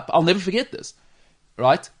warning up. I'll never forget this.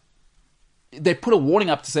 Right? They put a warning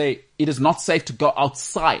up to say it is not safe to go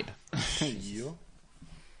outside.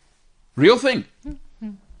 Real thing.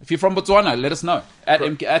 If you're from Botswana, let us know at the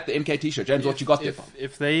MKT show. James, what you got there?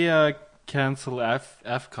 If they cancel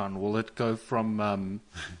AFCON, will it go from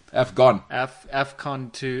Afghan.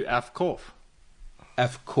 AFCON to AFCOF?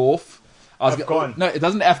 Afcorf. Afghan. No,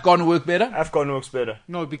 doesn't Afghan work better? Afghan works better.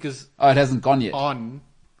 No, because Oh, it hasn't gone yet. on,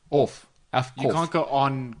 Off. Afcorf. you can't go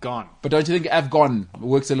on, gone. But don't you think Afghan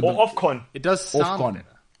works a little Or bit? Ofcon. It does sound Ofcon. better.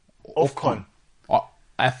 Ofcon.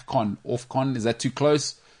 Afcon. Ofcon. Is that too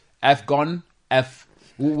close? Afghan.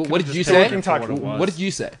 What did you just say? working title. What did you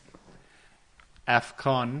say?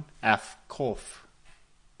 AFCON, AFCOF.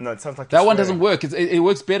 No, it sounds like That one doesn't work. It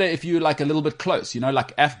works better if you're like a little bit close,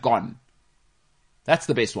 like Afghan. That's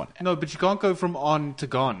the best one. No, but you can't go from on to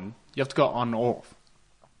gone. You have to go on, off.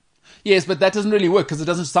 Yes, but that doesn't really work because it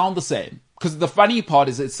doesn't sound the same. Because the funny part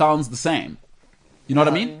is it sounds the same. You know what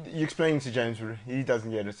I mean? You explain to James, bro. He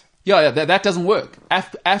doesn't get it. Yeah, that doesn't work.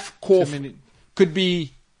 Afcorf could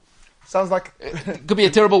be Sounds like a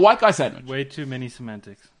terrible white guy sandwich. Way too many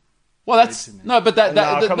semantics. Well, that's no, but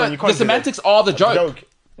Come on, you can't the do semantics that. are the joke.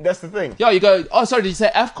 That's the thing. Yeah, you go. Oh, sorry, did you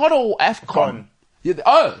say Afcon or Afcon? Con.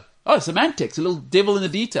 Oh, semantics, a little devil in the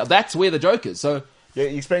detail. That's where the joke is. So Yeah,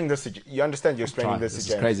 you're explaining this. You understand? You're explaining this this is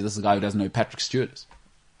to James. crazy. This is a guy who doesn't know who Patrick Stewart is.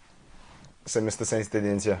 So Mr. Saint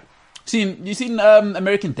Stadiums, yeah. You seen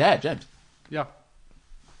American Dad, James? Yeah.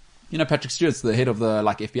 You know Patrick Stewart's the head of the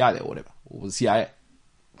FBI there or whatever, or the CIA,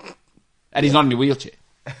 and he's not in a wheelchair.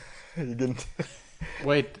 You didn't.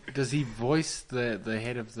 Wait, does he voice the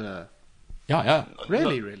head of the... Yeah.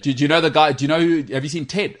 Really? Do you know the guy? Do you know who? Have you seen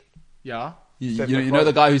Ted? Yeah. You know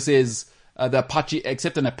the guy who says the Apache,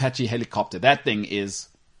 except an Apache helicopter. That thing is.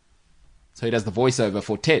 So he does the voiceover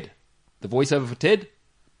for Ted. The voiceover for Ted.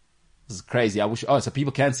 This is crazy. I wish. Oh, so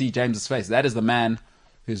people can see James's face. That is the man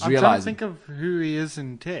who's I'm realizing. trying to think of who he is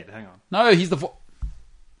in Ted. Hang on. No, he's the. Does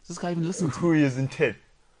this guy even listen to? Who he is in Ted?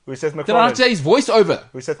 Who is Seth Did I not MacFarlane? say his voiceover?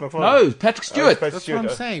 Who is Seth MacFarlane? No, Patrick Stewart. Patrick That's Stewart.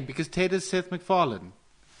 what I'm saying, because Ted is Seth MacFarlane.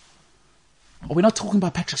 Oh, we're not talking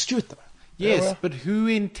about Patrick Stewart though. Yes, well. but who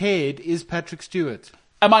in Ted is Patrick Stewart?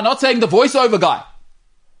 Am I not saying the voiceover guy?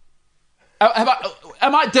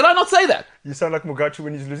 Did I not say that? You sound like Mugachu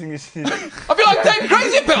when he's losing his shit. I feel like taking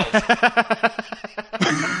crazy pills.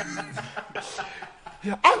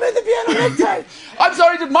 I'm in the piano necktie. I'm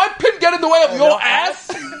sorry, did my pin get in the way of your ass?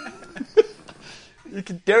 You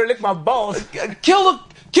can derelict my balls. Kill the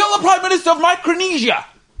Prime Minister of Micronesia.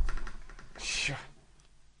 Sure.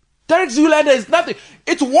 Derek Zoolander is nothing.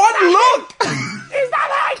 It's one look. Is that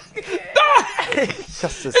right? No.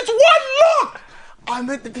 Just It's one look. I'm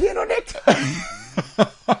at the piano necktie. I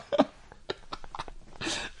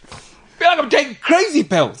feel like I'm taking crazy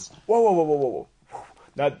pills. Whoa.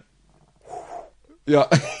 Now, Yeah.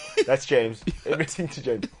 that's James. Everything to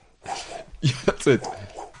James. Yeah, that's it.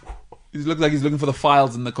 He looks like he's looking for the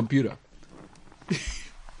files in the computer.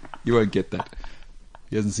 You won't get that.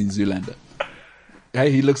 He hasn't seen Zoolander.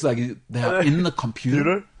 Hey, he looks like they are in the computer. You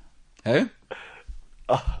know? Hey?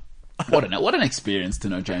 What an experience to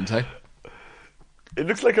know, James, hey? It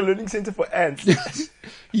looks like a learning center for ants.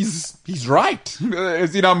 He's right.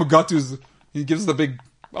 As you know, Mugatu's, he gives the big,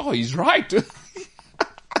 he's right. If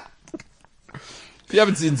you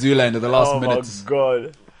haven't seen Zoolander, the last minutes. Oh my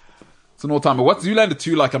god. It's an all-timer. What's Zoolander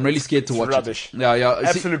 2 like? I'm really scared to watch rubbish. it. Yeah.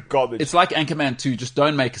 Absolute garbage. It's like Anchorman 2. Just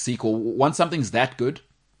don't make a sequel. Once something's that good,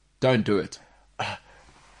 don't do it. I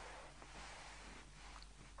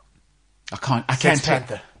can't Sex take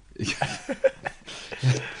Panther.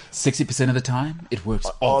 60% of the time, it works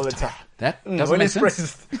all the time. That doesn't when make it's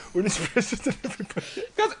sense. when it's pressed to everybody.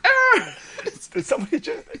 Because, Somebody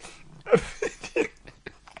just...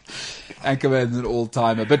 Anchorman's an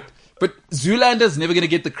all-timer. But Zoolander's never going to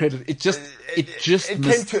get the credit. It came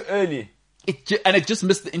missed, too early. it just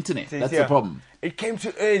missed the internet. That's the problem. It came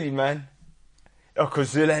too early, man. Oh,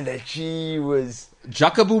 because Zoolander, she was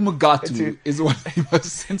Jacobu Mugatu is one of the most the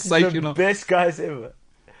sensational. best guys ever.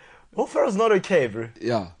 Will Ferrell's not okay, bro.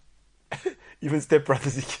 Yeah. Even Step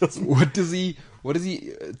Brothers, he kills me. What does he?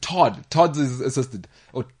 Todd's his assistant.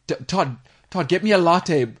 Oh, Todd, get me a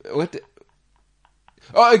latte. What?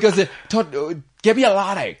 Oh, he goes, Todd, get me a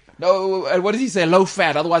latte. No, what does he say? Low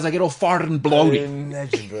fat, otherwise I get all farted and bloated.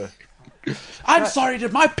 Imagine, bro. I'm sorry,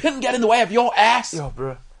 did my pin get in the way of your ass? Yo,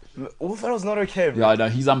 bro. Will Ferrell's not okay, bro. Yeah, I know,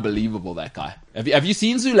 he's unbelievable, that guy. Have you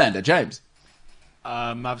seen Zoolander, James?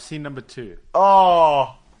 I've seen number 2.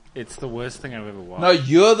 Oh. It's the worst thing I've ever watched. No,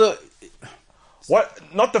 you're the... What?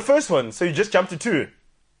 Not the first one, so you just jumped to 2.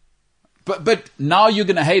 But now you're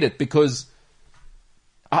going to hate it because...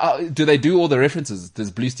 do they do all the references?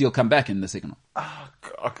 Does Blue Steel come back in the second one?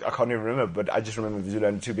 I can't even remember, but I just remember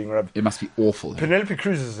Zoolander 2 being rubbed. It must be awful. Penelope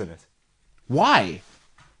Cruz is in it. Why?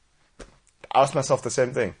 I asked myself the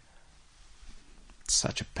same thing.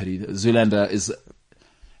 Such a pity. Zoolander is...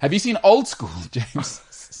 Have you seen Old School, James?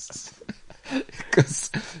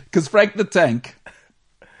 Because Frank the Tank...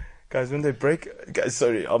 Guys, when they break... Guys,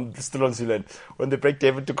 sorry, I'm still on Zoolander. When they break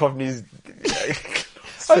David Duchovny's...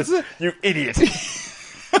 you idiot.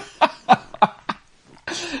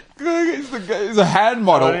 He's a hand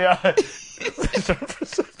model. Oh, yeah.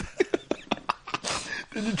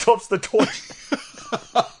 Then he drops the torch.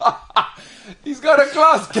 He's got a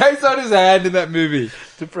glass case on his hand in that movie.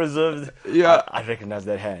 To preserve... Yeah. I recognize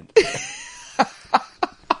that hand.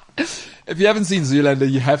 If you haven't seen Zoolander,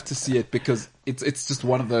 you have to see it because it's just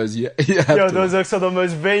one of those. You have Yo, to. those are some of the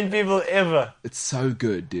most vain people ever. It's so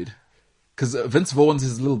good, dude. Because Vince Vaughn's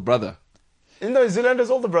his little brother. You know,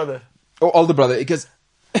 Zoolander's older brother. Oh, older brother. Because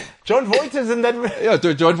John Voight is in that... yeah,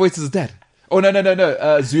 John Voight's his dad. Oh, no.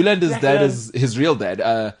 Zoolander's dad is his real dad.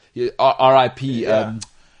 R.I.P. Yeah.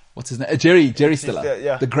 What's his name? Jerry Stiller.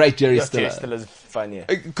 Yeah. The great Jerry Stiller. Jerry Stiller's funny.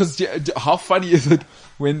 Because how funny is it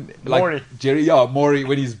when like Maury. Maury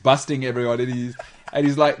when he's busting everyone and he's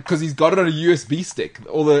like, because he's got it on a USB stick,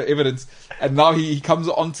 all the evidence, and now he comes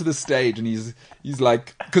onto the stage and he's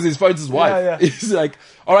like, because his phone's his wife. Yeah. He's like,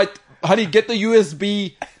 all right, honey, get the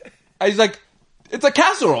USB. And he's like, it's a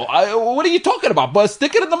casserole. What are you talking about? But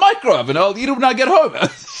stick it in the microwave and I'll eat it when I get home.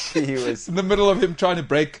 He was in the middle of him trying to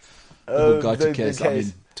break the Bugatti case. the I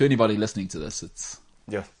mean, to anybody listening to this, it's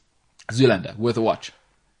yeah. Zoolander, worth a watch.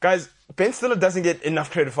 Guys, Ben Stiller doesn't get enough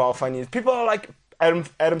credit for how funny he is. People are like, Adam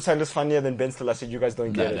Sandler's funnier than Ben Stiller. I said, you guys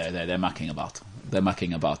don't get it. They're mucking about.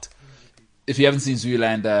 If you haven't seen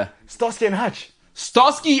Zoolander... Starsky and Hutch.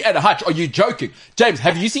 Starsky and Hutch? Are you joking? James,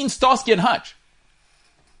 have you seen Starsky and Hutch?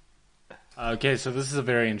 Okay, so this is a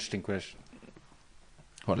very interesting question.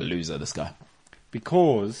 What a loser, this guy.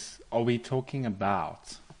 Because, are we talking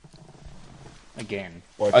about... Again.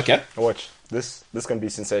 Watch. Okay. Watch. This can be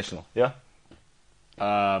sensational. Yeah?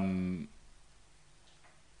 Owen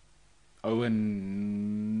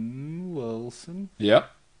Wilson? Yeah.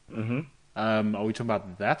 Mm-hmm. Are we talking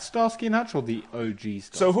about that Starsky and Hutch or the OG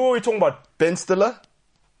Starsky? So who are we talking about? Ben Stiller?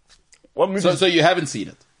 What movie? So you haven't seen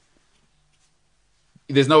it?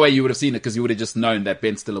 There's no way you would have seen it because you would have just known that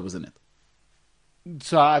Ben Stiller was in it.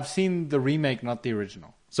 So I've seen the remake, not the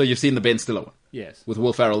original. So you've seen the Ben Stiller one? Yes. With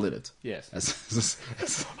Will Ferrell in it? Yes.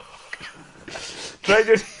 Try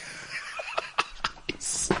to...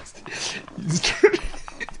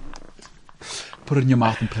 Put it in your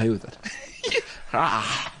mouth and play with it.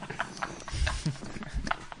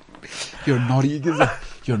 You're naughty.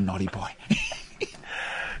 You're a naughty boy.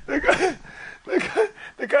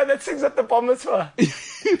 The guy that sings at the bar mitzvah.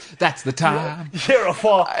 That's the time. Here or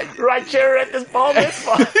far. Right here at this bar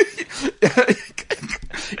mitzvah.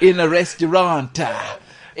 In a restaurant.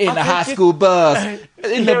 in a high school bus,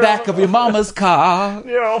 in the back of your mama's car.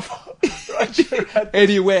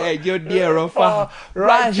 Anywhere you're near or far,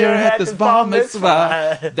 right here at this bar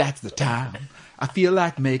mitzvah. That's the time I feel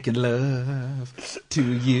like making love to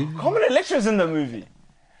you. How many lectures in the movie?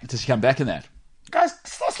 Does she come back in that? Guys,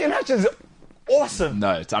 Starsky and Hutch is awesome.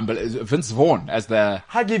 No, it's unbelievable. Vince Vaughn as the...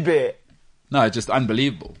 Huggy Bear. No, just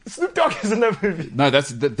unbelievable. Snoop Dogg is in that movie. No,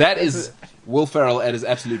 that is Will Ferrell at his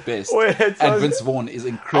absolute best. Wait, and Vince Vaughn is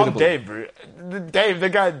incredible. I'm Dave, bro. Dave, the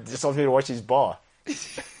guy just wants me to watch his bar.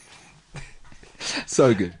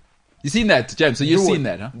 So good. You seen that, James? So you've seen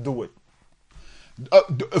that, huh? Do it.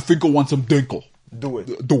 Finkel wants some dinkle. Do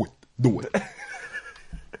it. Do it.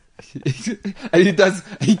 And he does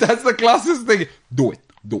the classist thing. Do it.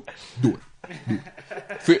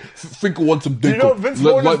 Finkel wants some dinkle. You know, Vince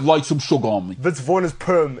Vaughn like some sugar on me. Vince Vaughn is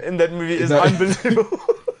perm in that movie is unbelievable.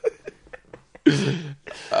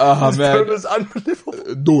 Oh, man. Perm is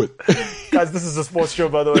unbelievable. Do it. Guys, this is a sports show,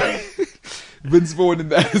 by the way. Vince Vaughn in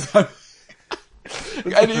that is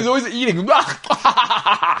and he's always eating.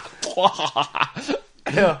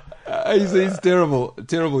 Yeah. He's terrible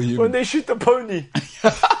human. When they shoot the pony.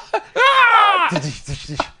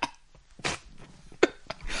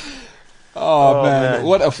 Oh man,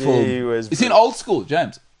 what a film! Gee, You seen Old School,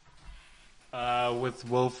 James? With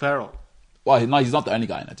Will Ferrell. Well, no, he's not the only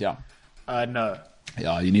guy in it. Yeah, No.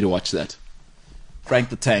 yeah, you need to watch that. Frank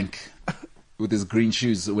the Tank with his green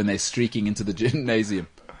shoes when they're streaking into the gymnasium.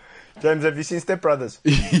 James, have you seen Step Brothers?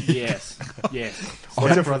 Yes.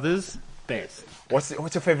 What's your Brothers, best. What's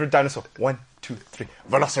your favorite dinosaur? 1, 2, 3.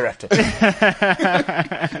 Velociraptor.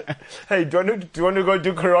 Hey, do you want to go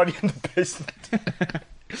do karate in the basement?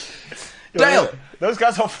 Dale! Those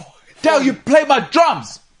guys are... Dale, you play my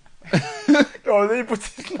drums! Oh, then you put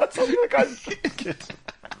his nuts on the guy's kid.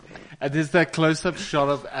 And there's that close-up shot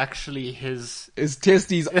of actually his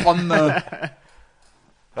testes on the...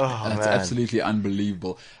 Oh, That's man. absolutely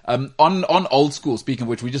unbelievable. On Old School, speaking of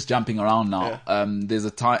which, we're just jumping around now. Yeah. There's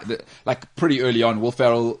a time, like pretty early on, Will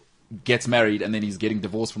Ferrell gets married and then he's getting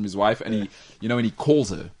divorced from his wife, and he, you know, when he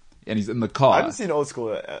calls her and he's in the car. I haven't seen Old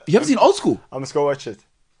School. You haven't seen Old School? I must go watch it.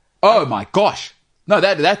 Oh my gosh! No,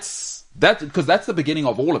 that's because that's the beginning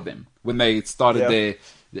of all of them when they started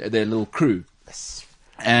their little crew.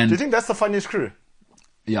 And Do you think that's the funniest crew?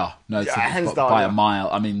 yeah, no, it's hands by down, a mile.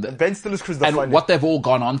 I mean, Ben Stiller's crew's the and funniest. what they've all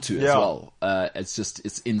gone on to as Yeah. well.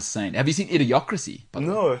 It's insane. Have you seen Idiocracy? by the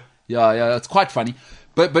way? No. Yeah, it's quite funny.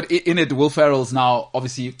 But in it, Will Ferrell's now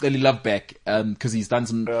obviously really love Beck because he's done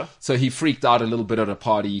some. Yeah. So he freaked out a little bit at a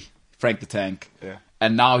party, Frank the Tank. Yeah.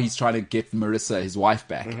 And now he's trying to get Marissa, his wife,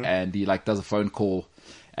 back, and he like does a phone call,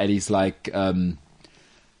 and he's like,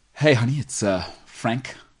 "Hey, honey, it's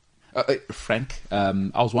Frank. Frank, I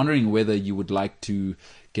was wondering whether you would like to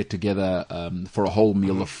get together for a whole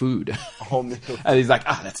meal of food." Whole meal. And he's like,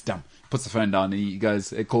 that's dumb. Puts the phone down, and he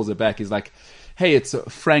calls her back. He's like, "Hey, it's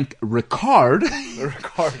Frank Ricard."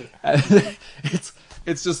 Ricard.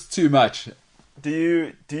 It's just too much. Do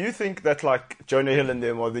you think that like Jonah Hill and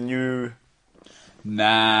them are the new?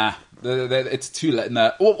 Nah, it's too late.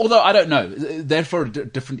 No. Although I don't know, they're for a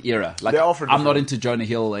different era. Like They are for a I'm not different- into Jonah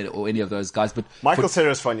Hill or any of those guys, but Michael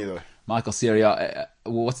Cera's funny though. Michael Cera.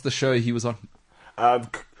 What's the show he was on? Um,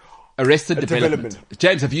 Arrested Development. Development.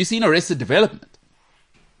 James, have you seen Arrested Development?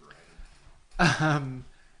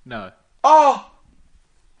 no. oh,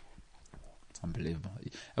 It's unbelievable.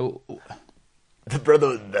 that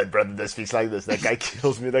brother that speaks like this. That guy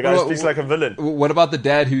kills me. That guy speaks like a villain. What about the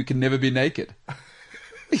dad who can never be naked?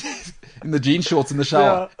 In the jean shorts in the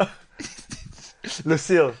shower. Yeah.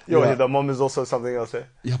 Lucille. Yo, Yeah. the mom is also something else. Eh?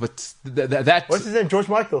 Yeah, but that What's his name? George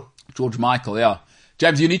Michael. George Michael, yeah.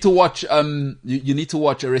 James, you need to watch. You need to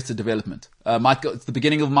watch Arrested Development. Michael, it's the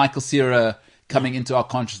beginning of Michael Cera coming into our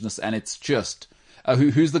consciousness, and it's just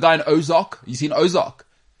who's the guy in Ozark? You seen Ozark?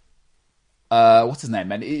 What's his name,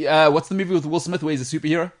 man? What's the movie with Will Smith where he's a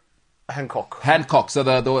superhero? Hancock. So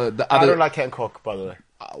the other. I don't like Hancock, by the way.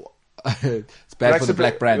 It's bad for the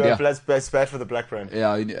black brand. Yeah. It's bad for the black brand.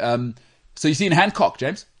 Yeah. So you seen Hancock,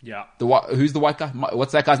 James? Yeah. Who's the white guy?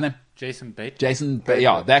 What's that guy's name? Jason Bateman. Jason.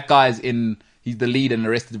 Yeah, that guy's in. He's the lead in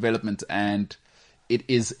Arrested Development, and it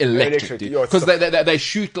is electric, dude. Yo, it's Because they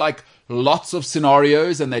shoot like lots of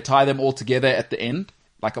scenarios and they tie them all together at the end.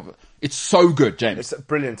 Like it's so good, James. It's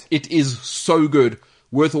brilliant. It is so good,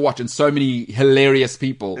 worth a watch, and so many hilarious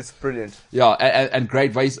people. It's brilliant. Yeah, and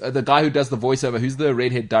great voice. The guy who does the voiceover, who's the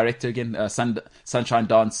redhead director again? Sunshine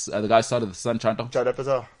Dance. The guy who started the Sunshine Dance. Judd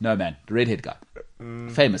Apatow. No, man, the redhead guy,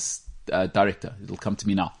 famous director. It'll come to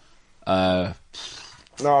me now.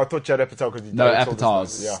 No, I thought Judd Apatow because No,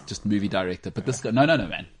 Apatow's just movie director. But this guy, no,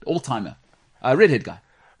 man, all timer, redhead guy.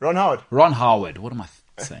 Ron Howard. Ron Howard. What am I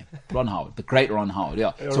saying? Ron Howard. The great Ron Howard,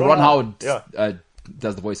 yeah. So Ron Ron Howard Howard,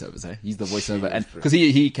 does the voiceovers, eh? He's the voiceover. And because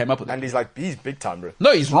he came up with it. And he's big time, bro.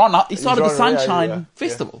 No, he's Ron. He started the Ron, Sunshine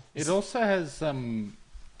Festival. It also has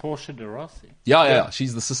Portia de Rossi. Yeah.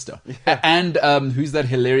 She's the sister. And who's that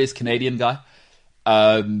hilarious Canadian guy?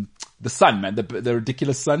 The son, man. The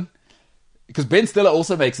ridiculous son. Because Ben Stiller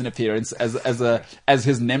also makes an appearance as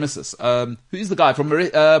his nemesis. Who's the guy from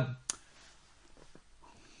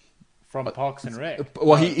Parks and Rec.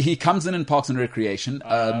 Well, he comes in Parks and Recreation.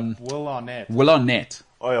 Will Arnett. Will Arnett.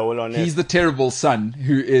 Oh yeah, Will Arnett. He's the terrible son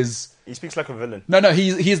who is. He speaks like a villain. No,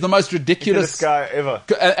 he's the most ridiculous guy ever.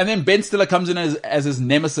 And then Ben Stiller comes in as his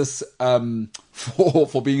nemesis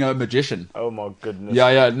for being a magician. Oh my goodness.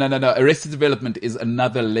 Yeah. No. Arrested Development is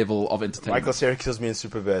another level of entertainment. Michael Cera kills me in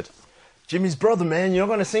Superbad. Jimmy's brother, man. You're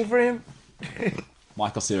not gonna sing for him?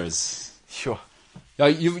 Michael Cera's. Sure. Yeah,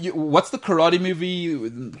 you what's the karate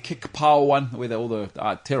movie, Kick Power one, where they're all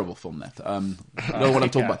the terrible film that. You know what I'm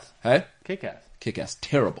talking about? Hey? Kick-Ass.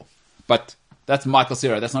 Terrible. But that's Michael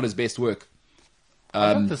Cera. That's not his best work.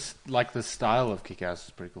 I like the style of Kick-Ass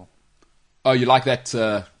is pretty cool. Oh, you like that?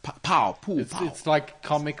 Pow. It's like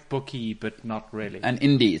comic booky, but not really. And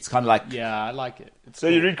indie. It's kind of like. Yeah, I like it. So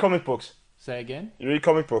you read comic books? Say again? You read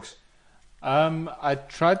comic books? I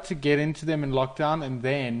tried to get into them in lockdown, and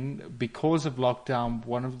then because of lockdown,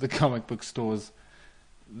 one of the comic book stores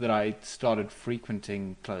that I started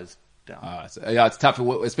frequenting closed down. Yeah, it's tough,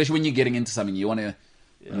 especially when you're getting into something. You want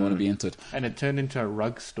to be into it. And it turned into a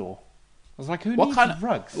rug store. I was like, who what needs kind of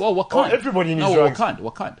rugs? Well, what kind? Everybody needs rugs.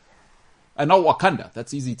 What kind? And not Wakanda.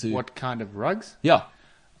 That's easy to. What kind of rugs? Yeah.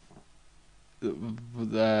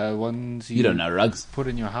 The ones you don't know rugs. Put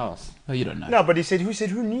in your house. No, you don't know. No, but who said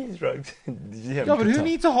who needs rugs? Yeah, but who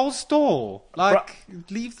needs a whole store? Like,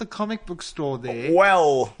 leave the comic book store there.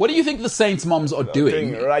 Well, what do you think the Saints moms are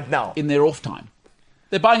doing right now in their off time?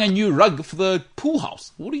 They're buying a new rug for the pool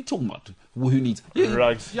house. What are you talking about? Who needs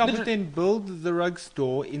rugs? Yeah, but then build the rug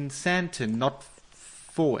store in Santon, not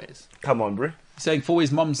Fourways. Come on, bro. You're saying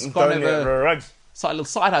Fourways moms can't have a rugs. Little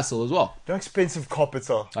side hustle as well. How expensive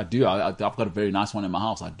carpets are. I do. I've got a very nice one in my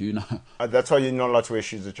house. I do know. That's why you're not allowed to wear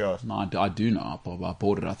shoes at your house. No, I do know. I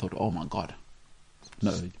bought it. I thought, oh my god.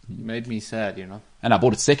 No. You made me sad, you know. And I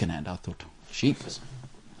bought it secondhand. I thought, jeez.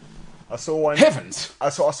 I saw one. Heavens! I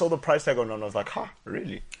saw the price tag on it. I was like, huh,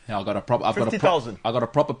 really? Yeah, I got a proper. 50,000. I got a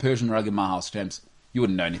proper Persian rug in my house, James. You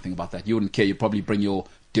wouldn't know anything about that. You wouldn't care. You'd probably bring your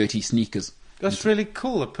dirty sneakers. That's really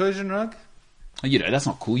cool. A Persian rug. You know, that's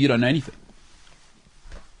not cool. You don't know anything.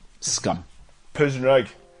 Scum. Persian rug.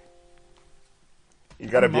 You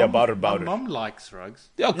gotta be about it. My mum likes rugs.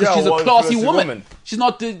 Yeah, because she's a classy woman. woman. She's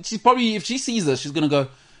not. She's probably, if she sees us, she's gonna go.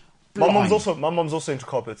 My mum's also into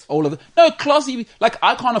carpets. All of it. No, classy. Like,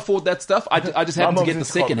 I can't afford that stuff. I just happen to get the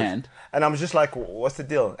second hand. And I'm just like, what's the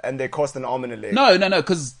deal? And they cost an arm and a leg. No,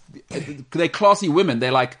 because they're classy women.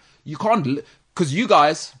 They're like, you can't. Because you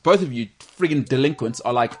guys, both of you friggin' delinquents,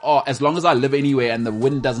 are like, oh, as long as I live anywhere and the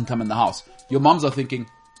wind doesn't come in the house. Your mums are thinking,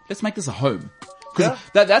 let's make this a home. Because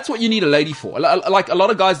that's what you need a lady for. Like, a lot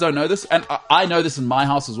of guys don't know this, and I know this in my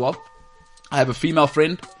house as well. I have a female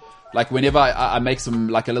friend. Like, whenever I make some,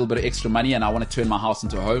 like, a little bit of extra money and I want to turn my house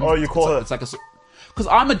into a home. Oh, you call her? It's like because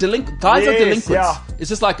I'm a delinquent. Guys are delinquents. Yeah. It's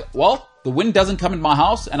just like, well, the wind doesn't come in my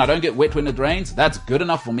house and I don't get wet when it rains. That's good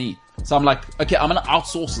enough for me. So I'm like, okay, I'm going to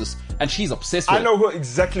outsource this. And she's obsessed with it. I know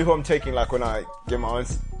exactly who I'm taking, like, when I get my own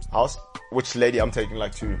house. Which lady I'm taking,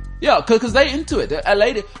 like, to. Yeah, because they're into it. A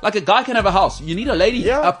lady, like, a guy can have a house. You need a lady,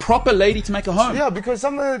 a proper lady to make a home. Yeah, because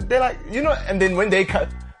some they're like, you know, and then when they cut,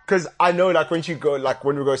 because I know, like, when we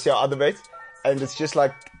go see our other mates, and it's just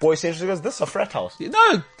like, boy essentially goes, this is a frat house.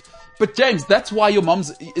 No, but James, that's why your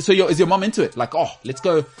mom's, is your mom into it? Like, oh, let's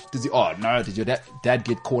go, did your dad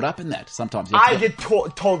get caught up in that? Sometimes. I get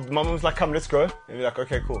told, my mom's like, come, let's go. And we're like,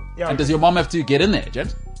 okay, cool. Yeah. And does your mom have to get in there,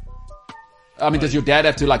 James? I mean, does your dad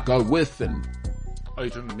have to, like, go with and... Oh,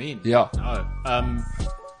 you don't mean? Yeah.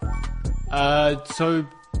 Oh. So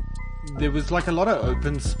there was, like, a lot of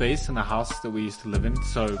open space in the house that we used to live in.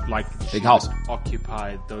 So, like, big house.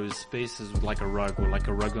 Occupied those spaces with, like, a rug or, like,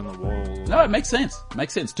 a rug on the wall. No, it makes sense.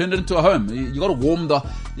 Turn it into a home. You got to warm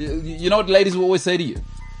you know what ladies will always say to you?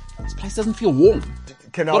 This place doesn't feel warm.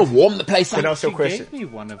 You got to warm the place up. Can I ask you a question? She gave me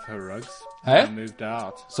one of her rugs. Hey? When I moved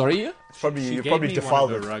out. Sorry, you? You probably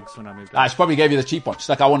defiled it. Rugs when I moved out. She probably gave you the cheap one. She's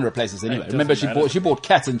like, I want to replace this anyway. Remember, she bought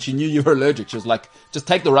cats and she knew you were allergic. She was like, just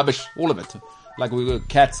take the rubbish, all of it. Like, we were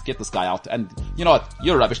cats, get this guy out. And you know what?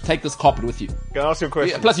 You're rubbish. Take this carpet with you. Can I ask you a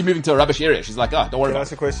question? Plus, you're moving to a rubbish area. She's like, oh, don't worry about it. Can I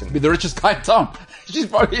ask you a question? Be the richest guy in town. She's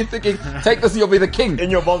probably thinking, take this and you'll be the king. In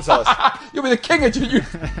your mom's house. You'll be the king at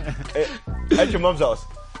at your mom's house.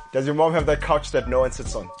 Does your mom have that couch that no one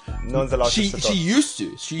sits on? No one's allowed to sit on.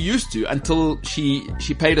 She used to until she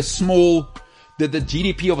paid a small, the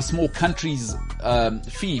GDP of a small country's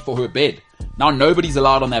fee for her bed. Now nobody's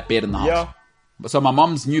allowed on that bed in the house. Yeah. So my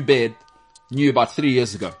mom's new bed, new about 3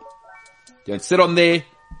 years ago. You don't sit on there.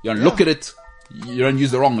 You don't look at it. You don't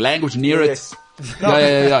use the wrong language near Yes. it.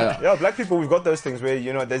 Yeah. Yeah, black people, we've got those things where,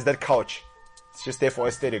 you know, there's that couch. It's just there for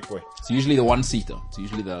aesthetic, boy. It's usually the one-seater. It's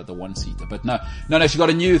usually the one-seater. But no, she got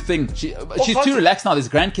a new thing. She's can't too you- relaxed now. There's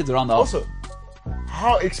grandkids around the house. Also,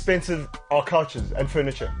 how expensive are couches and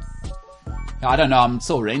furniture? I don't know. I'm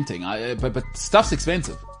still renting. But stuff's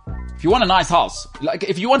expensive. If you want a nice house, like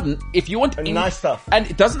if you want Nice stuff.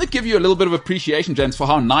 and doesn't it give you a little bit of appreciation, James, for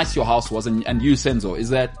how nice your house was, and you, Senzo, is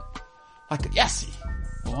that like yes,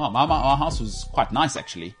 wow, my house was quite nice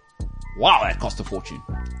actually. Wow, that cost a fortune.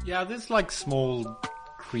 Yeah, there's like small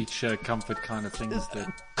creature comfort kind of things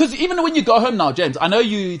that. Because even when you go home now, James, I know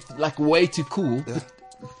you like way too cool. But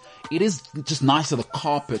it is just nicer, the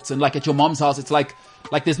carpets, and like at your mom's house, it's like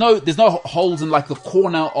there's no holes in like the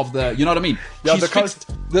corner of the, you know what I mean? Yeah, She's fixed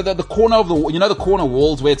the corner of the, you know, the corner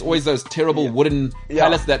walls where it's always those terrible wooden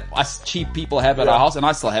pallets that us cheap people have at our house, and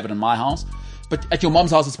I still have it in my house. But at your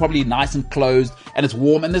mom's house, it's probably nice and closed, and it's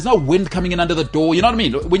warm, and there's no wind coming in under the door. You know what I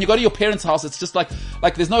mean? When you go to your parents' house, it's just like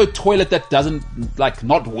there's no toilet that doesn't like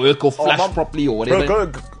not work or flush properly or whatever.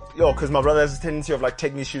 Bro, yo, because my brother has a tendency of like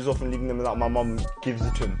taking his shoes off and leaving them without my mom gives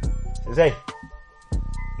it to him. Says, hey,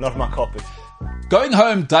 not my carpet. Going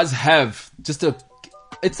home does have just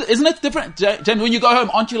isn't it different, James? When you go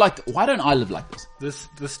home, aren't you like, why don't I live like this?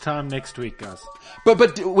 This time next week, guys.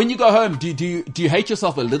 But when you go home, do you hate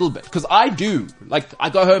yourself a little bit? Because I do. Like I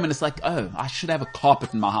go home and it's like, oh, I should have a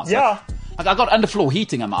carpet in my house. Yeah. Like I got underfloor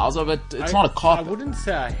heating in my house, but it's not a carpet. I wouldn't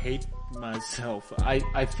say I hate myself.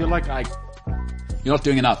 I feel like You're not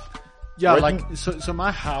doing enough. yeah, Right. like so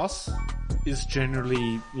my house is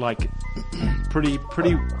generally like pretty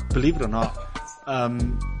believe it or not,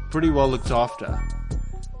 pretty well looked after.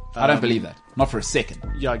 I don't believe that. Not for a second.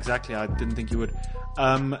 Yeah, exactly. I didn't think you would.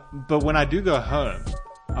 But when I do go home,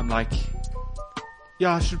 I'm like,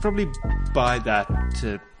 yeah, I should probably buy that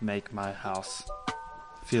to make my house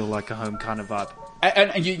feel like a home kind of vibe.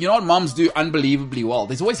 And you know what moms do unbelievably well?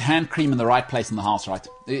 There's always hand cream in the right place in the house, right?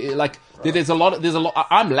 Like there's a lot.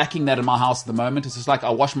 I'm lacking that in my house at the moment. It's just like I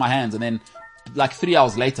wash my hands and then like 3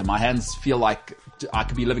 hours later, my hands feel like I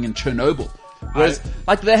could be living in Chernobyl. Whereas,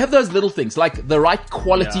 like, they have those little things, like the right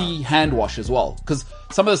quality hand wash as well. Because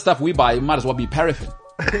some of the stuff we buy might as well be paraffin.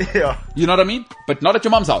 Yeah. You know what I mean? But not at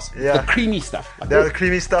your mom's house. Yeah. The creamy stuff. Like, There's the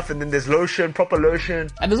creamy stuff, and then there's lotion, proper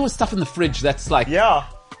lotion. and there's always stuff in the fridge that's like, Yeah.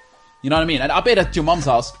 you know what I mean? And I bet at your mom's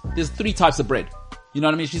house, there's 3 types of bread. You know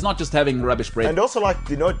what I mean? She's not just having rubbish bread. And also, like,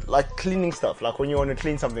 you know, like cleaning stuff. Like when you want to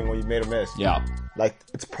clean something or you've made a mess. Yeah. Like,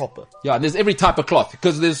 it's proper. Yeah, and there's every type of cloth.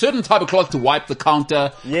 Because there's a certain type of cloth to wipe the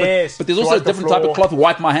counter. Yes, But there's to also a wipe the different type of floor. cloth to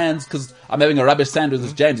wipe my hands because I'm having a rubbish sandwich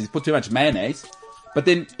with James. He's put too much mayonnaise. But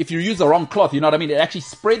then if you use the wrong cloth, you know what I mean? It actually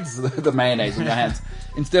spreads the mayonnaise in your hands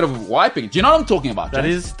instead of wiping it. Do you know what I'm talking about,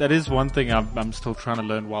 James? That is one thing I'm still trying to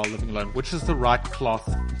learn while living alone. Which is the right cloth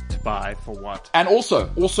to buy for what? And also,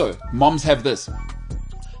 moms have this.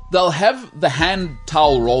 They'll have the hand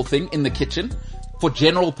towel roll thing in the kitchen for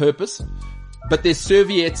general purpose, but there's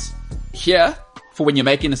serviettes here for when you're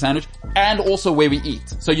making a sandwich and also where we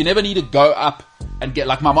eat. So you never need to go up and get,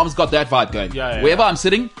 like my mom's got that vibe going. Yeah, Wherever I'm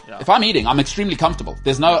sitting, Yeah. if I'm eating, I'm extremely comfortable.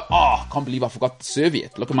 There's no, I can't believe I forgot the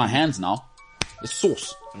serviette. Look at my hands now. It's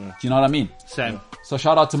sauce. Do you know what I mean? Same. So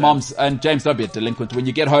shout out to moms, and James, don't be a delinquent. When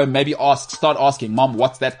you get home, maybe start asking, Mom,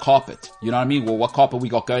 what's that carpet? You know what I mean? Well, what carpet we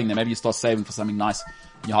got going there? Maybe you start saving for something nice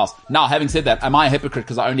in your house. Now, having said that, am I a hypocrite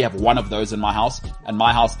because I only have one of those in my house, and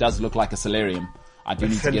my house does look like a solarium? I do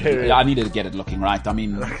need to get it. I needed to get it looking right. I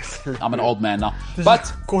mean, I'm an old man now,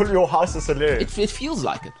 but Call your house a solarium. it feels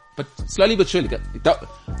like it. But slowly but surely, don't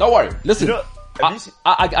worry. Listen, You know, have you seen-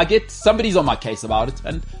 I get somebody's on my case about it,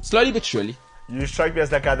 and slowly but surely. You strike me as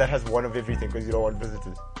that guy that has one of everything because you don't want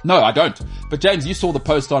visitors. No, I don't. But James, you saw the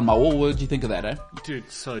post on my wall. What did you think of that, eh? Dude,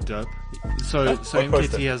 so dope. So poster?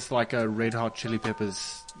 MKT has like a Red Hot Chili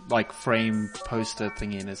Peppers like frame poster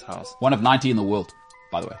thingy in his house. One of 90 in the world,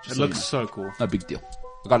 by the way. It Just so you looks know. so cool. No big deal.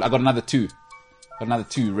 I got another 2. Got another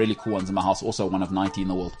 2 really cool ones in my house. Also one of 90 in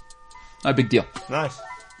the world. No big deal. Nice.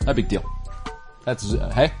 No big deal. That's,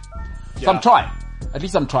 hey? So I'm trying. At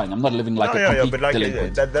least I'm trying. I'm not living like a complete but like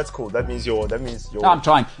delinquent. that's cool. That means your No, I'm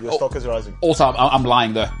trying. Your stock is rising. Also, I'm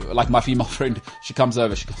lying though. Like my female friend, she comes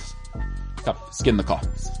over, she goes, come, skin the car.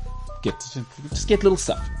 Just get little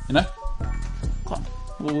stuff, you know? Come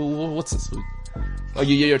on. What's this? Oh,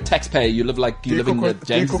 you're a taxpayer. You live like you live in the Do you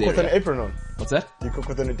James cook with an area. apron on? What's that? Do you cook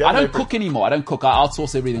with an I apron? don't cook anymore. I don't cook. I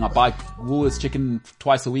outsource everything. I buy Woolworths chicken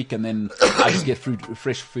twice a week, and then I just get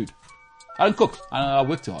fresh food. I don't cook. I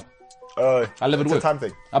work too hard. I live at it's work. a time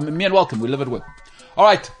thing. Me and Welcome, we live at work. All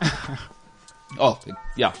right. Oh,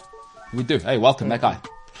 yeah. We do. Hey, Welcome, that guy.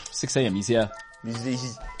 6 a.m. He's here.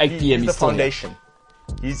 He's 8 p.m. He's He's the still here. foundation.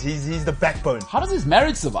 He's the backbone. How does his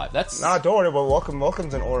marriage survive? That's Nah, don't worry about Welcome.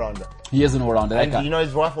 Welcome's an all-rounder. He is an all-rounder. That And guy. you know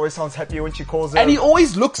his wife always sounds happy when she calls him. And he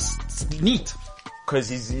always looks neat Because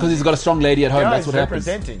he's got a strong lady at home. That's he's what happens.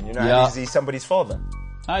 representing, you know, Yeah. and he's somebody's father.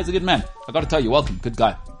 Ah, he's a good man. I got to tell you, Welcome, good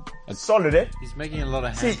guy. Solid, eh? He's making a lot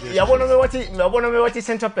of See, hand gestures. I want to know what he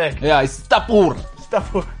sent up back. Yeah, he's tapur.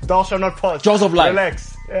 Stuff, thou shall not pass. Jaws of life.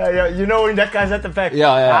 Relax. Yeah, you know when that guy's at the back.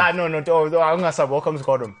 Yeah. No, Welcome's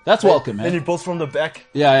got him. That's Welcome, man. Then he pulls from the back,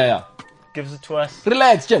 Yeah. gives it to us.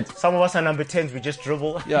 Relax, gents. Some of us are number 10s, we just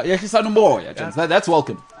dribble. Yeah, she's no more. Yeah, gents. That's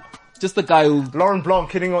Welcome. Just the guy who. Lauren Blanc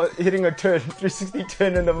hitting a turn, 360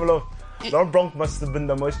 turn in the middle of... Lauren Blanc must have been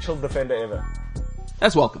the most chilled defender ever.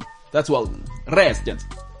 That's Welcome. That's Welcome. Rest, gents.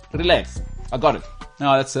 Relax. I got it.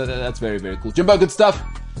 No, that's very, very cool. Jimbo, good stuff.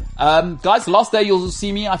 Guys, last day you'll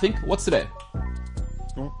see me, I think. What's today?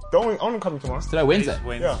 I'm coming tomorrow. Today, Wednesday. Today's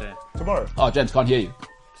Wednesday. Yeah, tomorrow. Oh, gents, can't hear you.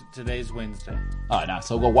 Today's Wednesday. Oh, no,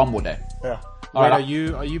 so we've got one more day. Yeah. All Wait,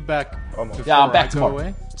 right. are you back? Almost. Yeah, I'm before back I go tomorrow.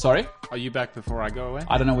 away? Sorry? Are you back before I go away?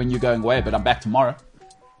 I don't know when you're going away, but I'm back tomorrow.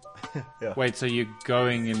 Wait, so you're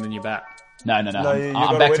going and then you're back? No. you got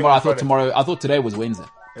I'm a back wedding tomorrow. on I thought today was Wednesday.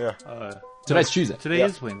 Yeah. Today's Tuesday. Today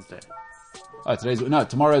is Wednesday. Oh,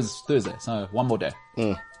 tomorrow's Thursday. So one more day.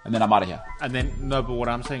 And then I'm out of here. And then, no, but what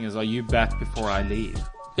I'm saying is, are you back before I leave?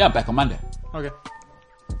 Yeah, I'm back on Monday. Okay.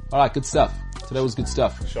 All right, good stuff. Today was good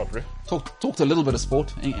stuff. Sharp, bro. Talked a little bit of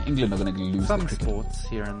sport. England are going to lose. Some the cricket. sports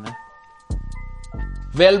here and there.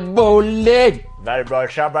 Well bowling. Very broad.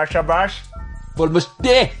 Shabash. Almost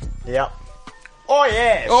there. Yeah. Oh,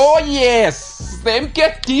 yes. Oh yes, the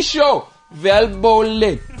MKT show. Well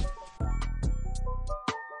bowling.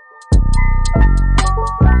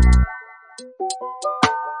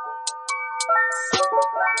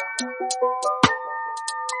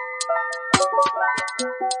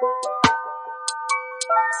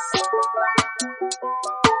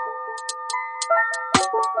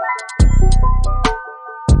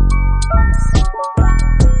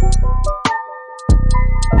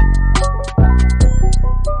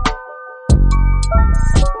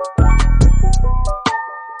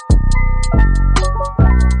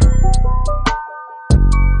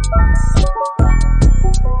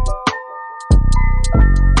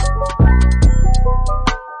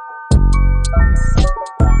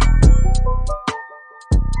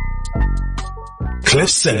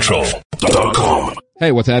 CliffCentral.com.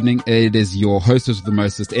 Hey, what's happening? It is your hostess with the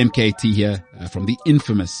mostest, MKT here, from the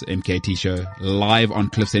infamous MKT show, live on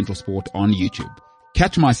Cliff Central Sport on YouTube.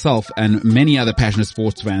 Catch myself and many other passionate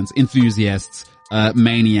sports fans, enthusiasts,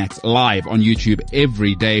 maniacs live on YouTube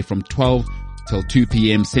every day from 12 till 2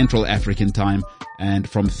 p.m. Central African time and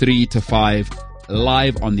from 3 to 5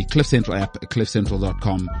 live on the Cliff Central app,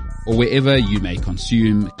 cliffcentral.com, or wherever you may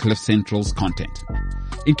consume Cliff Central's content.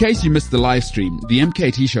 In case you missed the live stream, the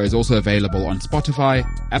MKT show is also available on Spotify,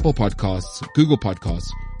 Apple Podcasts, Google Podcasts,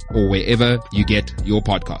 or wherever you get your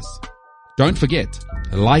podcasts. Don't forget,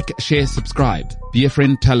 like, share, subscribe, be a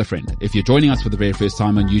friend, tell a friend. If you're joining us for the very first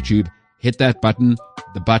time on YouTube, hit that button.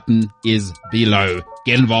 The button is below.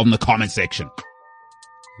 Get involved in the comment section.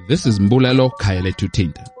 This is Mbulelo Kaeletu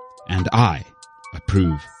Tinta, and I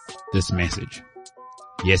approve this message.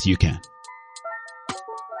 Yes, you can.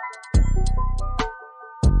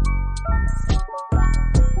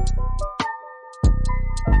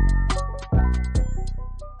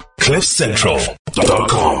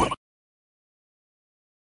 CliffCentral.com.